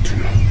 I want to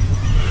know.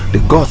 The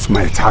gods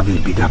might have a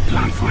bigger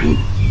plan for him.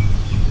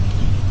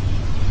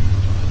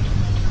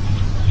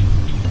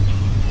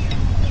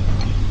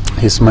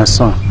 He's my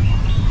son.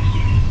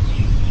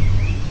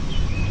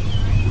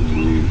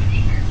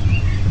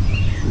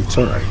 It's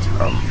alright.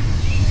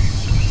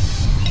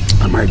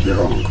 I might be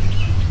wrong.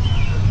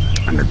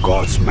 And the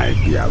gods might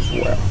be as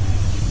well.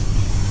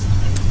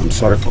 I'm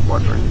sorry for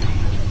bothering you.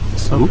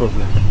 It's no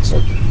problem. It's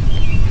okay.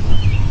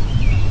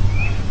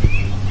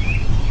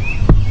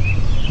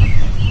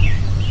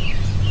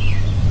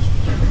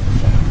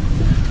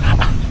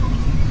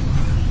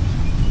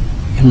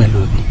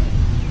 Emelopi,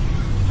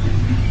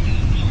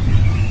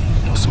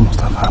 what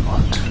must have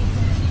happened?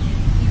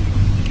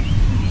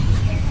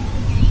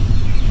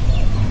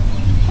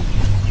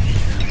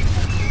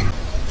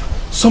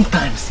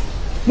 Sometimes,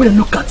 when I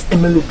look at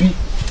Emelopi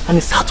and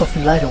his heart of a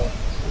lion,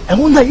 I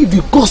wonder if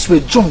the gods were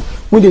drunk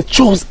when they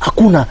chose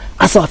Akuna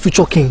as our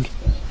future king.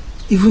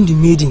 Even the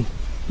maiden,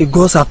 the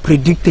gods have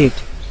predicted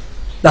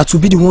that will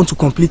be the one to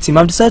complete him.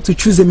 I've decided to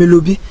choose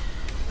Emelopi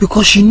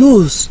because she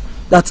knows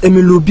that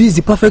Emelopi is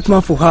the perfect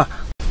man for her.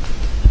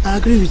 I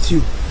agree with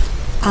you.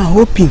 I'm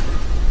hoping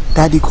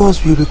that the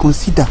gods will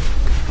reconsider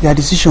their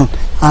decision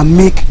and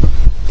make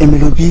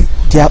Emelopi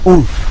their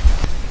own.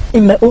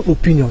 In my own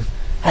opinion,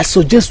 I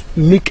suggest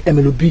we make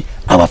Emelopi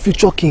our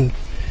future king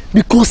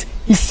because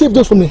he saved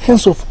us from the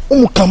hands of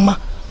Omukama,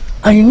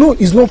 and you know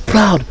he's not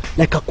proud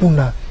like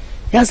Akuna.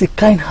 He has a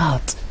kind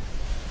heart.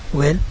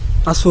 Well,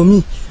 as for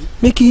me,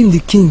 making him the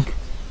king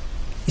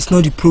is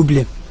not the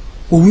problem.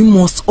 But we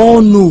must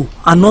all know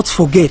and not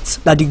forget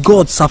that the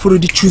gods have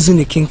already chosen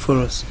a king for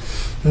us.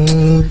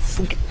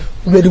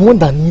 We're the one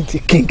that needs a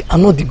king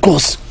and not the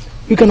gods.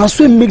 We can as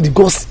well make the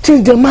gods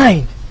change their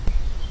mind.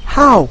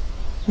 How?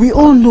 We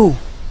all know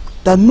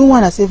that no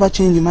one has ever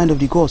changed the mind of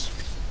the gods.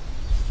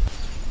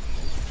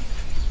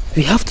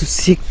 We have to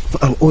seek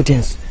for an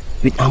audience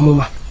with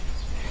Amuma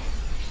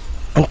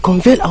and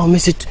convey our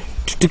message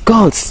to the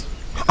gods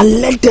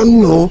and let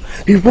them know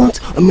we want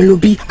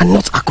Emelopi and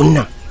not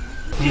Akuna.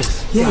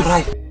 Yes, you're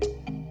right.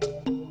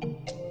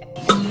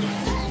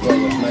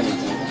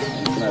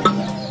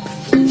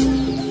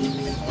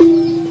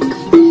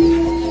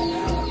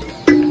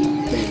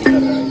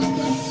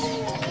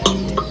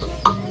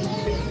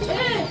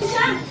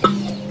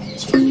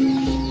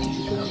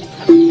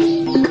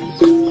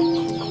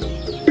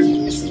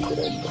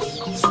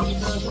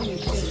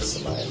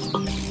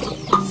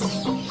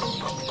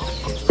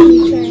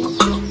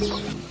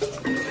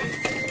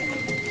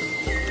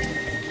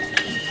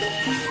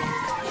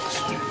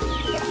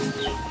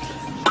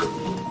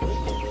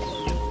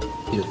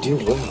 You do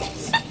well.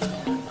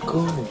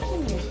 Go.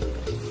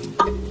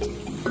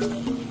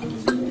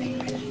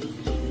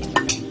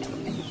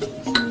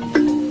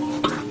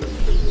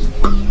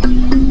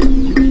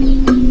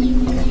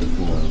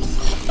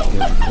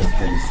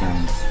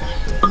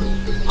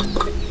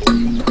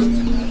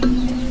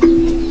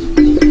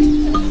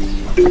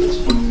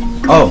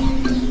 Oh,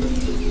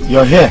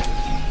 you're here.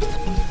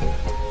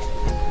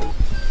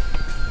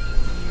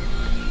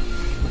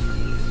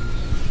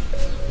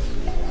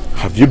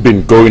 Have you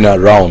been going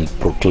around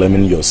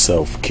proclaiming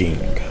yourself king?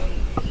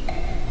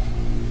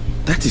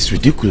 That is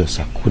ridiculous,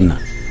 Akuna.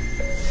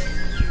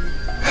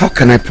 How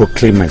can I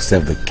proclaim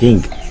myself the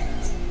king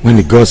when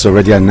the gods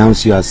already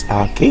announced you as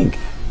our king?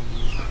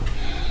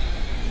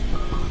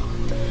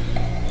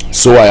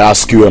 So I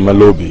ask you,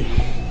 Emelopi,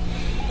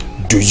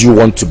 do you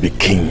want to be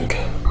king?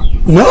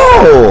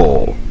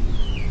 No!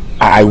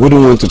 I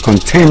wouldn't want to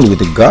contend with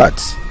the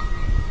gods.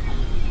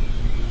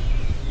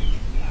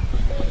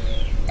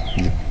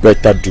 You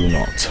better do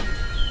not.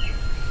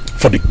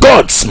 For the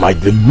gods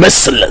might be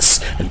merciless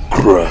and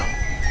cruel.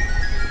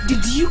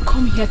 Did you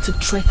come here to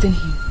threaten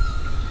him?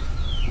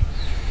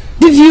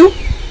 Did you?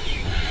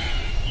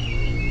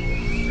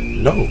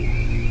 No.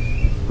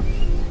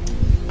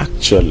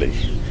 Actually,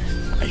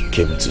 I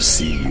came to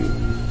see you.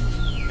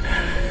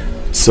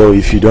 So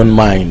if you don't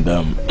mind,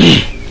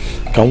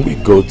 can we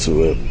go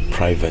to a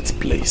private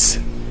place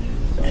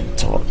and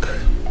talk,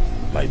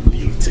 my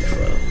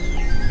beautiful?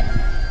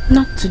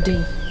 Not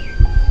today.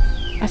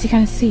 As you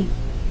can see,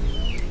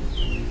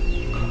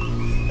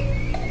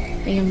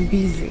 I am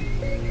busy.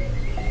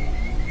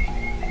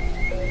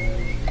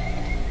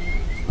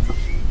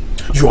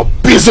 You are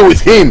busy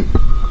with him.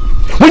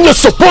 When you're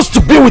supposed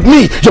to be with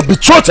me, you're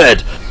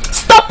betrothed.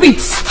 Stop it!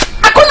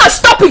 Akuna,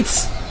 stop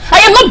it! I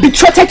am not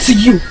betrothed to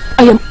you.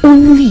 I am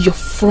only your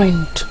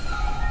friend.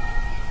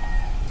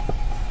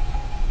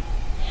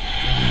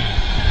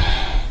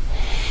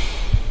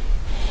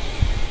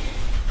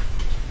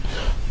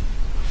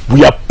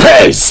 We are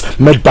pairs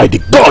made by the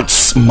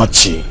gods,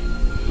 Machi.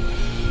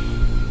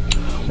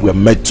 We are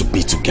meant to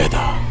be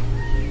together.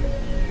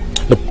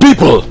 The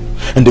people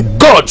and the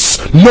gods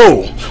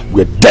know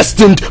we are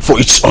destined for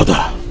each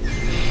other.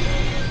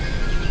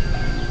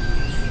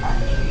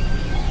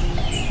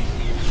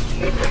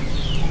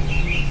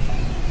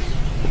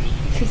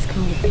 Please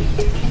come with me.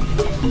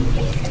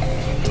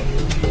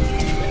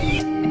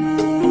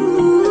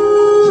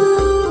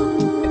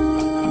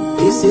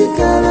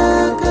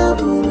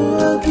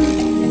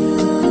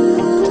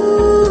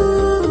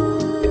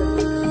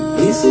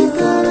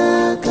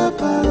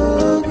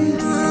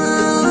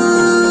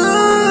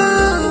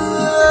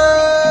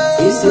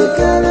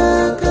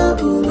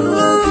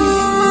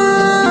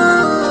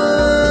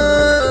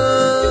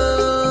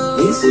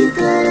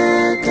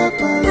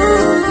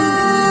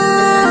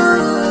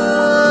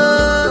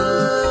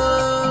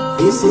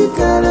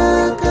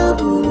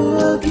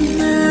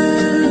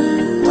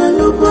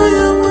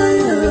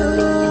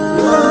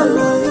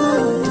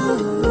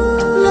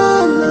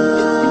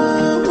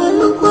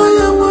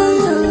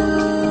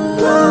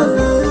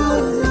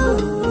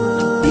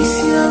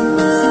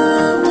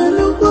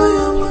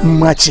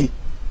 Machi,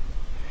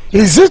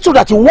 is it true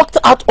that you walked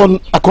out on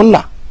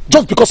Akuna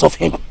just because of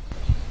him?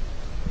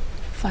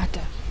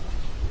 Father,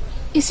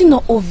 is it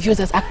not obvious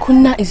that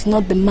Akuna is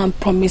not the man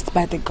promised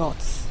by the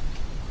gods?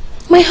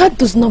 My heart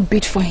does not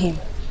beat for him.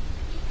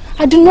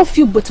 I do not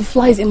feel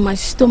butterflies in my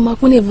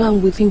stomach whenever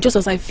I'm with him, just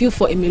as I feel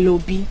for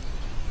Emelobi.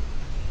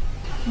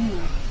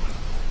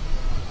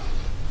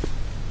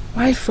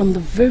 Right from the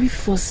very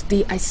first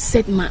day I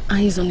set my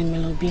eyes on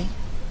Emelobi,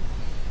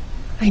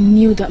 I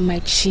knew that my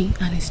chi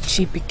and his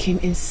chi became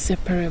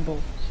inseparable.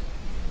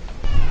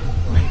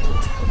 My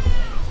daughter,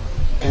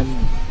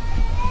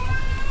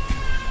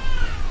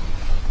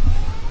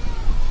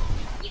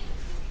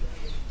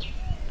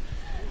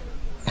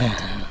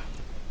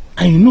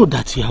 I know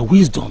that your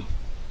wisdom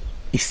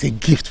is a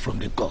gift from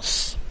the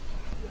gods.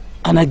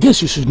 And I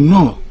guess you should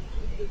know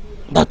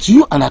that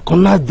you and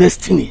Akuna's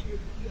destiny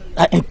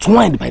are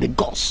entwined by the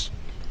gods.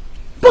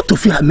 Both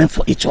of you are meant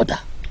for each other.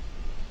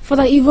 For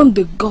that even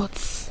the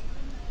gods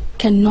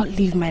cannot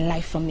live my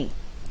life for me.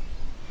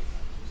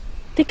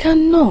 They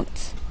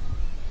cannot.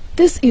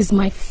 This is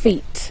my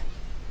fate.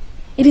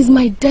 It is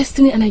my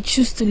destiny and I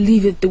choose to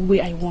live it the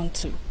way I want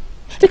to.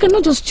 They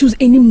cannot just choose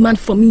any man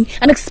for me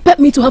and expect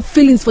me to have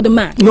feelings for the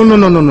man.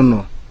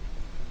 No.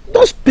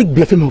 Don't speak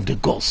bluffing of the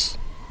gods.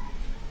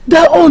 They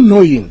are all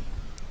knowing.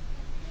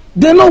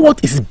 They know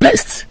what is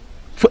best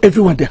for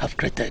everyone they have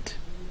created.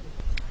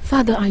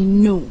 Father, I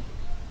know.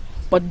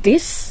 But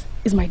this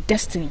is my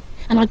destiny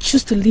and I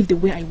choose to live the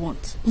way I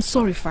want. I'm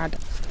sorry, Father.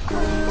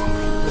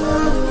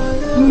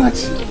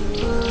 Machi.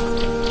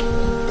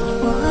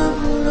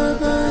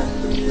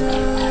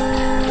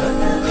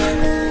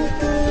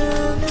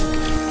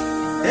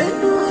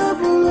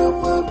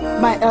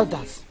 My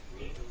elders,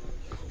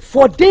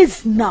 for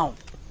days now,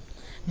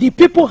 the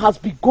people has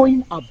been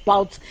going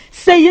about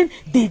saying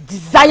they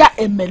desire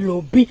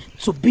Emelobi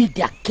to be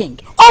their king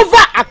over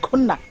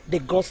Akuna the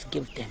gods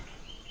gave them.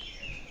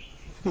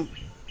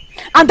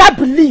 And I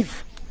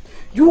believe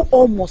you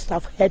all must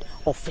have heard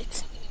of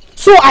it.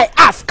 So I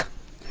ask,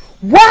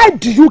 why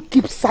do you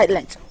keep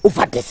silent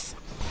over this?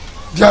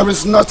 There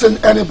is nothing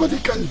anybody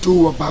can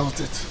do about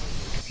it.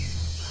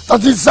 The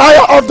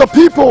desire of the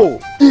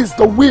people is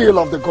the will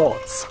of the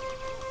gods.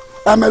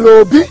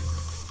 Emelobi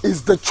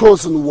is the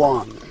chosen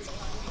one.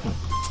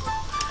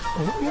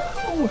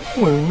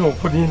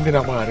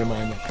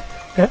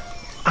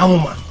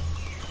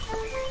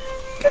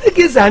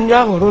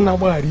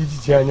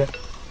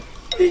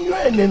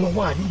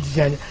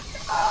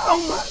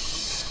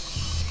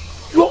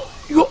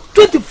 Your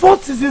 24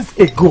 seasons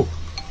ago,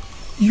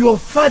 your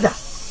father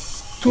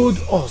told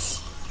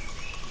us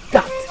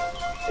that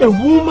a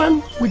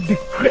woman with the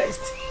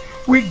crest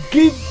will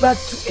give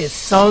birth to a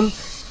son,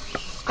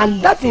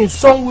 and that in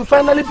son will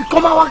finally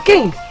become our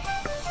king.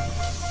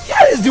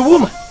 Here is is the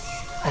woman,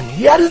 and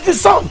here is the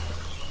son.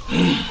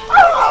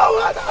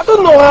 I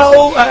don't know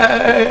how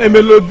a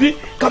melody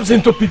comes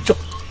into picture.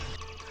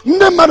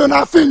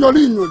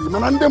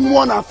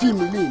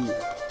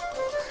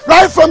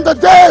 Right from the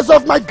days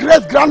of my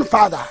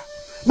great-grandfather,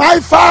 my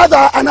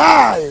father and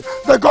I,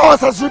 the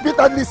gods has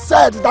repeatedly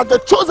said that the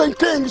chosen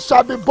king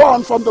shall be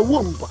born from the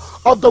womb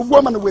of the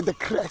woman with the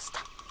crest.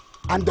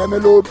 And the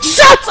melody.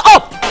 Shut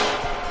up!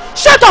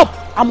 Shut up,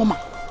 Amoma.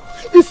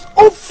 It's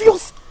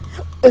obvious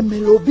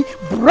Emelobi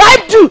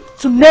bribed you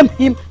to name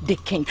him the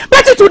king.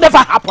 But it will never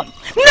happen.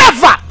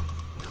 Never!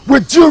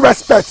 With due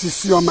respect,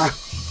 Isioma,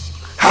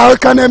 how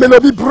can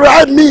Emelobi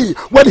bribe me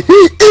when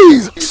he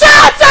is...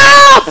 Shut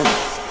up!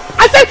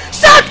 I said,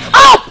 shut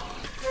up!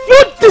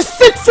 You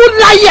deceitful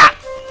liar!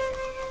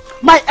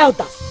 My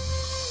elders,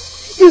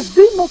 is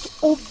it not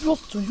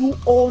obvious to you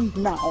all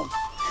now?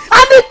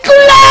 And it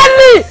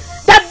clearly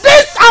that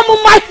this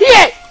Amoma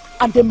here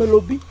and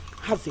Emelobi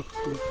has a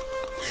plan.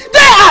 They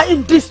are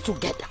in this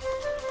together.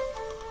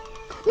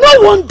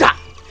 No wonder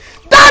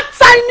that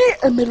tiny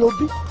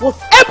Emelobi was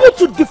able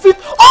to defeat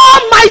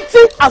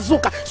almighty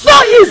Azuka so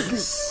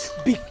easily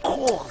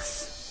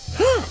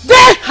because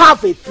they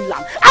have a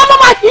plan.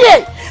 Amoma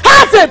here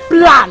has a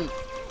plan.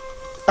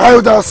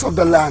 Elders of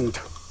the land,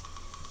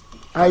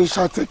 I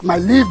shall take my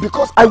leave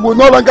because I will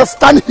no longer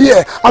stand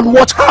here and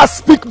watch her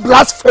speak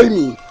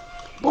blasphemy.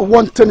 But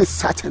one thing is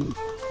certain,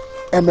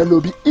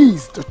 Emelobi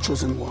is the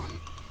chosen one.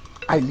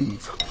 I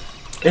leave.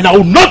 And I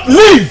will not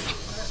leave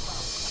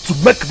to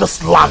make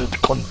this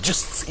land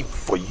conducive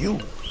for you,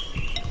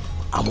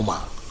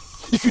 Amoma.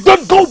 If you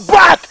don't go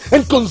back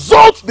and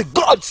consult the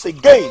gods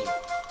again,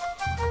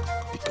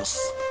 because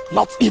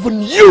not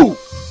even you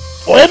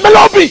or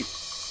Emelobi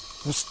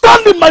will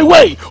stand in my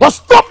way or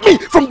stop me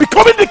from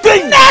becoming the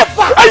king.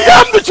 Never! I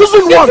am the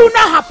chosen one. It will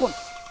not happen.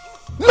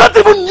 Not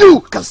even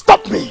you can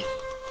stop me.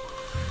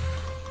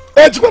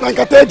 Be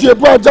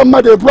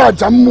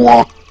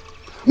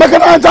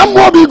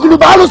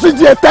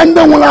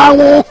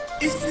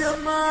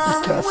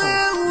careful.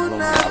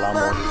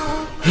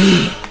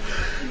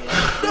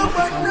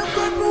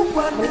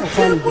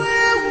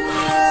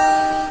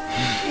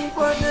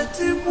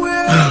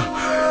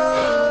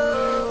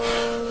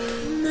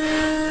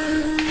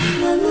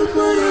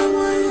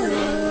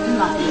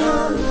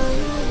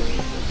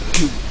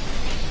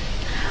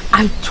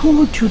 I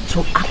told you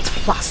to act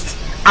fast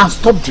and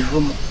stop the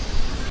rumor.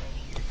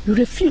 You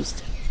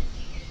refused.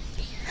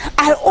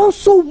 I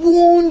also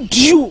warned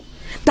you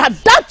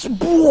that that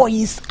boy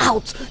is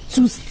out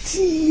to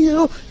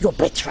steal your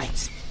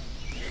birthright.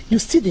 You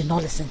still did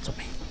not listen to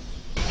me.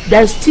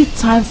 There is still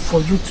time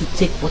for you to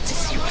take what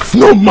is yours.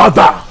 No,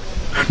 mother!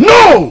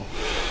 No!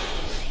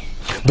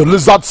 The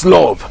lizard's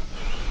love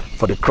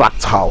for the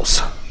cracked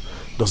house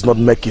does not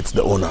make it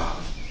the owner.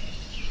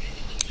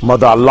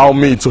 Mother, allow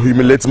me to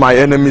humiliate my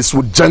enemies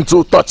with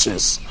gentle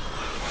touches.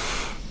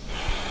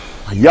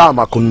 I am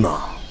Akuna,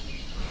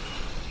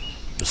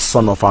 the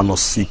son of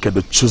Anosike,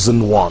 the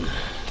chosen one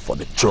for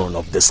the throne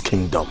of this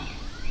kingdom.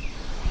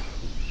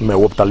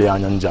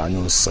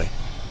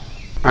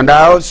 And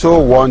I also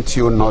want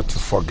you not to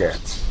forget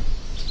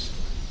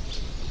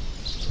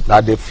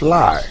that the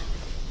fly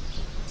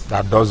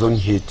that doesn't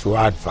heed to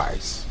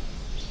advice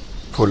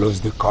follows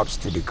the corpse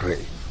to the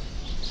grave.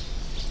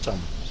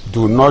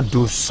 Do not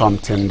do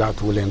something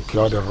that will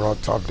incur the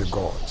wrath of the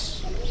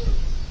gods.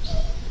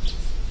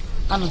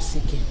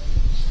 Anosike,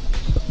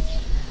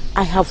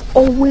 I have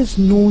always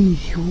known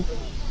you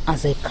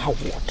as a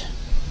coward.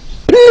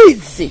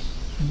 Please,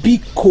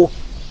 Biko,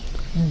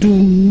 do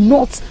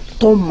not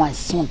turn my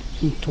son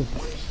into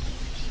one.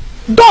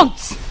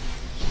 Don't!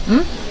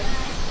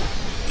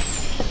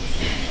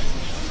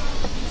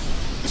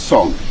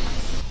 Son,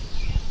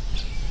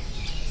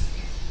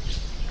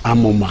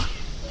 Amoma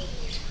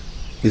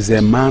is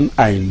a man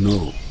I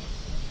know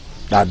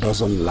that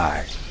doesn't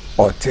lie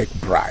or take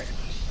bribe.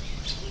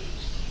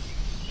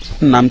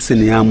 So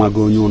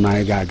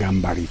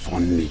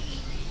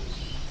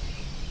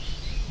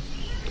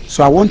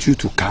I want you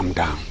to calm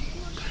down.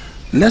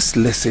 Let's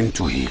listen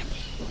to him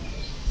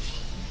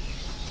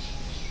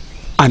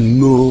and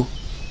know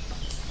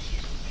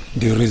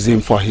the reason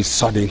for his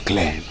sudden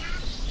claim.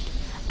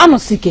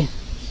 Anosike,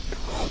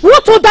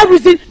 what other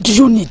reason do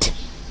you need?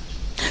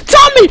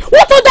 Tell me,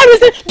 what other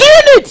reason do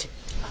you need?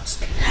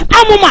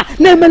 Amoma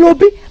and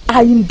Emelobi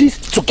are in this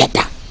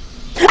together.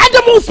 And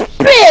they must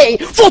pay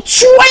for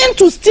trying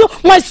to steal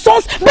my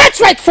son's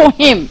birthright for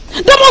him.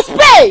 They must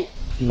pay.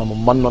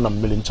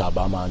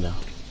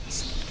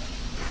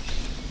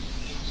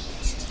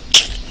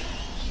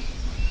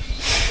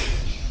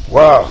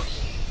 Well,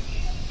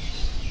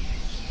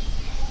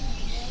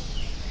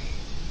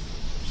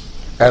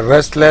 a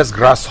restless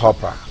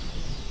grasshopper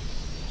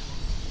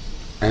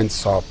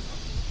ends up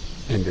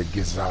in the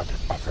gizzard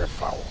of a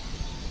fowl.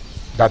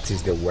 That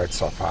is the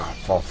words of our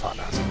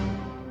forefathers.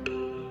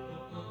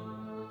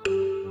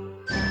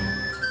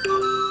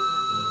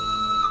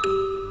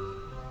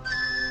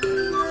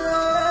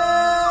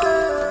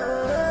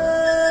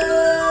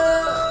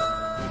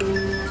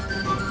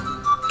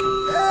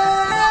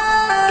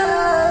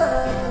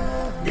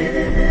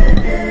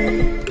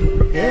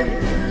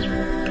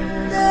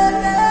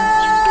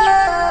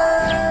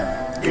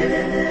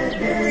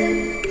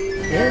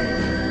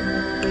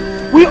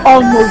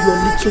 all know your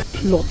little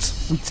plot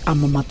with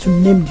Amama to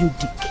name you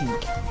the king.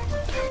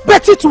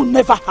 But it will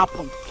never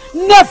happen.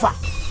 Never.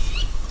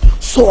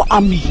 So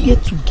I'm here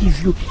to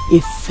give you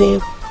a fair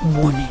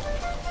warning.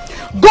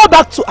 Go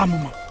back to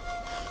Amama.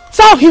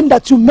 Tell him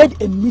that you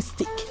made a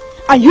mistake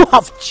and you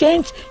have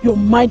changed your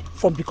mind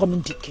from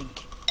becoming the king.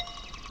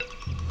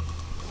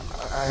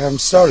 I am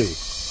sorry,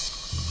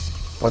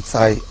 but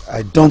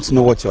I don't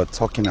know what you're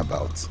talking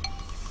about.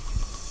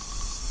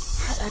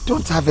 I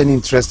don't have any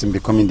interest in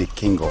becoming the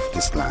king of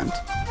this land.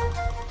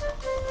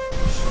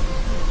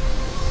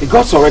 The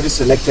gods already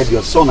selected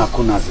your son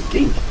Akuna as the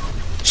king.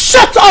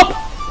 Shut up!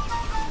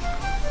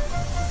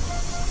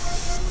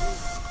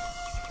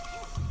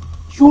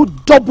 You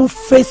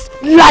double-faced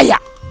liar!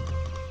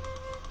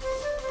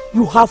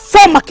 You have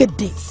 4 market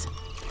days.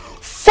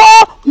 4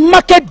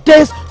 market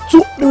days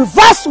to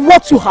reverse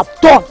what you have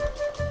done.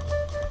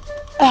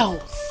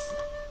 Else,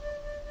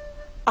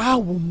 I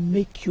will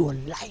make your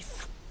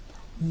life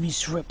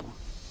miserable.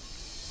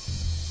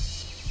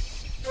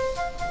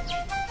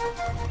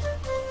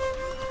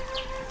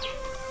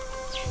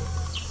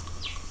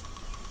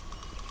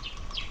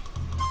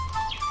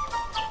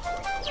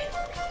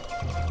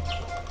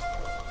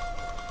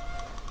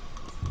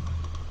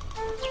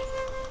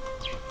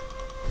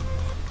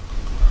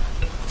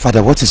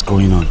 Father, what is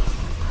going on?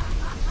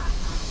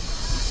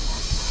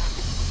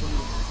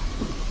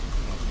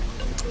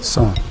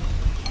 Son,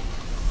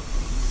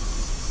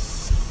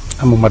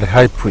 Amama the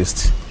high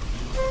priest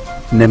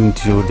named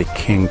you the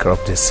king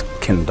of this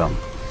kingdom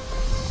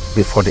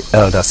before the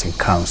elders in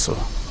council.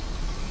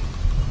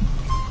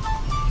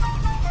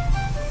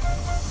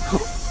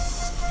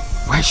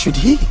 Why should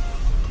he?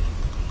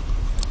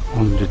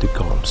 Only the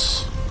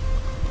gods.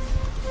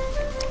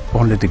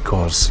 Only the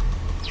gods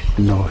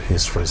know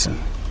his reason.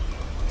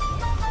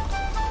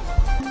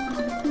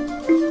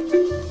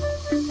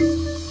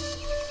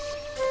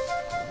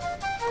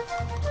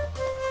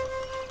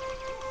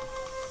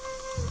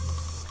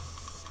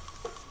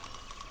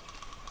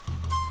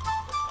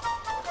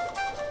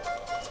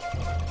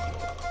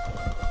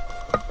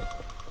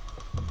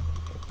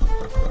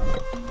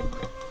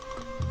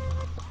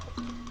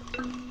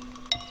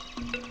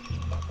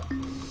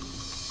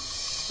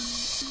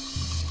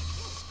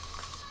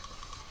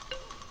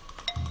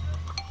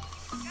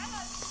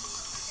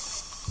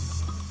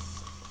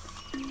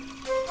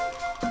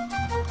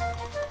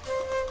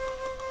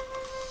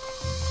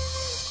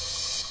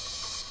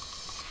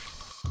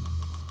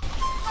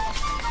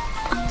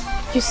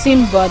 You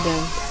seem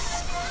burdened.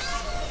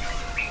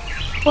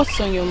 What's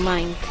on your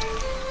mind?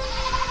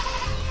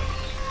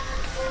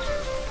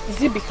 Is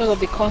it because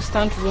of the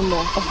constant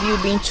rumor of you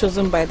being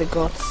chosen by the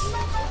gods?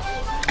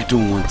 I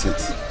don't want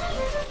it.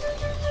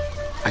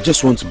 I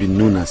just want to be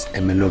known as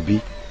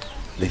Emelobi,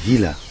 the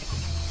healer.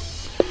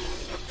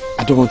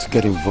 I don't want to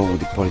get involved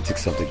with the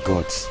politics of the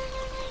gods.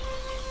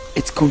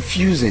 It's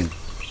confusing.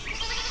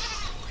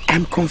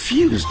 I'm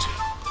confused.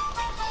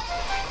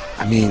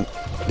 I mean,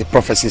 the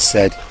prophecy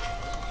said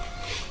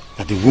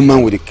that the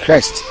woman with the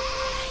crest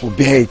will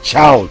bear a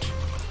child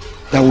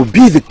that will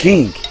be the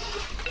king,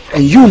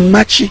 and you,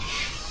 Machi,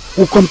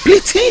 will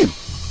complete him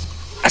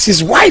as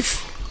his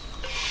wife.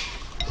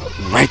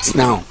 Right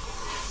now,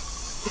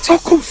 it's all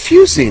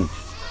confusing.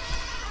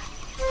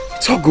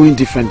 It's all going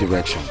different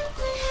direction.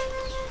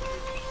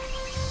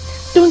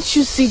 Don't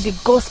you see the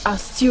gods are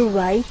still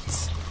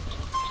right?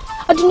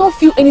 I do not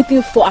feel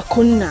anything for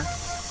Akuna.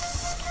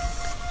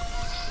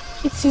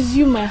 It is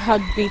you my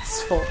heart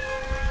beats for.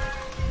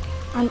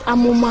 And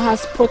Amoma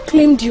has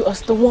proclaimed you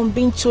as the one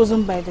being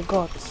chosen by the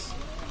gods.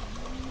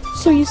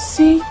 So you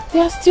see,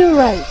 they are still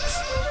right.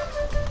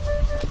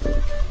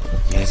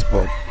 Yes,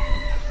 but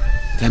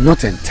they're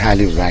not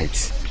entirely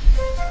right.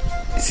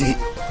 You see,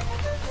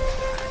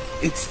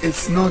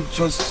 it's not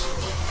just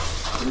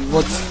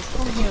what...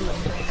 Come here, my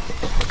friend.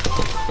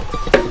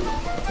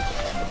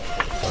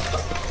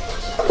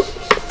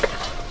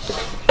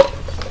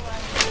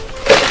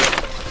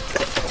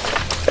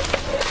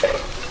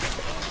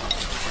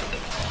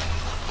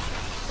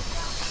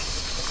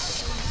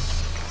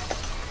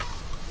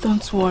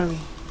 Don't worry.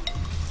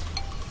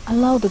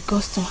 Allow the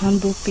gods to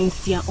handle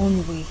things their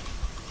own way.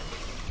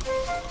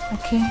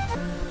 Okay?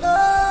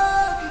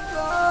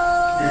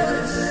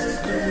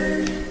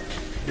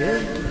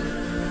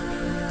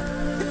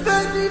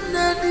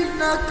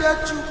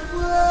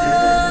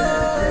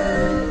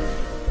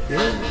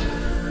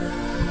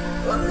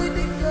 Only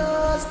the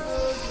gods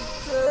know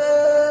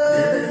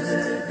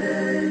the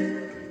best.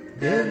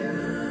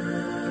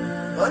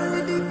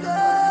 Only the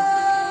gods.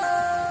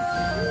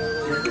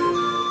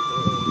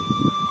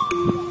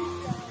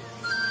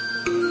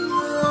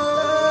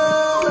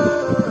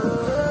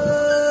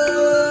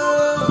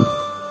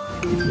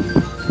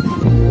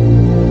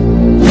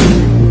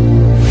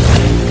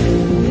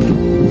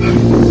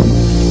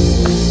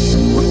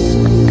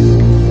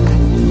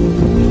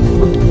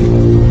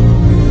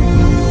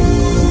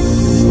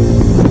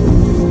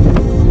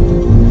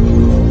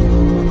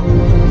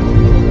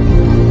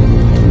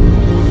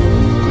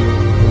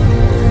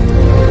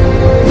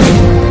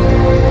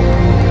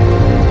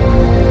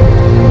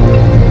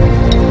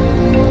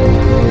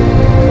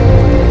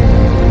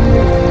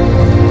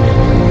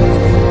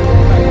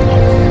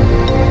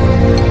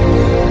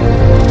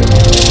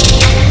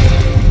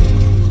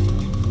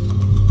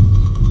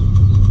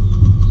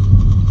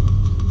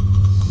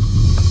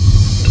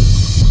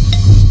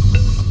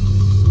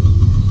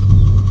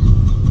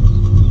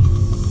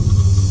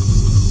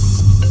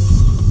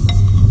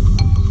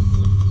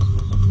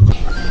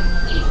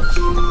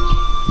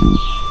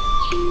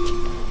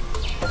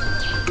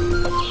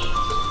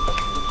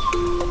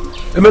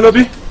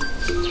 Emelobi?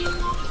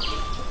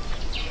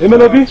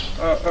 Emelobi?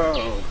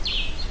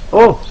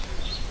 Oh.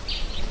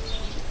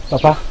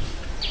 Papa.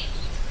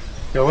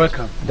 You're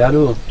welcome.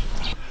 Dadu.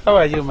 How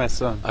are you, my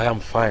son? I am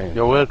fine.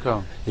 You're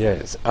welcome.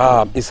 Yes.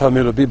 Is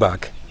Emelobi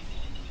back?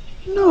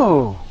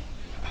 No.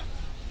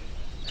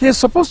 He is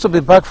supposed to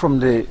be back from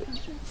the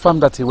farm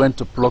that he went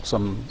to pluck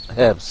some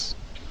herbs.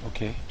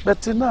 Okay.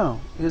 But till now,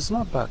 he's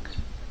not back.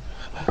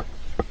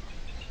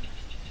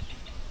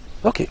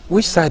 Okay.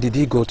 Which side did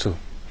he go to?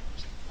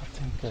 I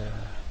think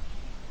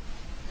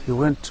he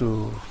went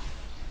to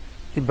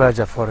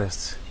Ibaja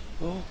Forest.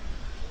 Oh.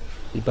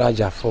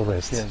 Ibaja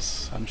Forest?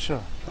 Yes, I'm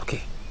sure.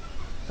 Okay.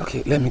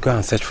 Okay, let me go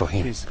and search for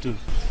him. Please do.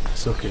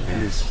 It's okay,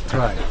 please.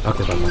 Try.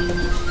 Okay,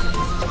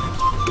 Papa.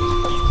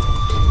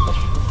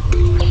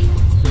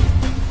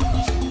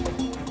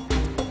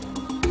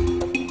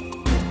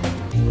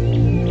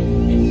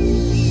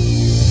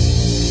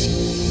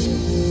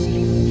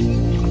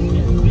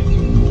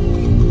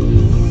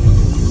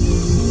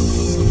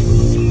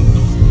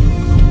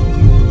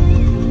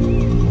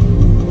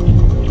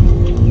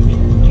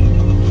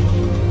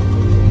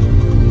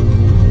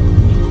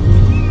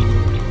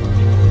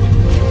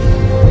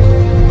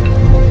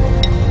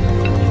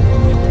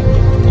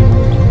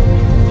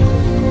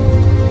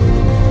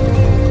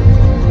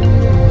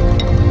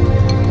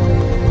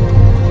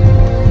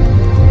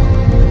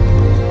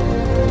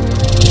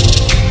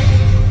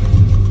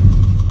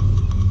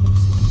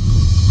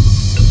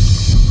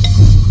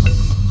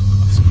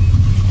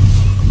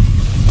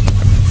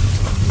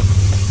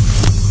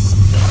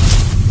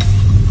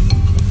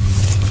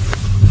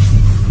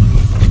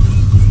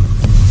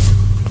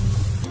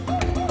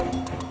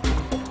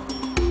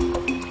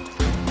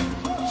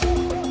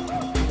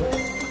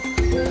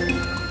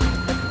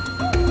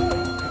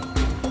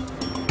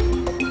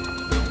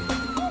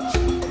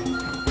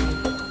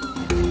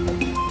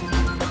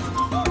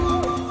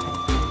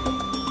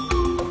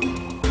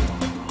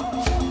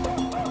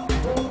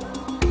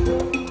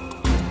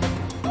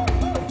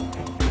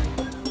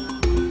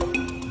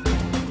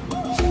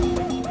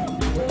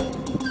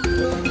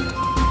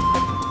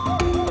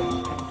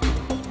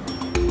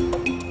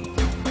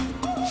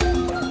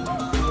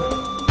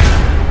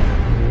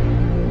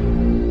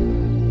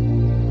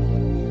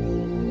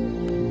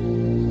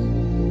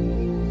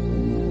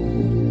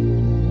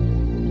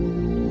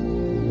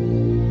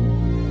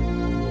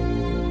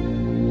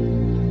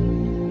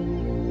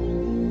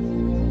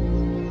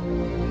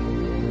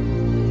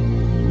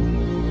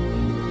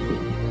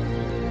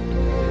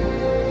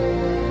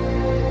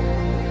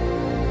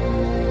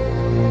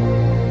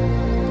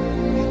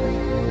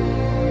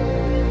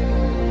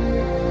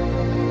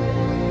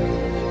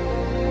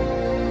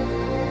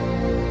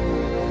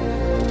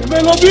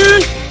 Emelobi!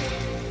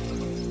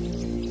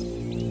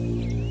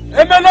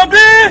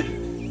 Emelobi!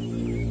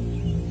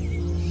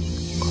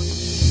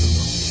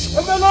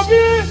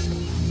 Emelobi!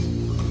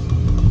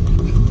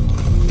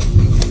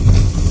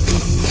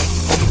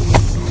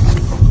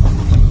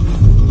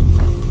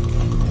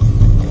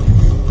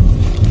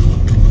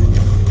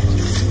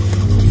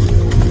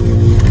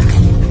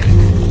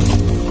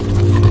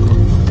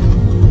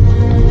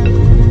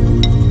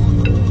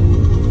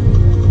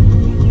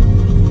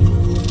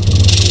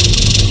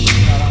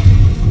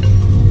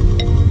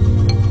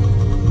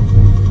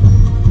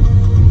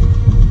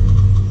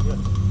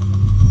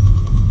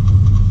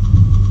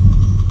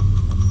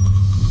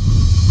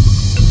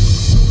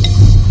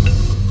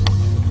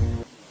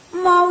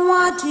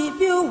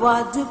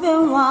 Dube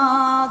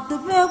nwa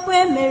dube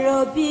kwe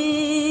merobi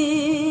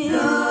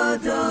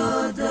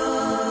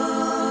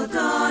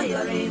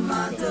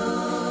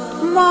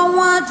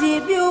Mwa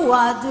jibi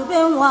wa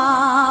dube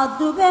nwa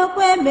dube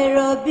kwe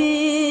merobi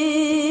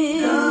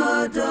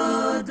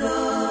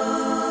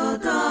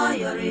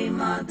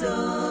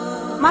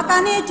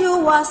Maka n'iji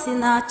ụwa si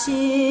na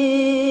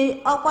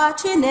chi ọkwa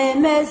chi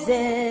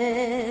na-emeze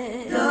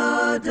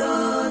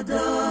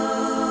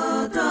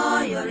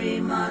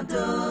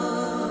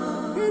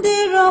Ndị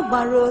iro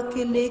gbara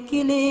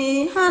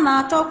okilikili ha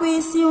na-achọkwa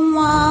isi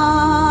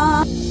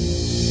nwa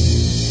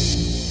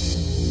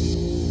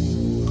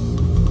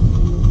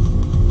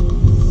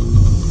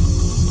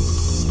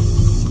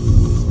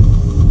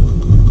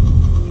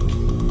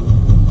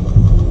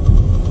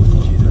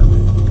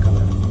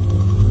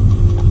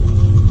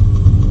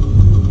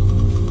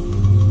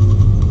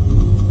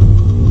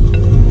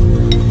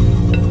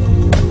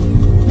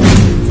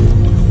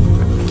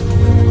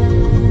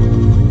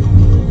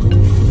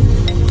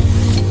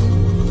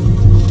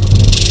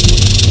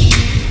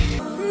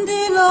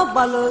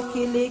Gbalo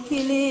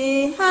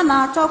kilikili ha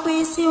na-achọkwa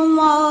isi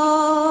nwa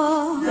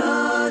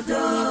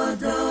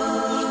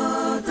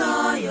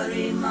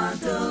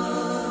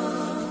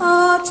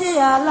Ọchị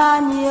ala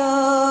anyị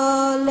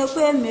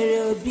lekwe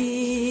mere obi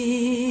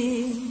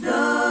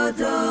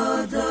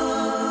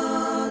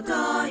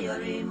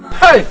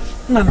Hey!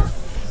 Nana!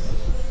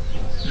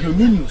 You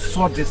mean you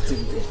saw this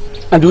thing there?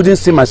 And you didn't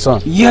see my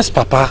son? Yes,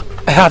 Papa.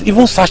 I have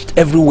even searched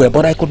everywhere,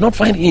 but I could not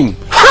find him.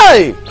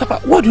 Hey! Papa,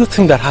 what do you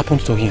think that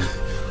happened to him?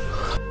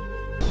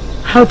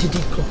 How did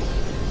it go?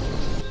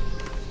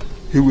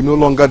 he will no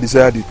longer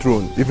desire the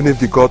throne, even if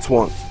the gods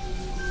want.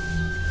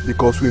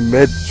 Because we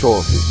made sure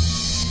of it.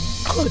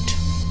 Good.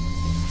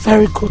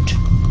 Very good.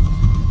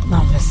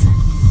 Now listen.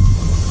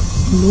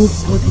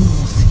 Nobody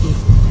must hear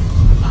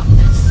about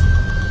this.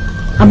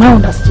 Am I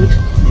understood?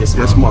 Yes,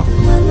 yes, ma'am.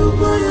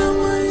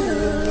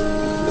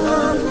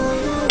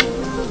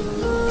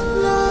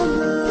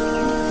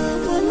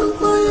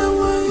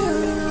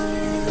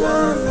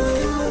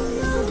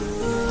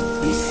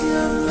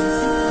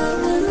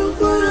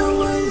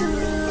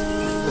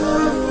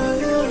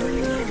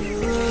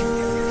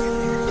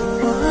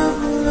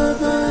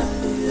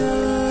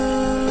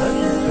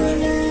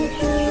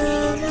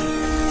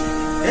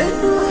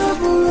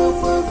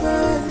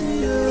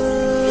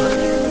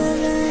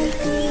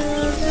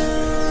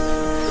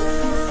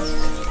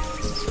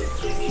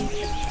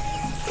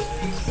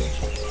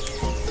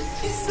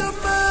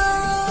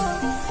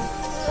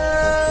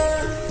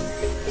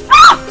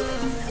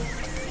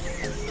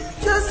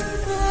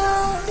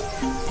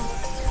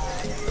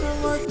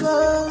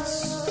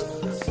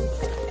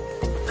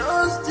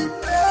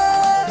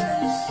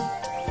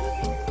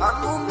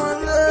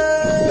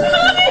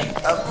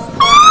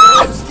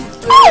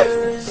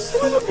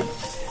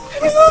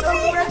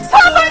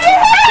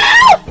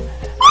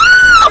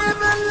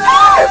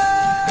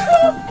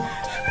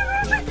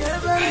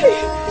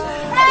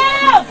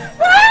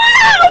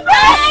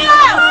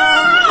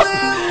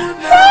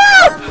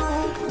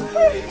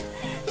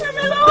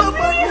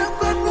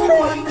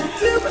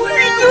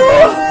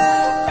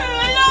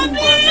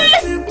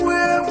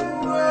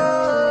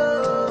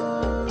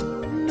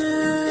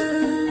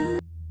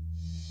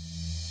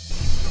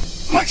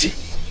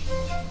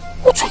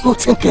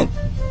 Thinking,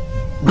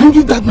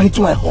 bringing that man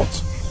into my hut.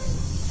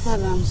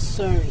 Father, I'm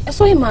sorry. I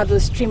saw him at the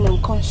stream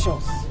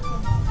unconscious.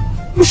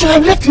 You should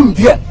have left him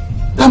there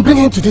than bring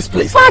him to this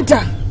place.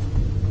 Father!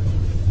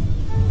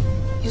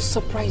 You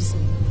surprise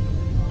me.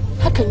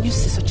 How can you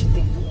say such a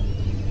thing?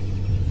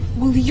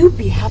 Will you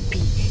be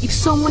happy if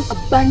someone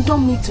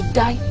abandoned me to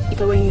die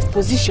if I were in his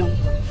position?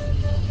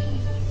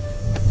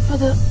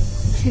 Father,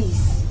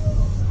 please.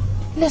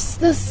 Let's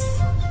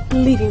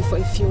leave him for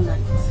a few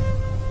nights.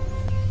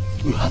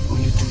 You have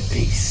only 2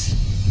 days.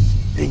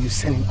 Then you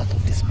send him out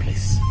of this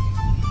place.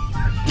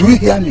 Do you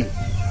hear me?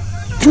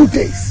 2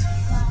 days.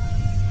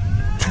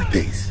 2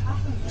 days.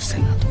 You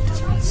send him out of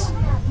this place.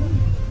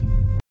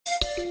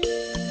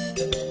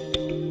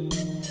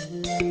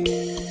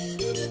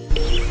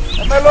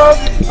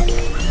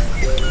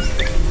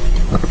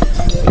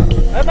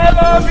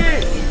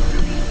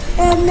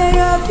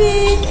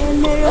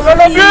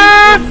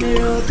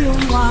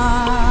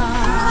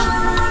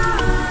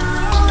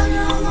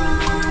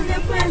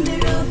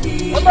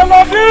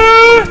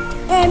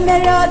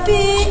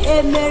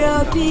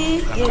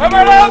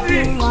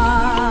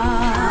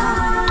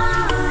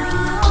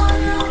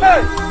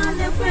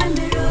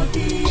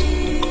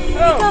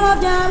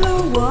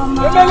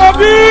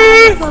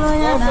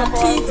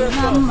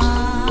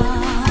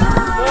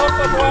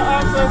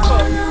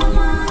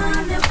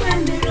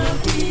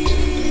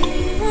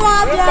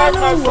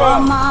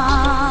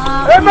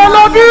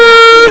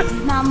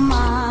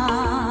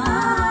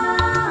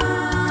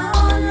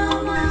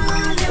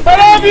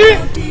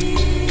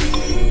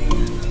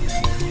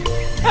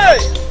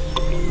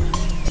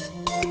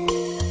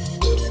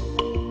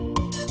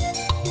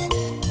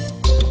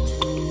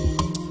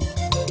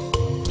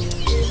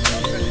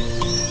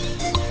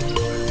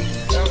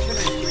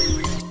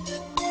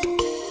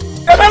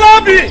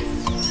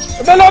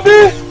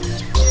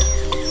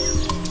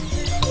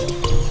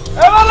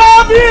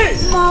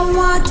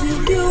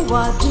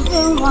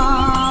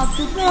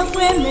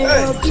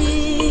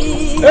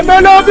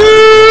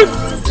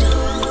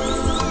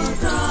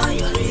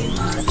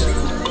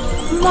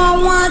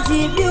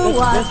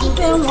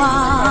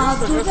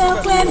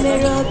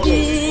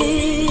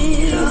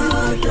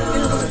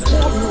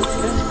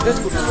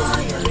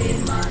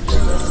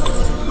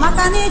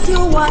 Makaniti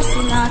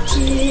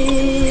wasinachi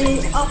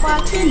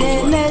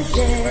okwachine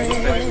meze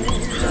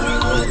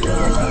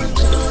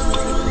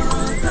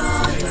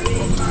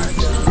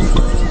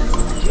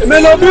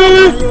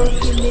Melody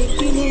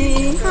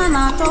Kili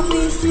hana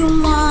tokwisi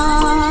mwa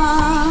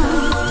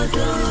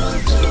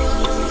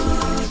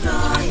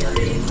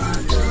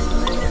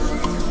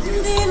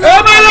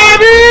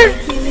Melody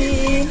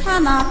Kili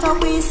hana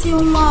tokwisi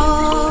mwa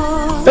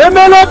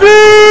Melody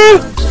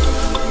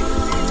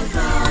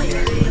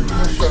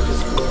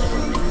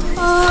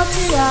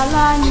Oti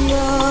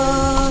alanyo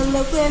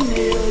lekwe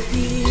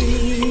melody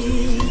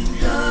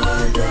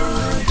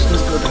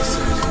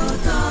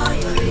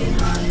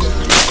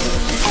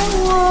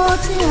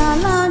Oti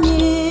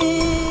alani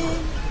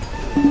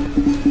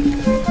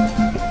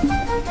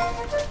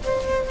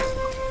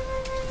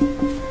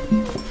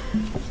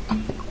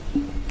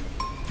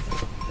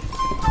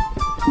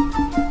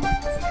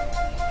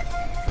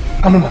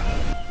Amama,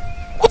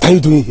 what are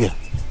you doing here?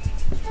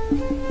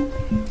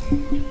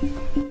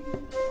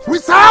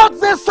 Without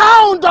the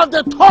sound of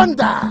the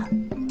thunder,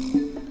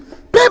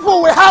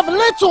 people will have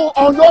little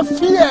or no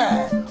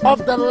fear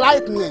of the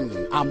lightning,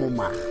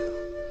 Amuma.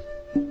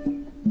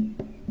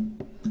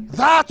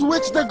 That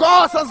which the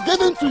gods has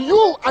given to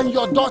you and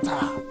your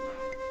daughter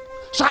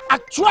shall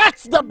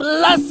attract the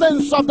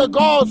blessings of the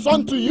gods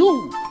unto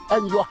you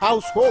and your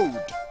household.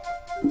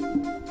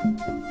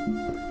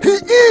 He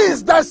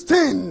is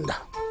destined.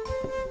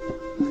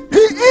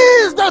 He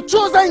is the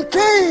chosen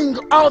king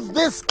of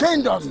this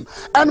kingdom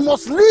and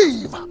must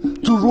live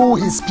to rule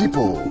his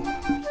people.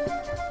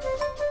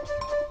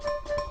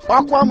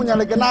 Akwa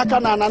munyale genaka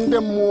na nande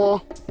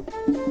muo.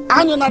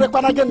 Anyo na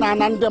rekwana ge na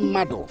nande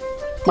mmado.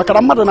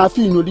 Makara mmado na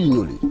afi inyoli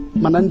inyoli.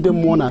 Mana nande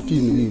muo na afi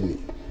inyoli inyoli.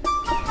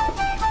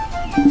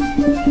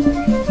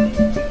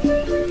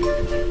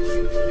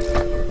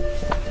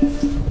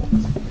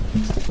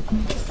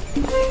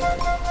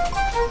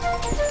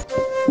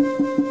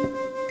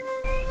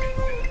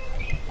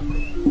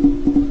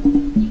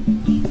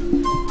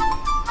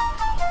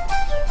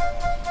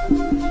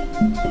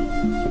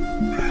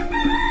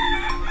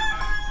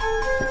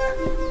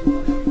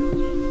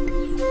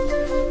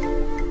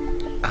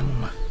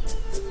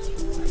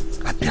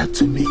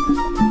 To me.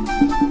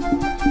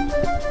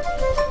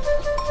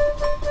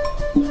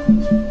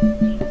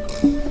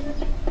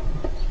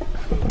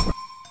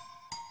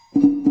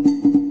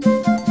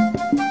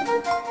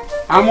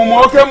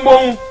 Amụma oke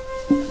mbonwu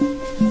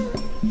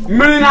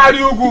mmiri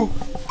na-arị ugwu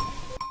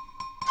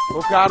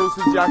oke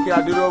arụsị ji aka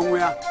adịrị onwe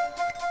ya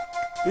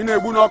ị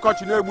na-egbu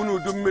n'ọkọchị na-egbu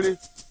n'udu mmiri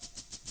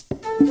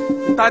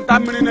ntanta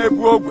mmiri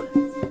na-ebu ogwe.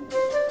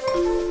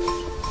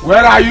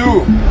 Where are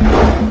you?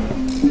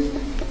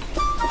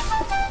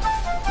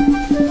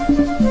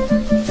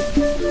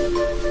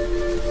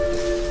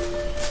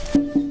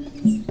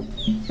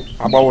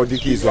 Agbawo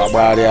dike izu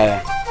agbagharịa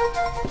ya.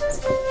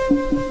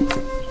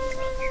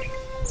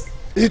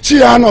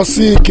 Ichi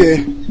anosi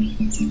ike.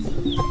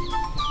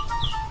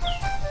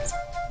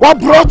 What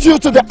brought you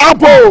to the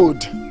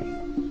abode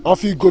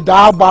of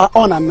Igodaba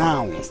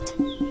unannounced?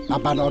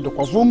 Abana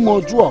odokwavu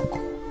mojuok.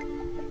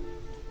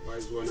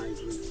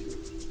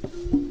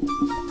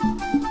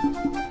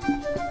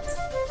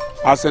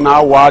 Asị na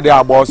awa adị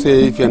agba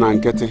ọsọ ife na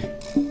nkịtị.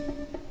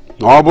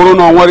 Na ọ bụrụ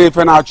na ọ nwere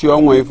ife na-achụ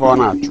onwe ife ọ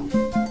na-achụ.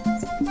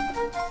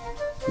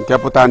 Nke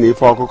pụta na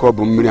ife ọkụkọ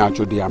bụ mmiri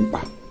achụ dị ya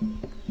mkpa.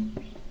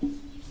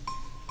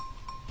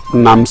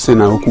 Nna m sị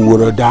na okwu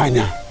woro dị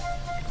anya.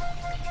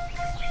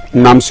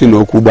 Nna m sị na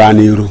okwu gbaa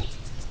n'iru.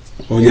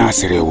 Onye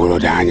asịrị woro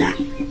dị anya.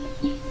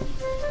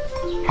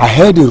 I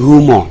heard a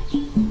rumor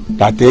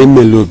that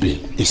Emelobi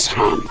is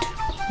harmed.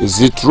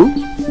 Is it true?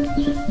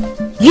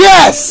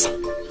 Yes!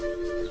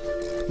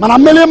 Mana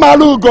mmiri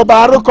malu ugo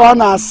baru ka ọ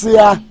na-asị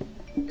ya.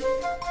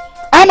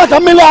 Ama ka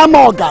mmiri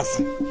ama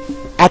ọgazi.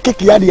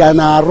 Akịka ya dị ya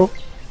n'arụ.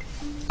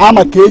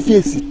 Ama ka efi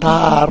esi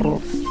taa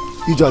arụ.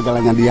 Iji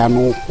ọgaranya dị ya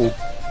n'ụkwụ.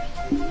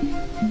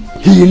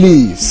 He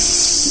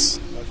lives.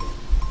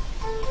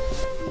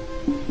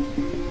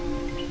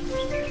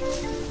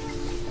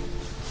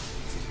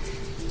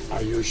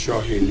 Are you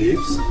sure he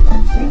lives?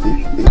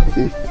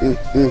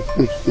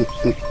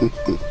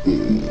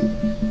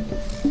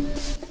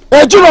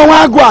 Ejiro nwa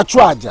agụ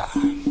achụ aja.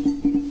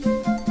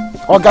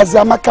 Ọgazi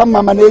amaka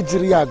mma mana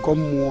ejiri ya agọ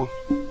mmụọ.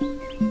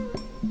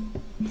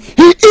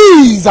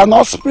 He is an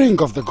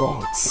offspring of the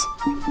gods,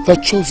 the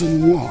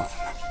chosen one,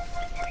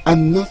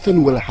 and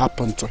nothing will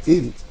happen to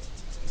him.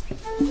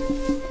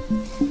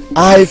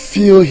 I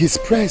feel his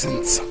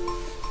presence,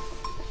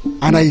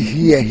 and I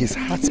hear his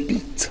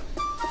heartbeat.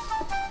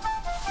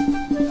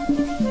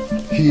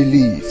 He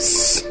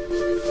lives.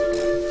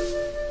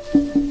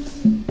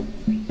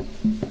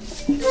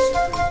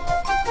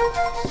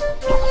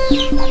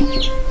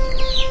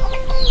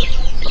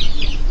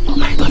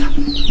 My daughter,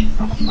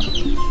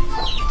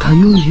 can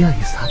you hear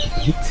his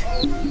heartbeat?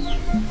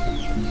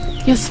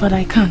 Yes, Father,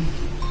 I can.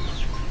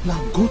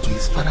 Now go to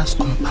his father's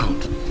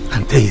compound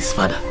and tell his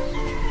father.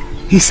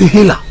 He's a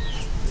healer.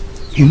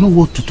 You know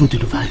what to do to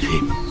revive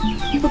him.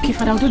 Okay,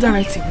 Father, I'll do that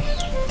right away.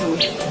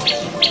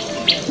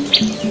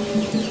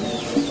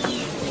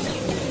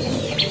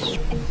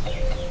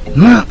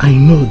 Now I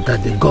know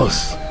that the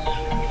gods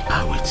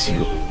are with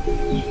you.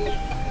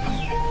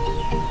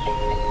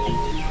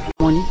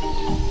 Money?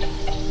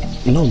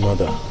 No,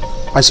 mother.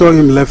 I saw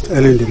him left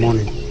early in the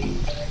morning.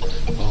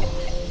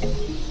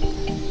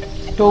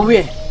 To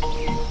where?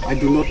 I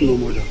do not know,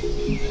 mother.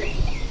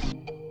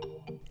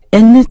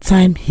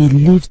 Anytime he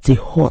leaves the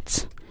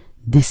hut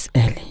this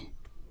early,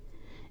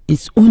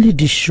 it's only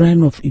the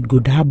shrine of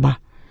Igodaba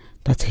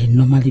that he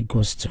normally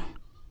goes to.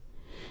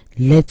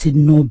 Let it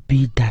not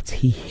be that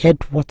he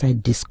heard what I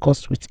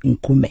discussed with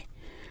Nkume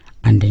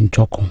and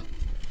Njoko.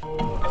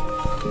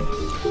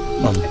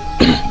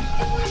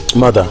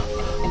 Mother,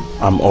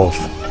 I'm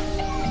off.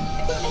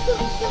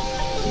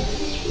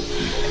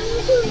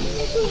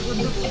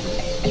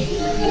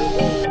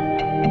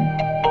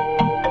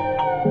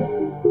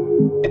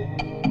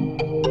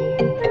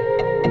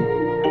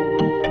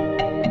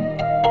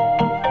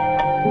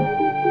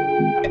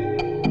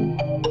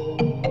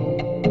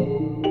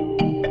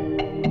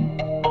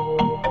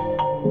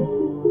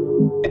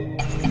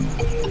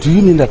 Do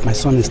you mean that my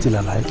son is still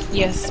alive?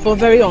 Yes, but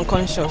very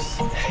unconscious.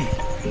 Hey,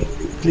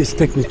 please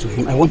take me to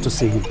him. I want to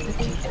see him.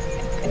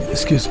 Okay.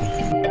 Excuse me.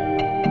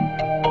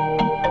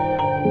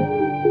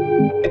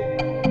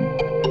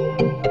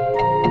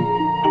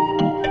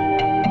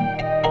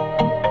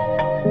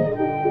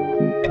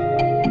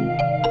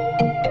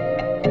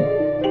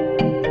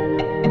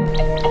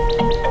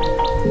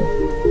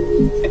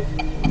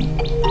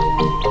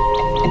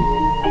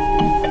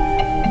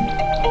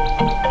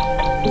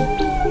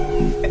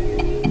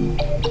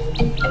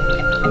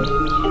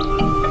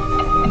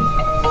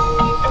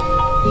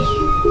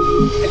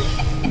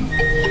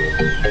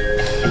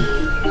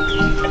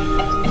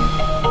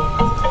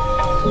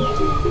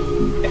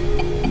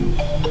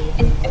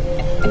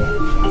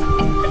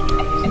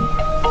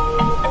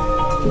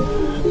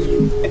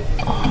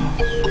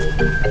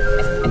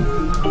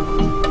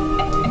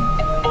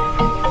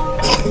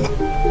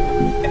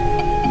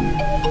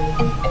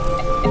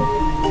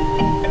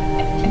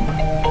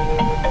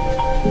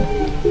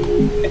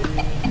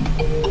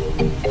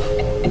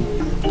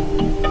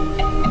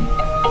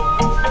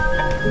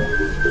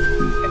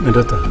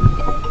 My daughter,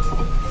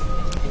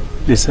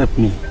 please help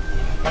me.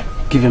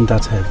 Give him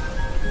that herb.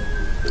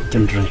 Let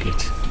him drink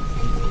it.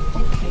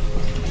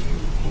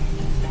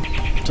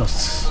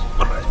 Just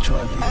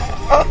gradually.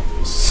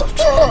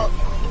 Softly.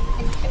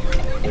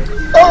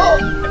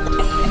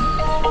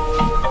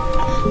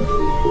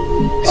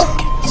 It's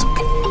okay, it's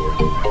okay.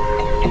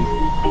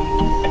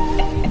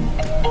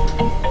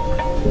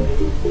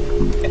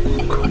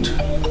 Good.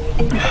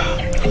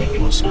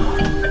 Once more.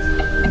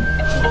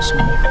 Once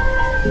more.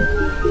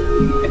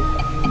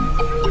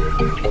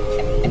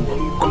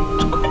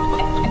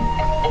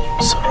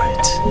 It's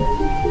alright.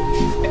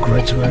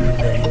 Gradually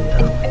laying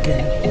down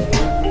again.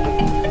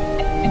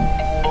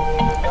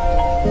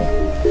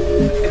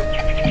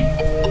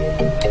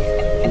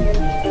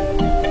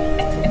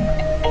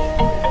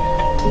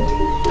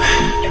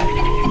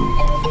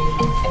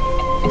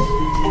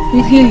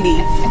 Will he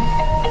leave?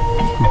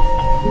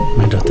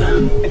 My daughter,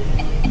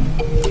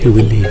 he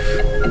will leave.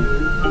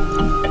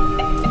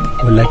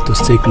 I would like to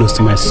stay close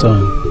to my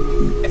son.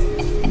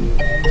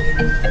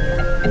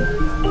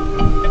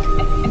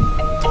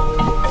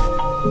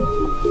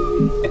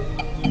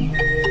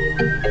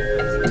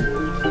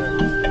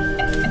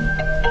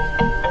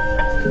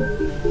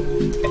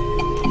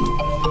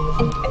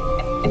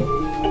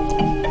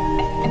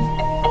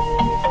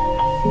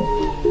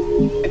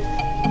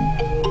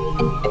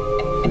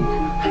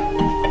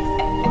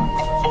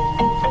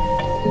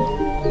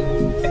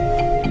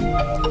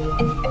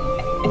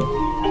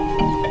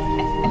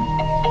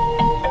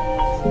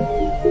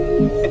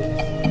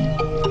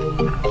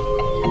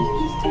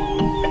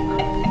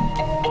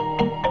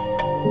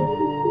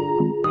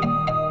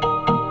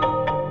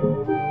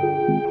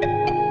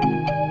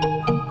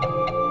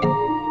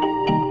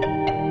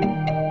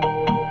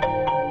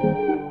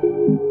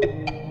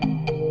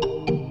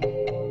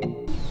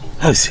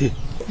 How is he?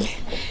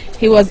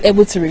 He was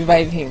able to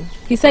revive him.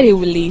 He said he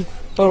will leave,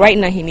 but right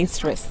now he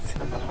needs rest.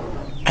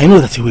 I know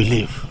that he will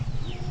leave,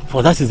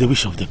 for that is the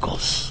wish of the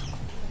cause.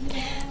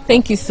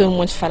 Thank you so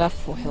much, Father,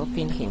 for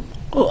helping him.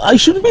 Oh, I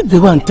should be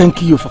the one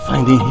thanking you for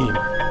finding him.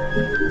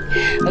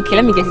 Okay,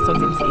 let me get you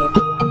something to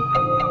eat.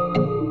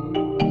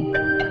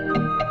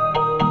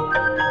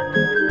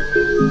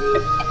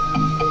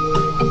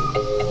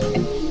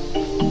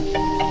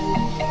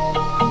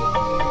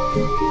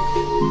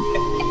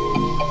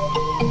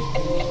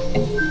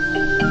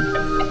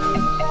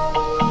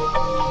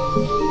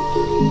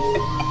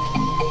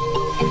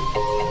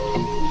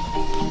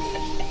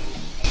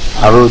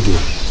 Arodi.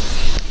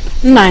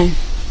 Nine.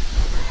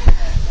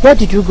 Where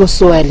did you go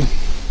so early?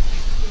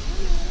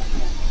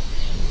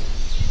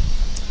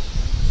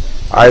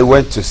 I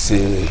went to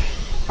see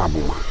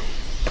Amuma.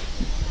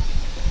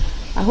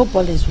 I hope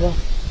all is well.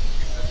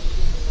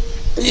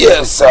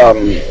 Yes,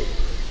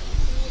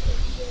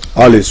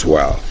 all is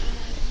well.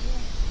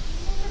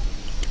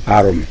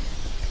 Arum,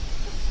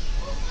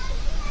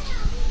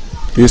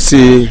 you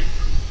see,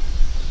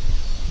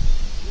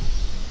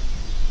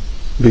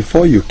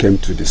 before you came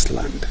to this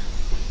land,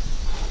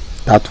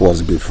 that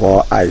was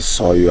before I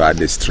saw you at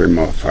the stream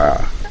of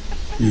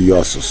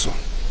Yososo.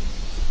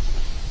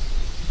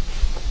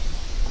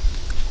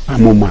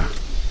 Amuma,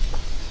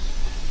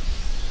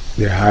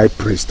 the high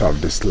priest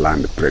of this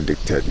land,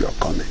 predicted your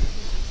coming.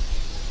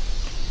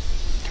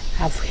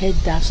 I've heard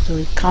that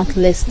story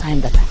countless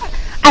times that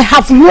I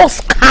have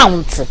lost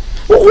count.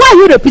 Why are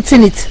you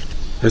repeating it?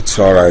 It's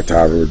alright,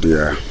 Aru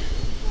dear.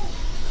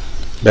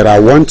 But I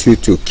want you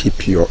to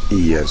keep your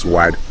ears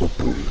wide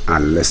open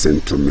and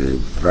listen to me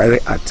very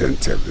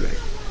attentively.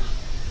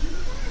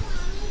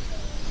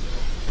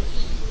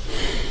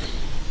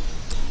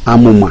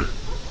 Amuma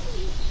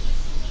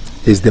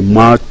is the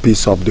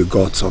mouthpiece of the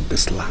gods of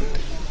this land.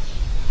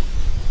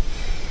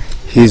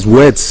 His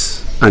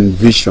words and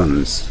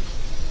visions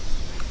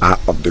are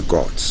of the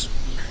gods.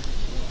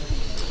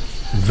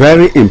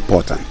 Very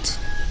important.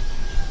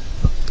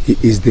 He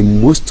is the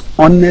most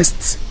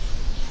honest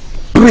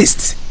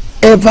priest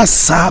ever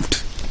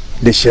served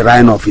the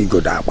shrine of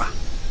Igodaba.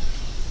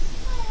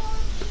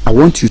 I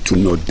want you to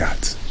know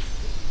that.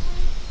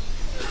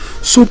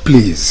 So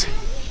please,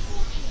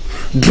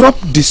 drop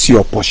this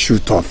your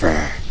pursuit of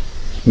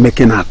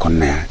making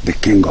Akone the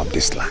king of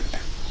this land.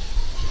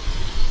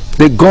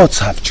 The gods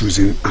have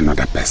chosen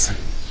another person.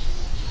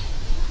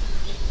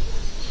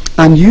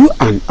 And you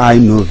and I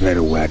know very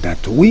well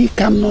that we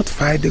cannot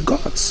fight the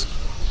gods.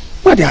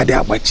 What are they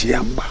about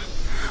Chiamba?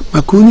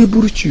 Makuni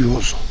Buruchi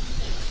also.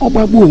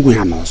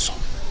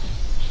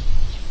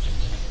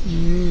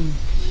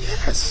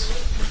 Yes.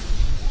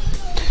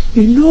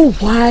 You know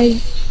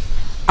why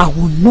I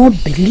will not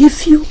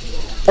believe you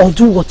or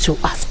do what you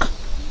ask?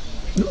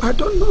 No, I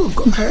don't know.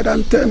 Go ahead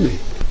and tell me.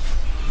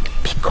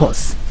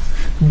 Because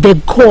the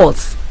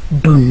gods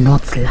do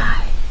not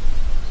lie.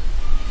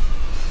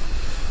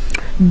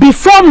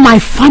 Before my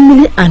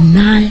family and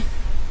I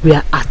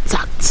were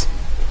attacked,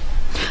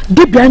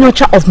 the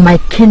Bianocha of my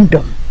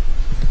kingdom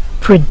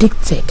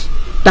predicted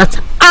that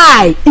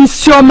I,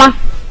 Isioma,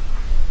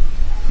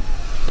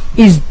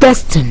 is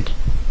destined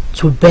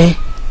to bear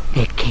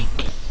a king.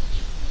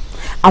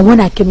 And when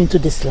I came into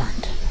this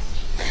land,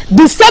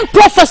 the same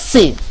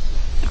prophecy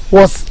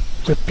was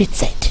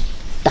repeated.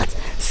 That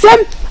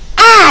same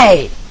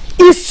I,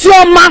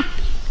 Isioma,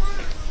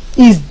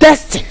 is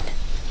destined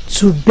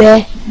to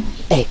bear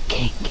a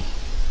king.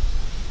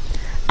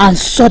 And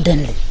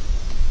suddenly,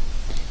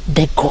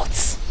 the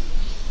gods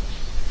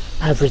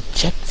are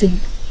rejecting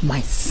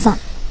my son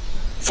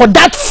for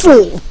that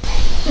fool.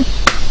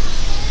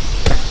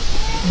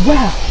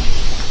 Well,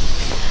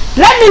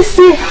 let me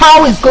see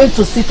how he's going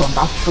to sit on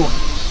that throne.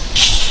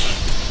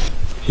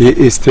 He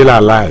is still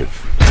alive.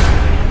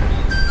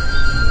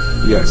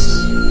 Yes,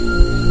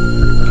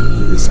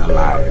 he is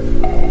alive.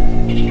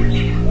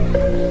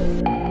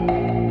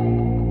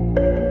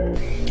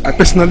 I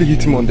personally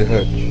hit him on the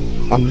head,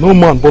 and no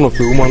man born of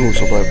a woman will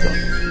survive that.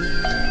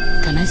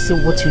 Can I see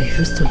what you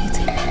used to hit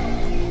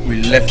him?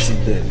 We left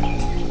it there.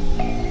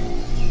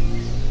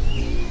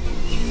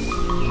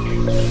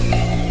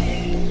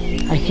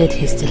 I heard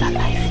he's still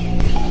alive.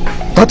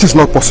 That is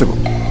not possible.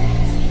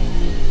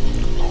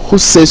 Who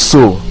says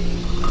so?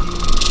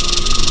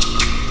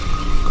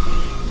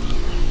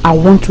 I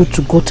want you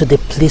to go to the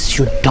place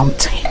you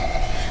dumped him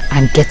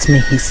and get me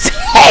his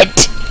head.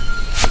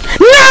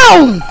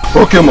 Now!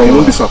 Okay, Mom, I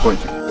won't disappoint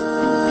you.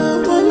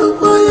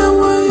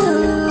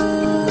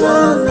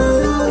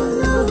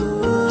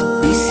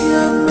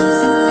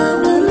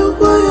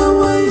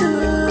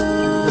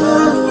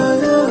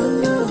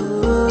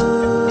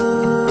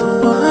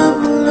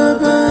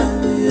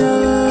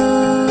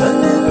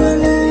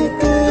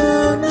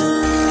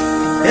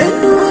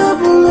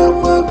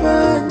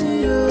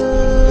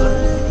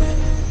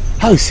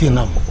 How is he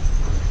now?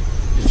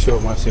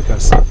 Sure, as you can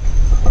see,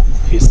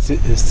 he's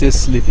still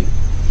sleeping.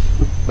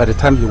 By the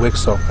time he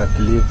wakes up, I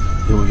believe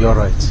he will be all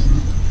right.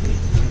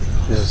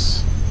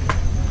 Yes.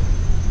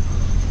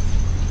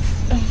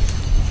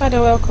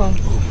 Father, welcome.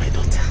 Oh, my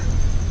daughter.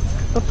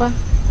 Papa,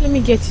 let me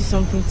get you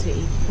something to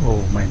eat.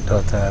 Oh, my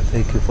daughter,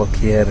 thank you for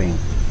caring.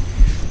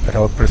 But I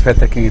would prefer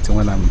taking it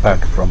when I'm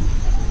back from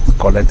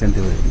collecting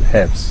the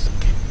herbs.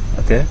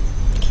 Okay?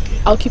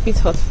 I'll keep it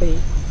hot for you.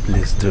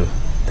 Please do.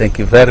 Thank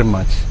you very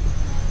much.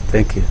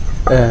 Thank you.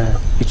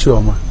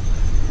 Ichioma,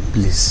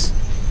 please,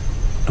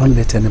 don't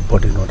let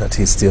anybody know that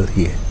he's still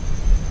here.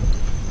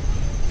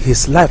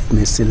 His life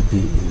may still be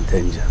in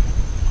danger.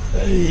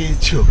 Hey,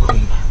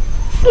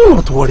 Chokumba, do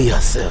not worry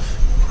yourself.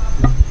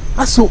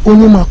 Aso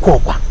Onyema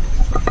Kwokwa,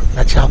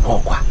 Nacha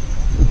Kwokwa.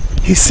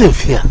 He's safe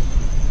here.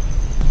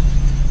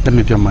 Let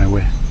me be on my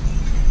way.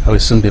 I will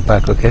soon be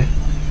back, okay?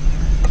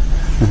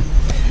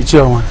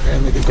 Ichioma,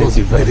 thank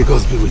you very much. May the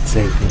gods be with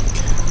you. Thank you.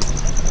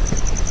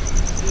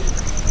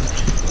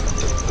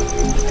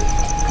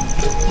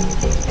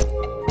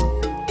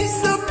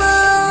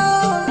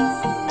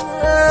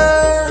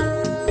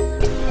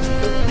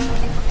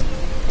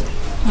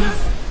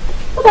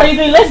 What are you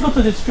doing? Let's go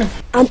to the stream.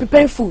 I'm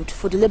preparing food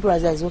for the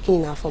laborers that is working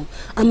in our farm.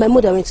 And my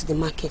mother went to the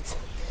market.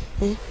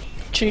 Eh?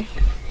 Chi.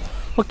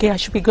 Okay, I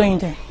should be going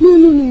there.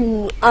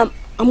 No. I'm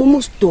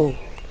almost done.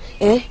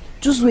 Eh?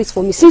 Just wait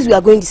for me since we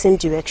are going the same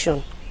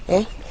direction.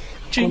 Eh?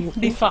 Chi,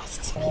 be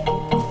fast.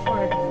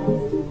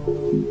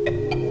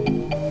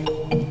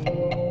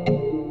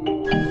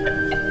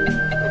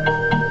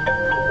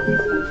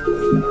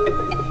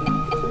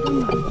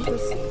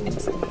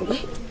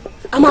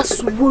 I'm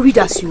as worried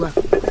as you are.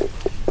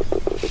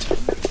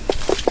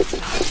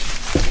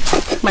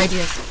 My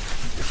dears,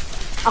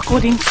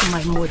 according to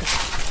my mother,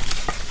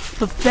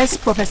 the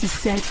first prophecy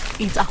said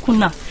it's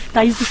Akuna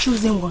that is the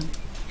chosen one.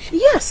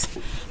 Yes,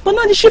 but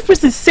now the chief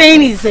priest is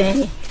saying it's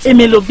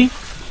Emelobi.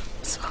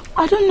 So,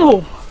 I don't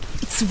know.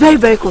 It's very,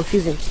 very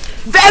confusing.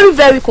 Very,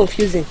 very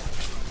confusing.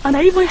 And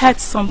I even heard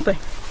something.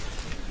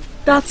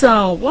 That,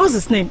 what's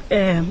his name?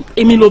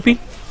 Emelobi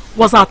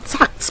was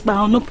attacked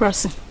by another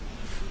person.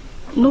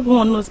 No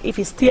one knows if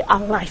he's still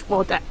alive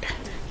or dead.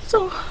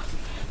 So,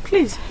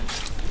 please.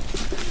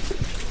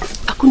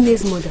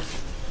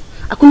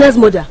 Akuna's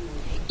mother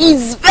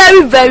is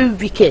very, very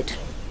wicked.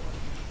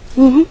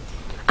 I'm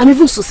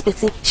even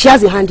suspecting she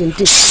has a hand in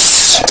this.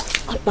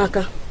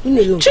 Apaka, leave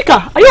me alone.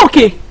 Chika, are you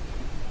okay?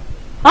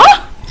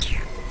 Huh?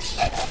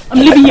 I'm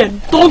leaving here.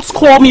 Don't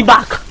call me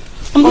back.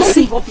 I'm not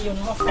seeing up your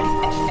nothing.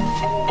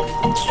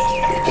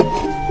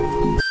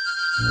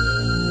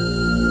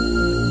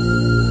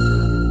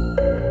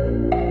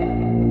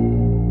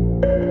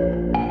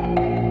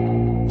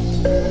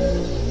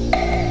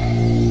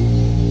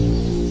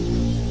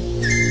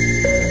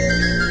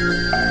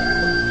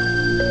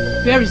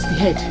 Where is the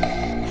head?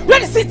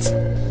 Where is it?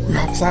 We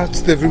have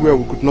searched everywhere,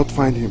 we could not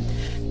find him.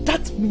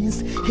 That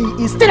means he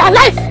is still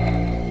alive.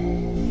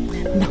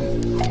 Now,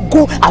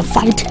 go and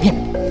find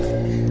him.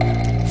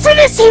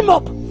 Finish him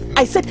up!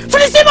 I said,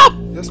 finish him up!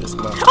 Yes, Miss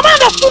Ma'am. Am I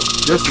understood?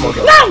 Yes,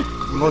 Mother. Now! We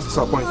will not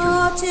disappoint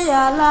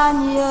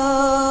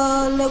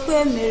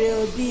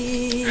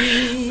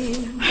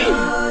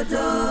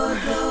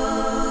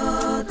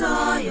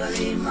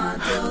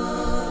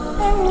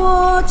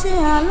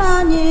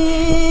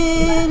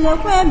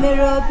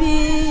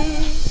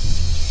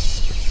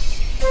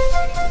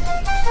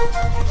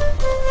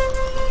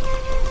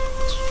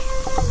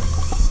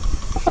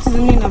What is the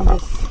meaning of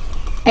this?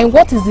 And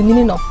what is the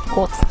meaning of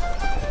gods?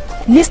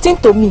 Listen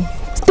to me.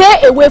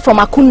 Stay away from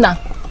Akuna.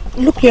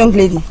 Look, young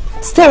lady,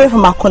 stay away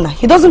from Akuna.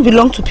 He doesn't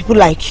belong to people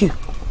like you.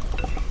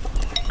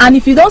 And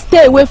if you don't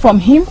stay away from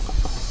him,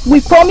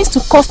 we promise to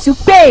cause you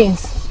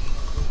pains.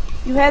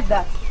 You heard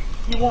that?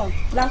 You won't.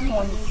 Last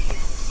one.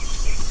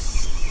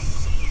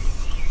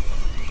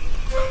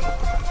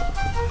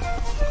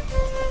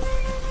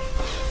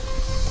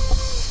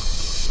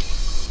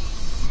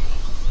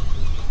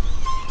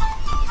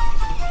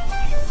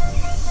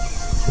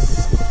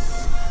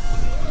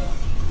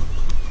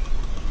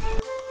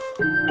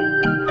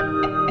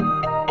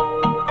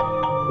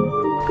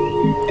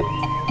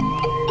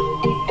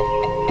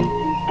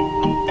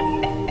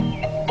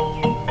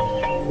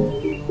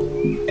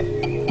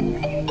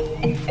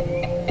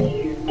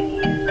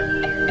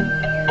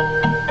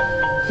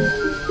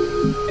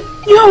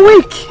 You're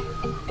awake.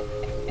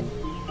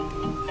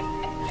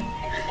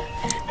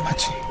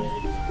 Machi,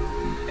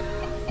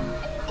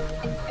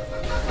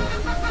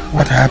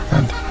 what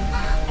happened?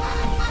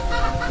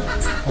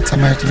 What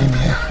am I doing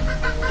here?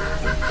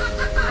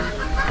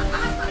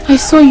 I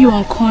saw you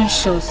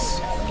unconscious,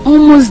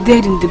 almost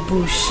dead in the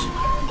bush.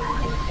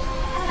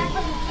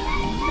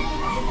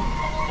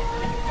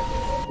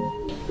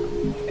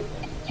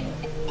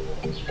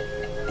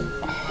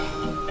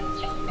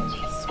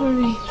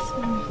 Sorry.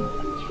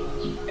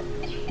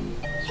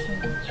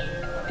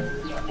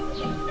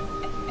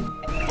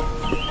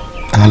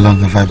 How long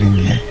have I been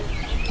here?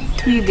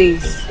 3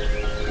 days.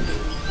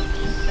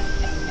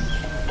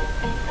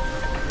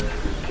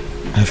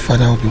 My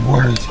father will be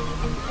worried.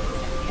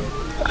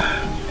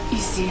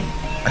 Easy.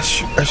 I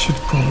should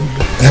go.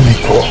 Let me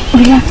go.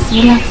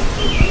 Relax.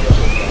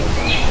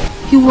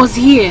 He was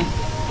here.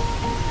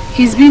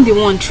 He's been the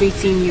one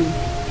treating you.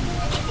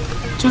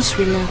 Just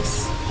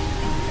relax.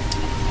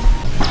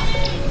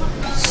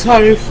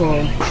 Sorry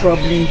for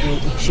troubling you,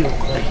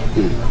 Ichioku.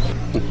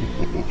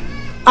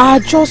 I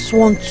just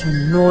want to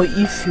know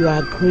if you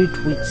agreed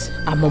with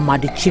Amoma,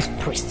 the chief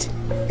priest,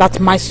 that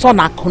my son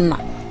Akuna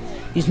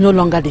is no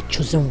longer the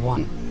chosen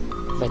one,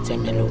 but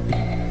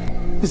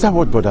Emelobi. Is that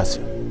what bothers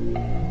you?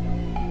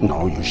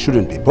 No, you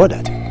shouldn't be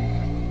bothered.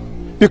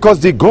 Because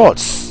the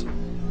gods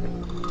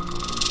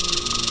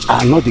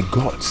are not the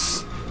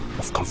gods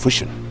of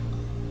confusion.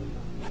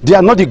 They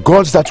are not the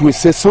gods that will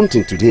say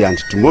something today and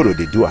tomorrow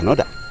they do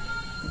another.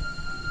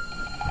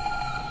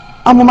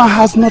 Amoma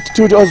has not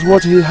told us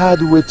what he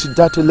had with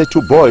that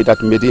little boy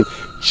that made him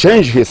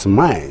change his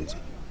mind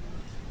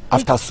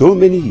after so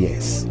many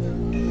years.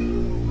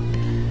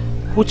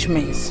 Which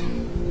means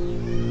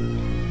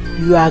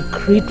you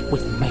agreed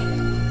with me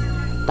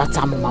that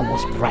Amoma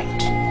was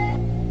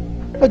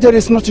right. But there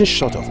is nothing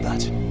short of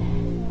that.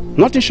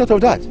 Nothing short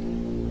of that.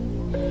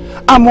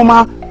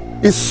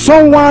 Amoma is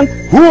someone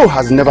who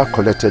has never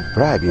collected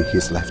bribe in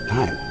his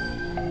lifetime.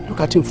 Look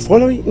at him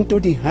following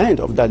into the hand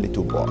of that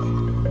little boy.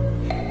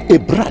 A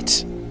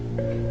brat.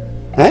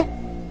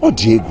 Or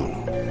Diego.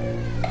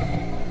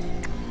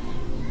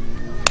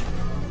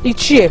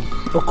 Ichie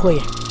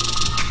Okoye,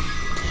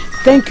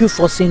 thank you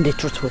for saying the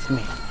truth with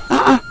me.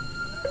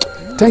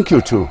 Thank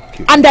you too.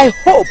 And I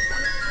hope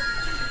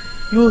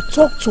you will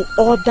talk to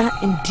other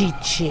indeed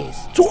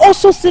chiefs to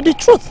also say the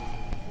truth.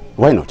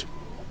 Why not?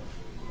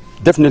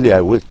 Definitely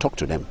I will talk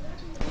to them.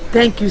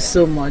 Thank you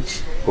so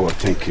much. Oh,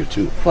 thank you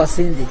too. For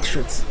saying the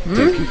truth.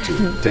 Thank you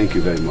too. Thank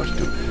you very much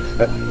too.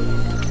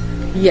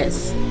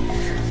 Yes.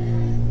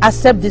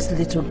 Accept this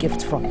little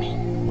gift from me.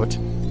 What?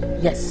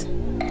 Yes.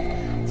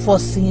 For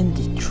saying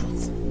the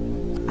truth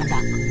and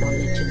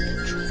acknowledging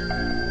the truth.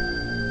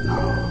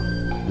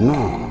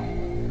 No.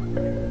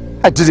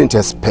 I didn't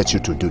expect you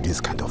to do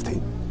this kind of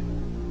thing.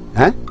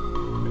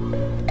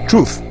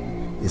 Truth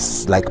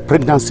is like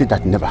pregnancy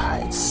that never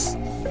hides.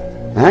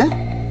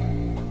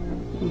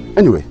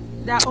 Anyway.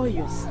 They are all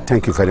yours.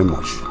 Thank you very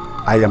much.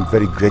 I am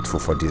very grateful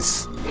for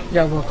this.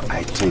 You're welcome.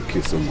 I thank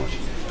you so much.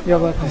 You're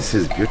welcome. This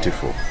is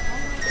beautiful.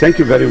 Thank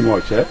you very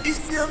much.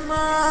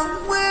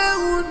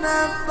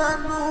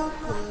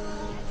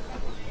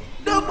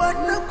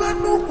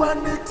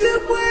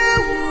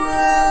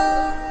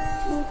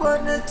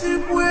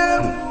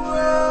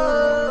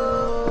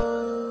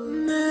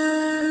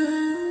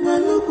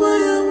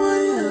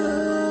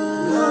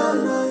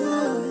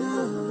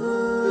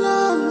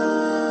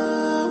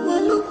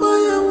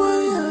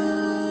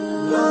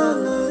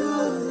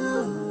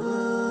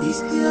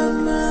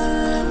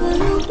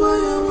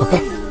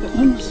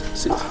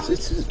 Papa,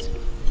 sit.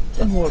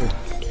 Don't worry.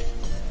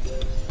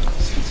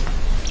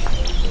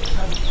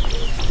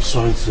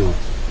 Sorry to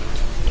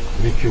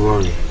make you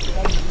worry.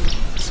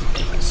 It's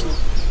okay, my son.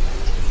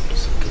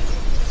 It's okay.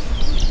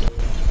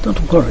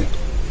 Don't worry.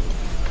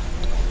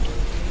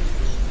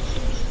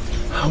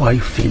 How are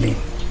you feeling?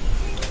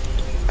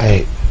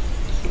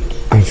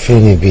 I'm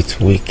feeling a bit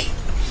weak.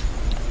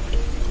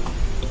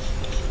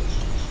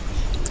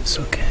 It's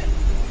okay.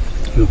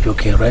 You'll be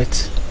okay,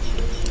 right?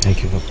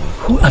 Thank you, Papa.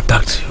 Who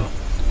attacked you?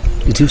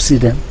 Did you see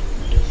them?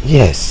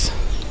 Yes.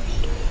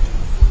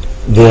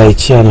 They are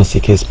Ichie and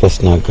Osike's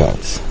personal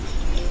guards.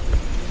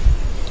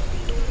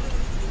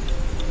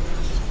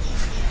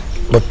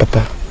 But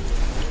Papa,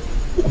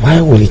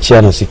 why will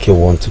Ichianosike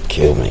want to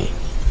kill me?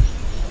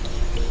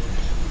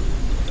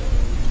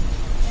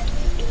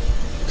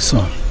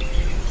 Son,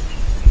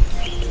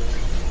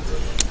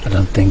 I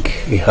don't think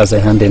he has a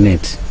hand in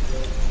it.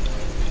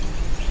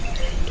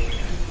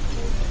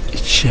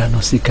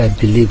 Ichianosike, I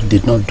believe,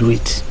 did not do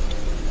it.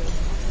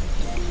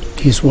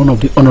 He's one of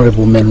the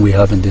honorable men we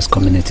have in this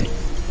community.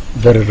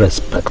 Very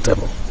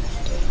respectable.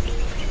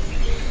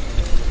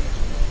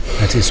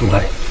 That his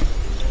wife,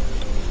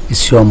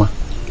 Isioma,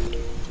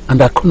 and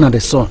Akuna the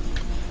son,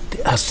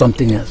 they are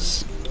something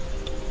else.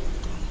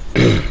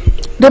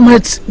 They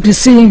might be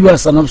seeing you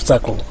as an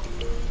obstacle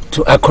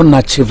to Akuna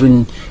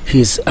achieving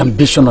his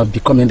ambition of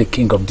becoming the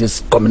king of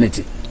this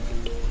community.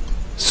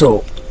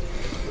 So,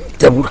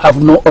 they would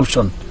have no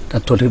option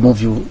than to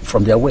remove you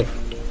from their way.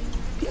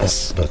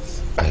 Yes. But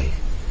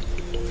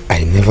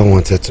I never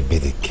wanted to be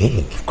the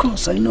king. Of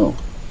course, I know.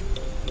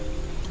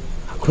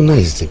 Akuna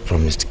is the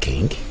promised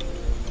king.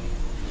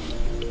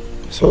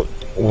 So,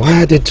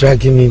 why are they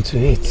dragging me into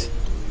it?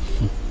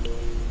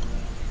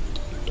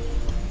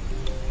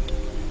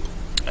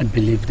 I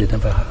believe they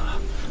never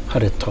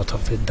had a thought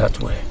of it that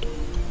way.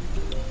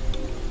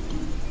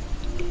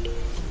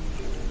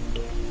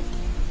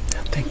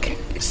 Their thinking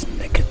is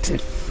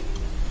negative.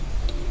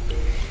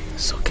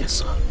 It's okay,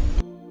 son.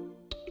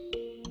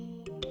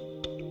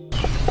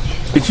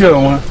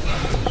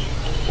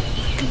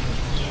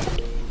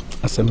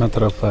 As a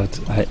matter of fact,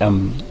 I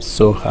am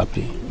so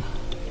happy.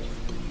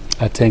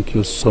 I thank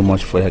you so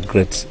much for your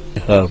great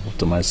help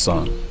to my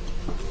son.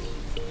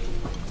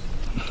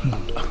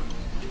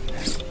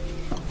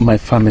 My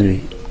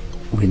family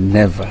will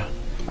never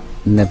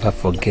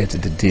forget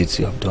the deeds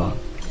you have done.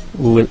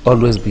 We will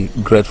always be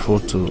grateful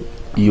to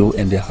you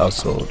and the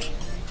household.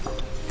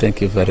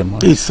 Thank you very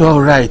much. It's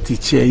all right,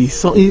 teacher.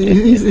 It's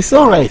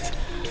all right.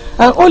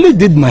 I only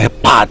did my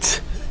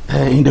part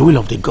in the will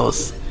of the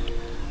gods.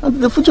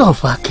 And the future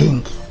of our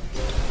king.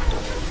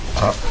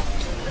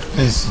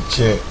 Please,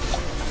 teacher,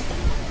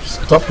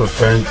 stop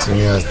referring to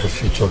me as the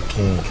future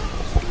king.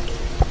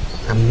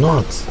 I'm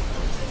not.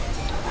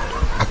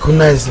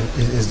 Akuna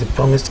is the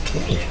promised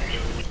king.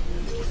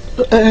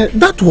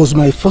 That was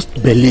my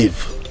first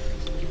belief.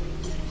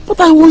 But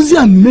I was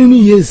here many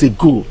years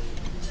ago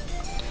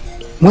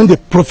when the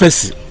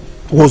prophecy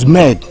was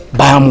made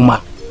by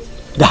Amuma,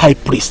 the high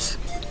priest.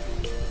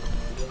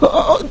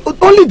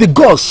 Only the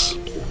gods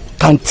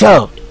can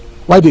tell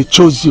why they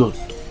chose you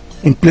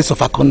in place of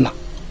Akuna.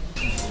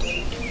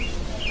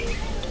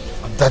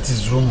 That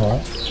is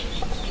rumor.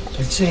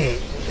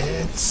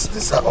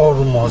 These are all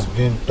rumors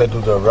being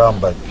peddled around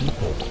by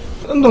people.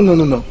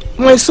 No.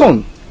 My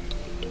son,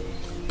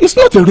 it's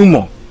not a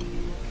rumor.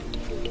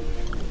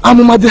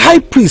 Amuma, the high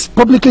priest,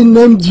 publicly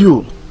named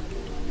you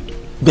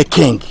the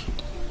king.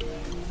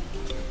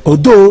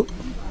 Although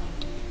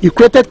you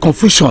created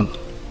confusion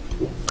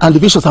and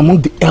divisions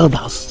among the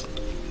elders,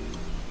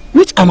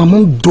 which I'm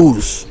among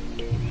those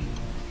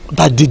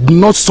that did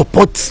not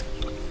support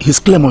his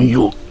claim on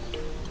you.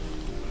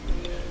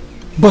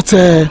 But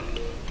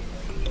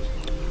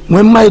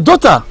when my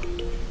daughter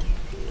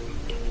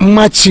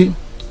Machi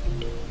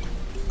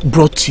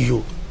brought to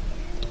you,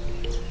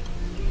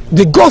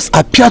 the gods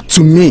appeared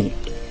to me.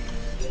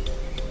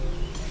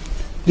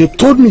 They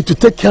told me to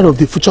take care of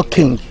the future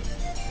king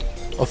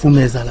of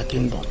EZENDIALA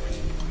kingdom.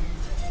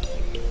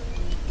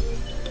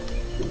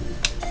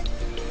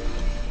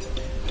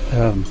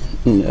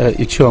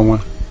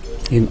 Ichioma,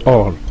 in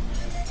all,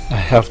 I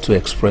have to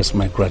express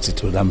my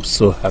gratitude. I'm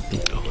so happy.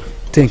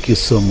 Thank you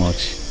so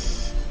much.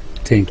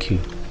 Thank you.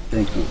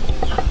 Thank you.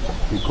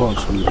 The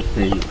gods will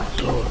repay you.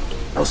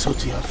 Also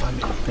to your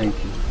family. Thank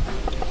you.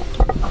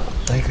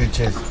 Thank you,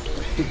 Chase.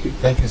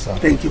 Thank you, sir.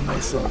 Thank you, my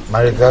son.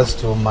 My regards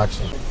to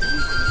Machi.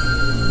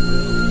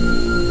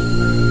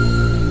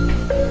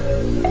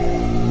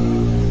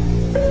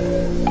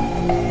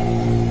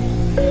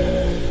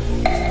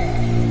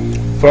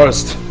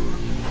 First,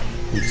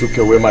 he took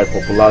away my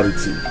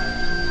popularity.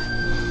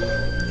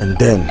 And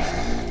then,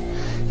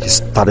 he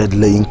started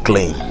laying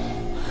claim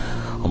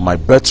on my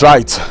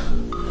birthright.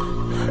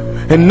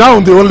 And now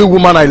the only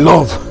woman I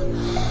love,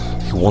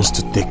 he wants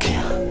to take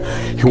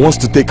her. He wants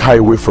to take her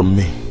away from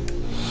me.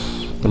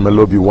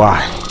 Emelobi,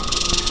 why?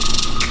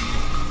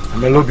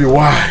 Emelobi,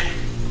 why?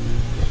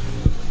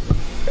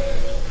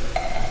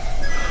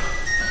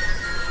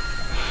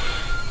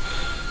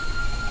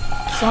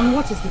 Son,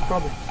 what is the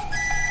problem?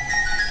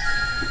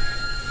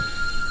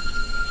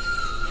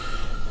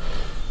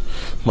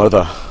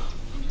 Mother,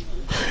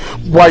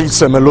 why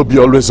is Emelobi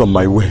always on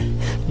my way?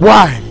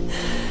 Why?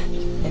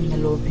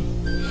 Emelobi,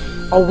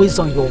 always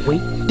on your way?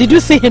 Did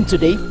you see him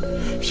today?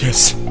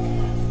 Yes.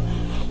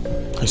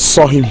 I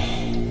saw him.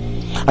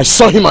 I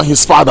saw him and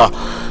his father.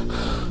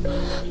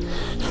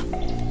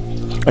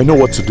 I know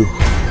what to do.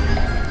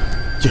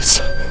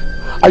 Yes.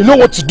 I know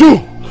what to do.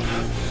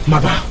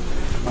 Mother,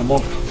 my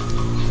mom.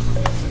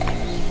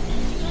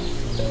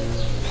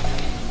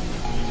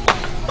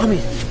 Come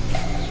here.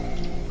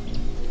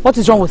 What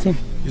is wrong with him?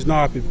 He's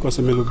not happy because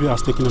Emelobi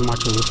has taken a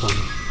match away from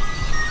him.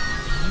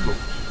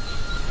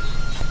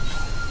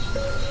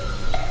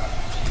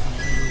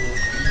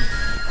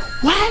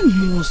 Why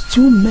must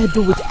you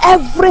meddle with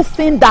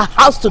everything that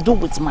has to do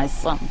with my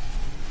son?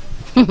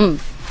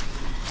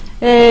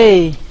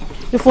 Hey,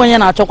 if you're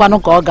not talking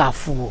about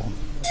Gafu.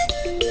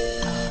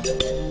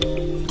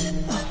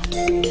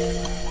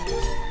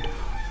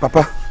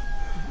 Papa,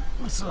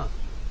 what's up?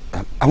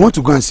 I want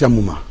to go and see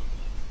Amuma.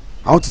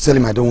 I want to tell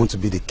him I don't want to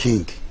be the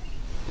king.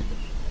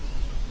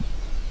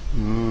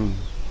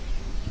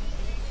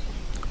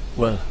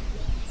 Well,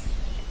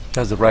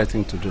 that's the right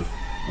thing to do,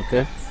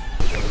 okay?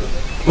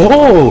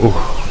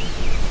 Oh!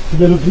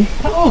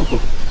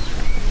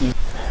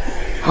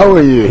 How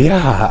are you?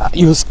 Yeah,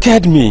 you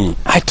scared me.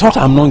 I thought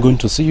I'm not going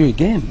to see you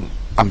again.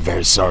 I'm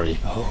very sorry.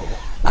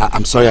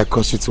 I'm sorry I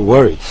caused you to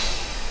worry.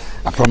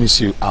 I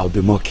promise you I'll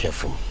be more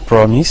careful.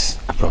 Promise?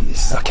 I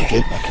promise.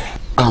 Okay.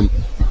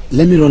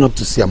 Let me run up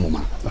to see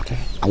Amuma. Okay.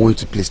 I want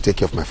you to please take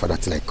care of my father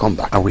till I come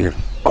back. I will.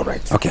 All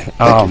right. Okay.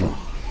 Thank you.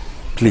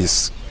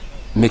 Please,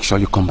 make sure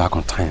you come back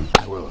on time.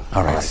 I will.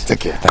 All right. Take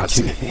care. Thank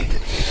you.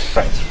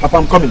 Right. Papa,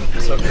 I'm coming.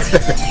 It's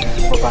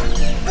okay. Papa.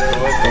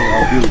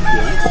 I'll be with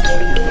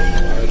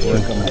you.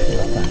 Welcome.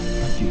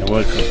 You're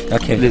welcome.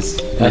 Okay. Please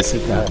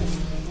sit down.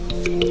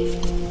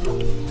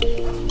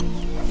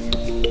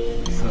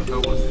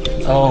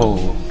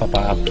 Oh, Papa,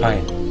 I'm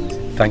fine.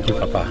 Thank you,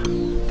 Papa.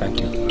 Thank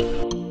you.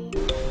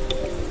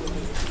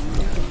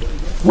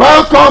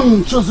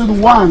 Welcome,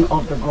 chosen one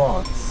of the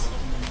gods.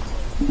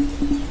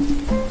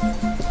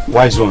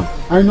 Wise one.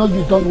 I know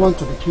you don't want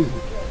to be king.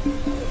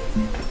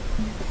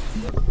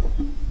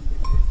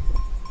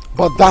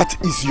 But that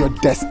is your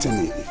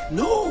destiny.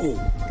 No.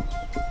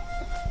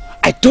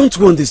 I don't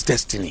want this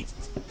destiny.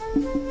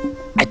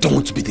 I don't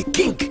want to be the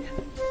king.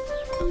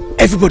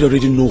 Everybody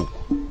already know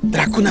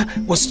that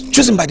Akuna was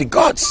chosen by the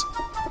gods.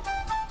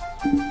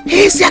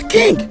 He is their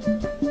king.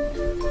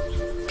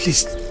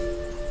 Please,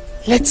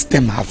 let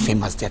them have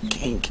him as their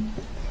king.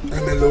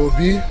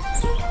 MLOB,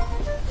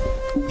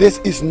 this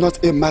is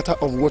not a matter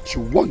of what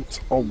you want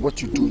or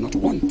what you do not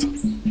want.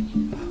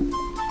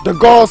 The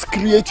gods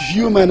create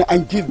human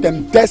and give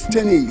them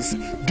destinies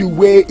the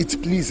way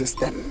it pleases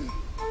them.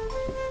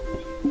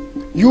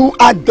 You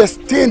are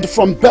destined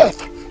from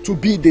birth to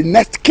be the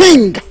next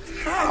king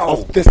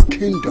of this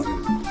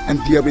kingdom, and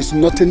there is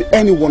nothing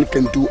anyone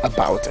can do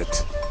about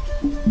it.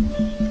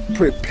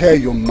 Prepare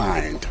your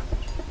mind.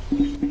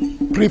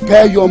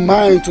 Prepare your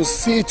mind to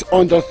sit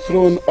on the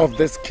throne of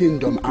this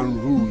kingdom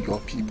and rule your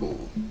people.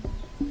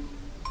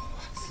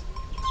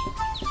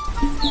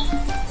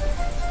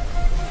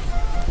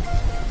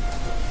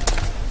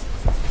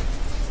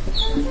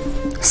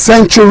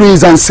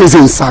 Centuries and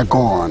seasons are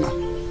gone.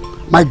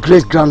 My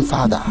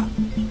great-grandfather,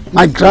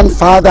 my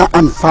grandfather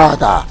and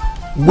father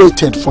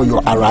waited for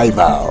your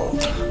arrival.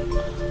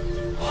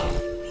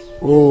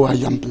 Oh, I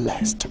am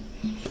blessed.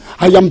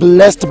 I am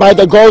blessed by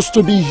the gods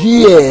to be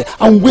here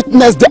and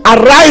witness the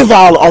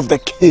arrival of the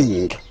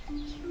king.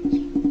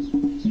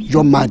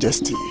 Your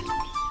Majesty,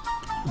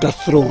 the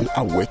throne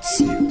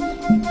awaits you.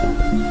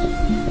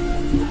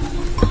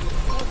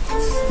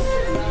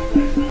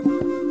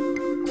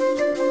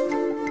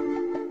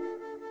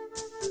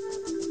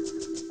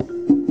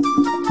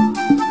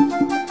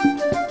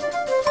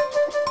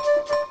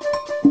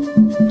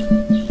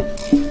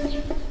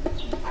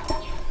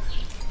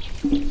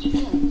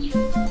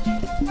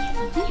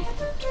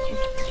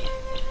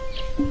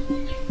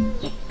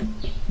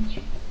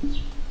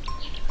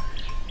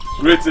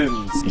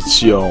 Greetings,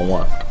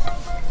 Ichionwa,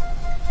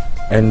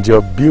 and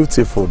your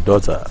beautiful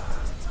daughter,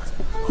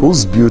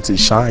 whose beauty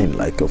shines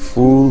like a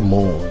full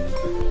moon.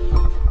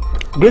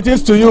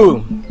 Greetings to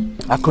you,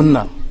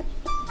 Akuna.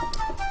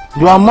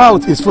 Your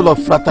mouth is full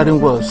of flattering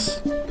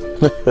words.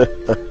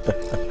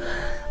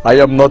 I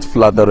am not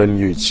flattering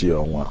you,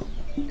 Ichionwa.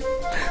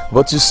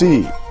 But you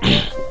see,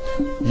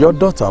 your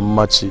daughter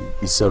Machi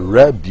is a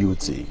rare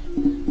beauty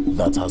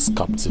that has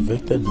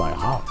captivated my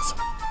heart.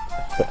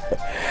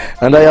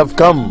 And I have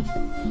come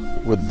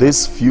with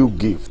these few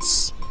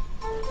gifts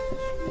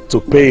to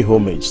pay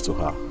homage to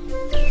her.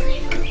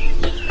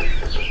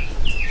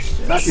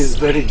 That is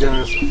very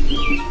generous of you.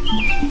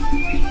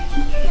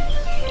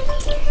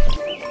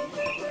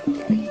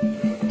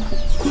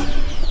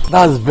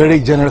 That's very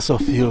generous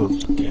of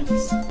you.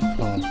 Yes.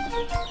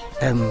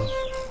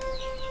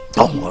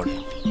 Don't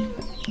worry.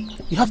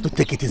 You have to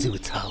take it easy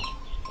with her.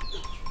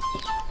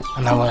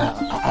 And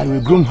I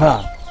will groom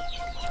her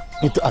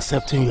into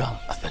accepting your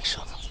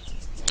affection.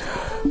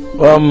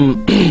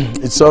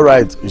 It's all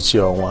right,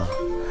 Ichionwa.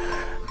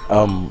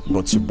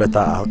 But you better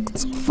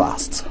act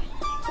fast,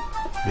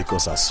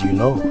 because as you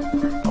know,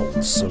 I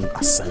will soon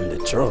ascend the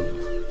throne.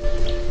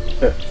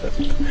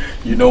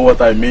 You know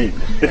what I mean.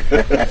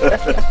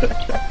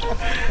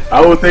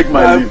 I will take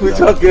my leave.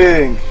 Future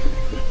king.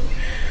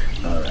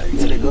 All right.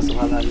 May the gods of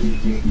Allah be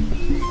with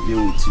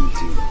you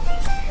too.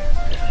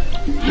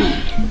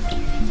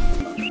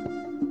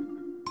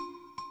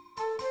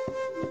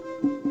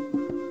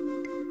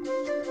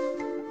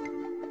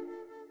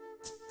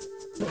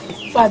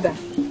 Father,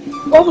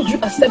 why would you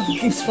accept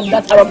gifts from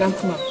that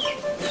arrogant man?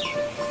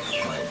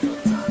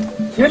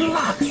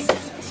 Relax.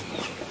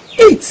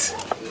 Eat.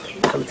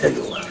 I will tell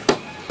you why.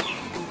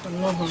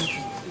 not hungry.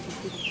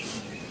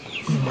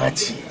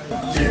 Imagine.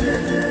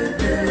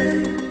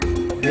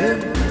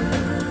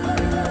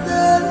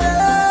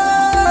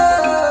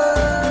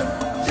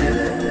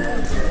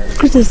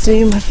 Greetings to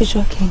you, my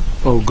future king.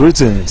 Oh,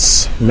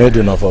 greetings,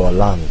 maiden of our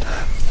land.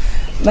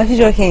 My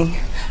future king,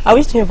 I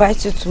wish to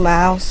invite you to my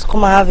house.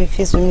 Come and have a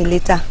feast with me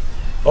later.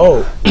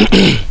 Oh,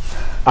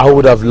 I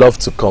would have loved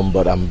to come,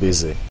 but I'm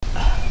busy.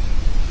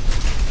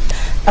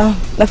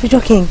 My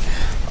future king,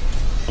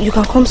 you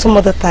can come some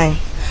other time.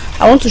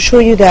 I want to show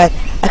you that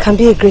I can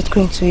be a great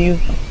queen to you.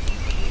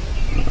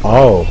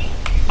 Oh,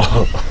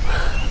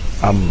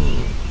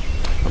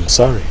 I'm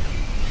sorry.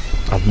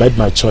 I've made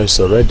my choice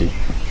already.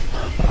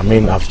 I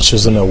mean, I've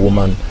chosen a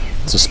woman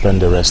to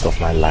spend the rest of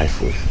my life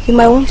with. You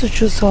might want to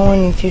choose someone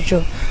in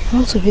future. I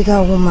want to be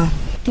that woman.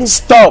 Please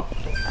stop!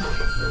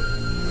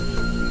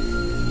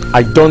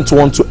 I don't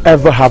want to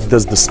ever have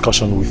this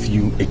discussion with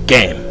you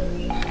again.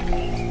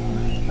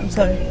 I'm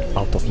sorry.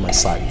 Out of my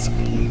sight.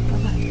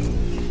 Bye-bye.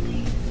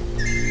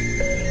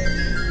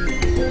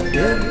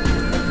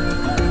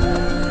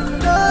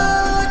 No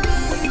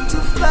need to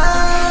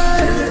fight.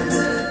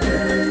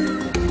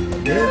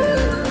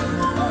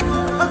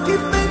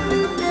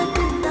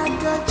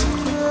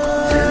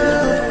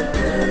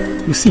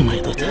 You see, my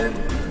daughter,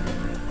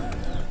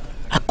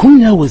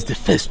 Akunya was the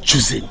first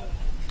chosen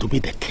to be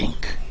the king.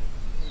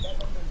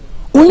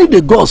 Only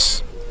the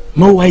gods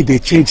know why they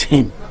changed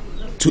him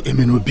to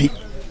Emenobi.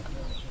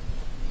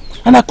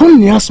 And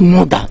Akunya's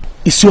mother,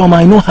 Isioma,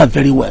 I know her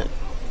very well.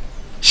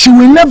 She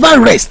will never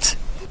rest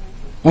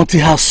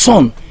until her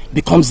son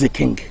becomes the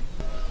king.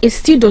 It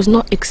still does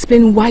not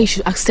explain why you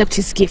should accept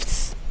his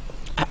gifts.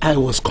 I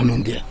was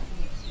coming there.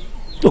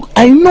 Look,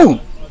 I know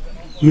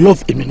you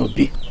love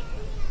Emenobi,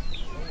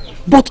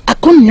 but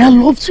Akunya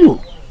loves you.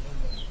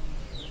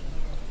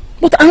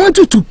 But I want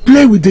you to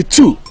play with the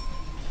two.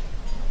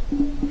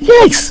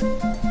 Yes,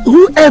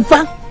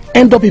 whoever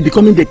end up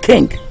becoming the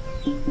king,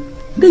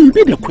 they will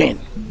be the queen.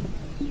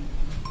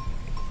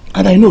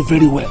 And I know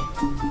very well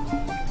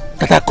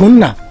that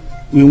Akunya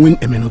will win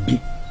Emenobi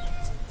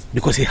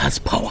because he has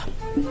power.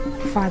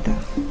 Father,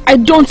 I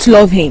don't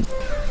love him.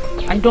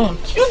 I don't.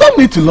 You don't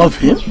need to love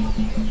him.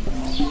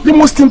 The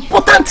most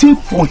important thing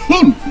for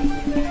him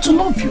to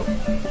love you.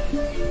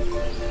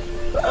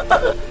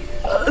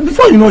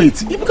 Before you know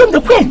it, you become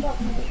the queen.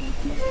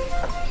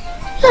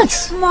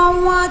 Yes.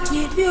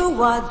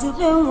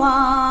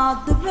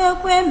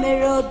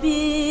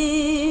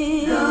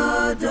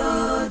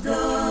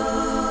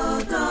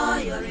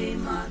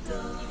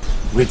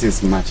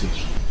 Greetings, Machi.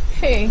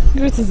 Hey,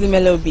 greetings,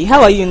 Melobi.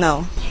 How are you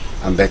now?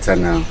 I'm better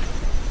now.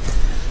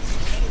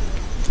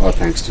 All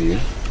thanks to you.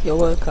 You're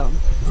welcome.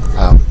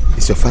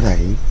 Is your father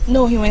in?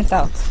 No, he went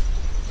out.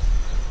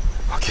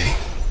 Okay.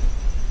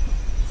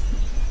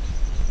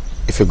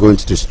 If you're going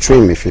to the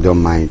stream, if you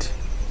don't mind,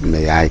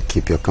 may I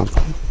keep your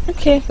company?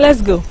 Okay,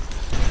 let's go.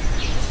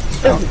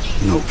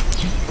 No,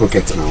 go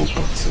get my own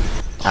pot.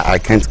 I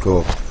can't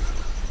go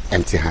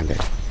empty-handed.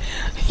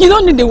 You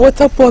don't need the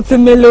water pot,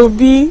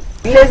 Melobi.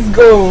 Let's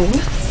go.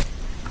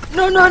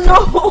 No. No!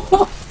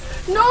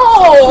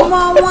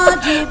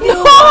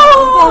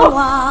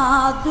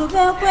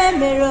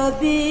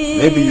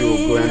 Maybe you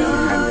will go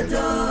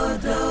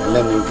empty-handed and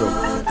let me go.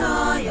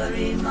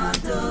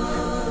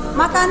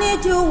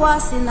 Makaniju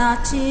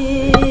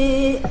wasinachi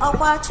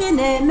okwachi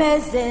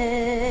nemeze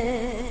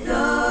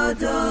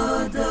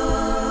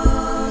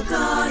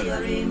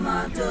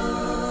yorimado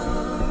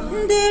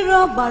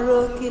ndiro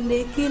baro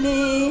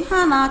kilikili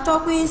hana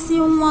chokwa isi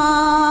nwa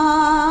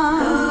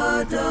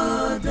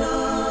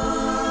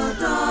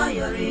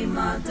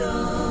yorimado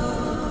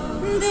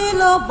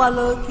ndilo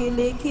baro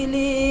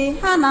kilikili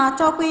hana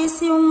chokwa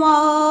isi nwa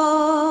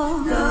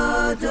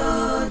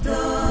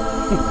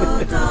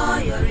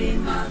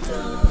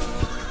yorimado.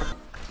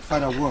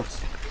 Father, what?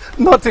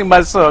 Nothing,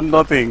 my son,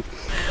 nothing.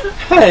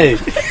 Hey!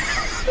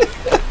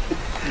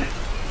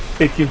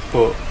 Thank you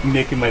for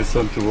making my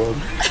son to walk.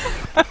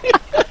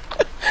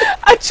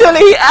 Actually,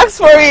 he asked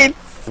for it.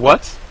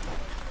 What?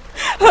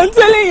 I'm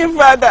telling you,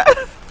 Father.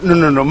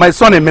 No. My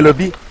son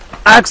Emelobi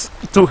asked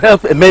to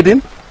help a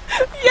maiden.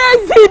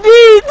 Yes, he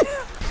did.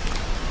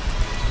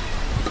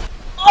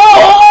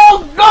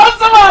 Oh, God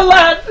of our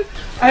land!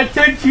 I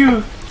thank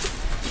you.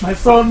 My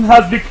son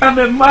has become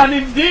a man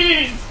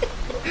indeed.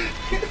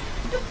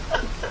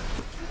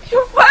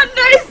 Your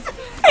father is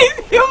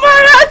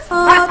humorous.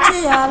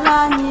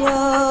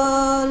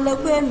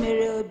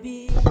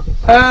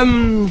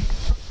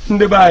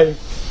 Ndebai.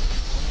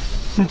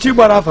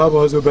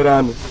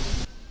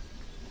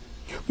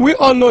 We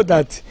all know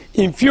that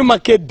in few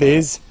market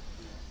days,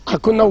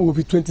 Akuna will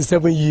be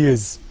 27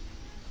 years.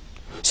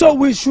 So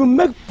we should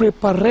make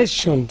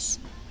preparations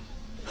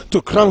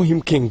to crown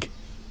him king.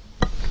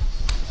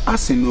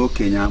 Asino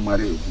Kenya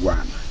Mari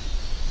one.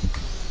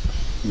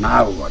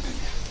 Now what?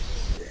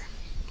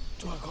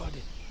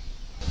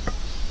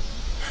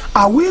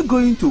 Are we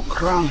going to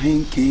crown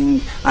him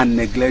king and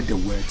neglect the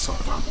words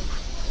of Amon?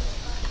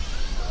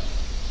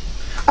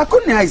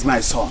 Akunya is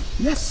my son,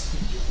 yes.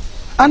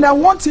 And I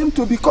want him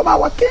to become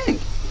our king.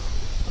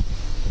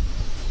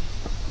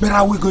 But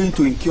are we going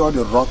to incur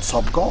the wrath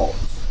of God?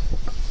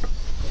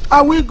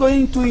 Are we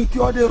going to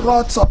incur the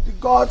wrath of the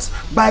gods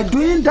by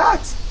doing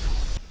that?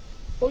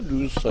 What do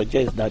you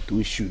suggest that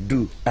we should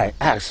do? I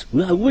ask.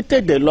 We have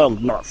waited a long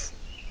enough.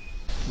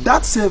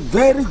 That's a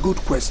very good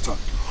question.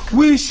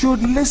 We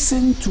should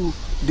listen to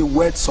the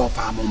words of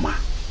our mama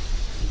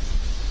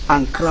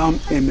and crown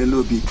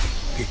Emelobi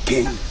the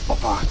king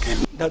of our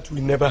kingdom. That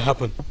will never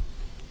happen.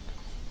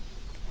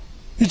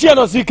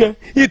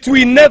 It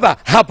will never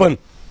happen.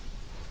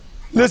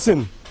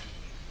 Listen.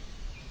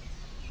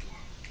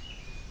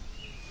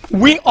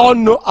 We all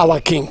know our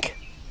king,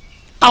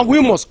 and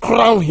we must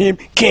crown him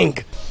king.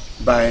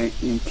 By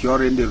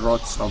incurring the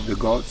wrath of the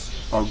gods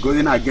or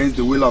going against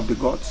the will of the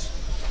gods?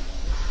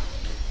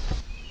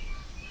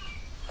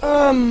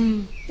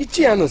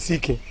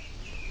 Ichianosike,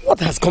 what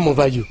has come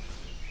over you?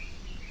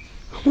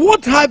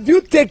 What have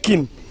you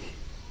taken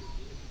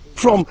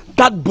from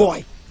that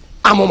boy,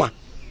 Amoma?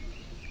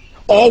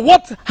 Or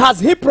what has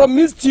he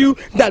promised you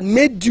that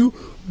made you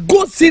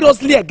go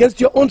seriously against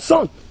your own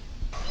son?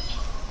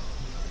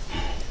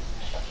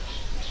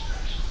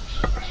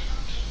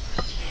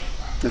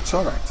 It's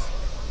all right.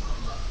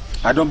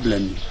 I don't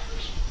blame you.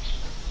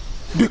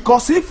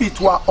 Because if it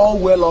were all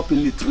well up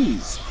in the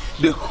trees,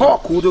 the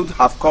hawk wouldn't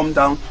have come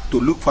down to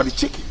look for the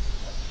chicken.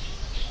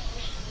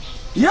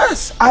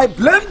 Yes, I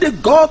blame the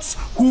gods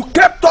who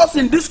kept us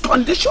in this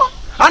condition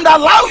and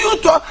allow you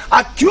to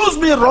accuse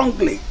me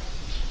wrongly.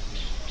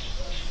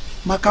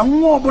 Maka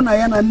nwa ọbụna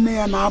ya na nne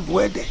ya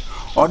na-abụ ede,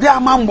 ọ dị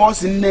ama mgbe ọ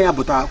si nne ya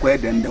bụta akwa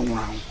ede ndị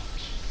nwụrụ anwụ.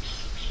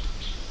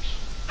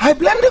 I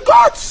blame the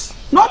gods,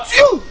 not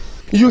you.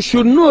 You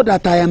should know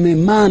that I am a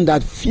man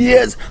that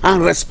fears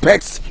and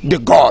respects the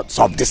gods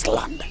of this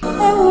land.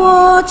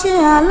 All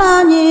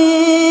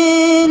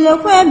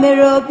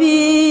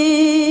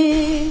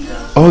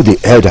the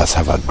elders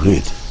have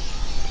agreed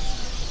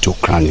to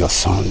crown your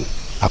son,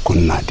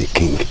 Akunna the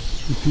king.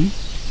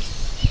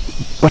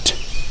 But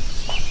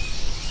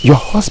your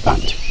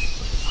husband,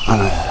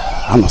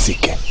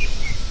 Anosike,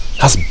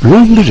 has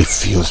bluntly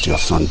refused your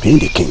son being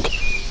the king.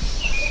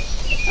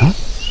 Huh?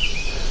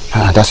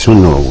 And as you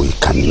know, we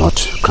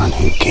cannot crown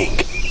him king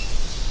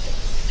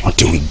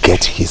until we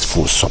get his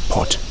full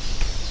support.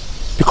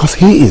 Because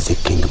he is the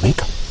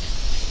kingmaker.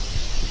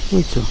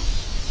 Wait,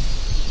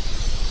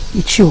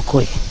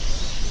 Ichiokoye.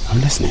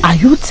 I'm listening. Are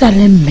you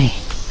telling me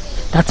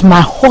that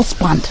my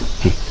husband,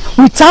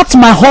 without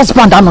my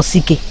husband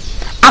Anosike,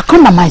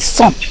 Akuna, my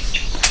son,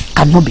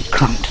 cannot be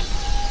crowned?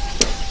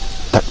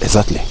 That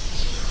exactly.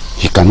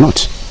 He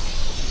cannot.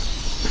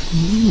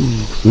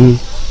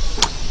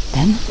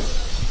 Then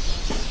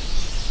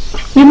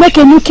we make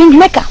a new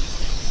kingmaker.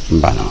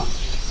 Mbano.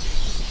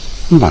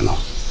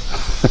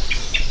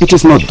 It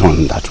is not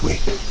done that way.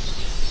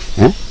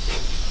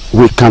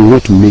 We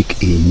cannot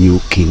make a new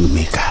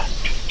kingmaker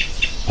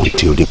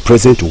until the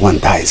present one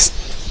dies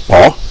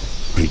or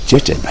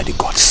rejected by the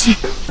gods.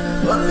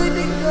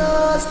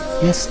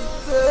 Yes.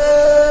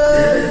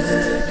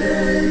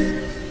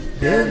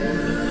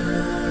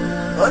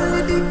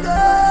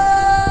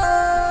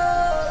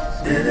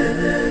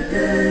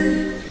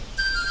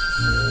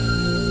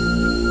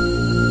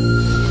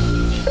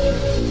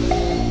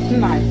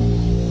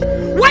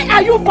 Why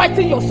are you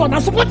fighting your son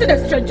and supporting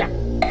a stranger?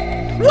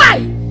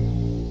 Why?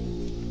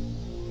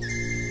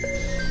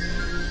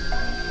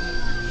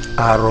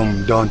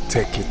 Arum, don't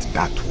take it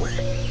that way.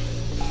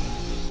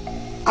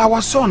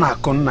 Our son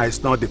Akunna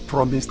is not the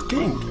promised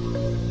king.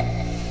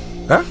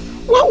 Huh?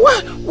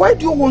 Why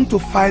do you want to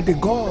fight the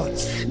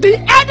gods? The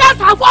elders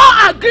have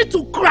all agreed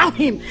to crown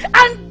him,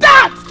 and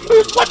that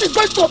is what is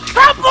going to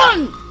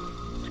happen.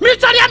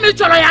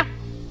 Michoria.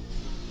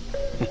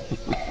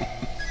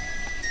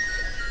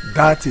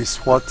 That is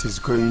what is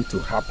going to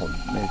happen,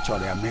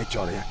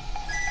 Mechoria.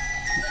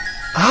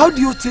 How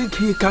do you think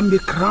he can be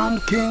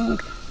crowned king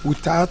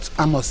without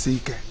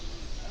Anosike?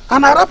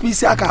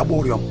 Anosike,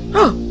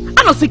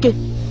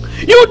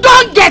 you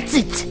don't get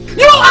it.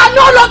 You are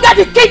no longer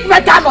the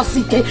kingmaker,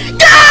 Anosike.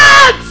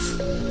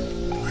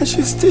 Get! And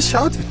she's still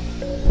shouting.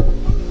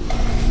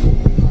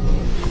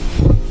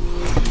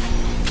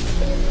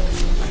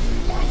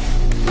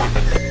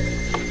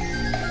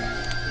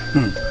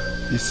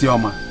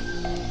 Isioma,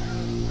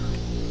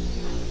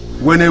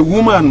 when a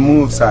woman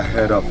moves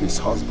ahead of his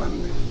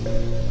husband,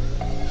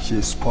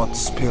 she spots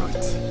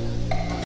spirit.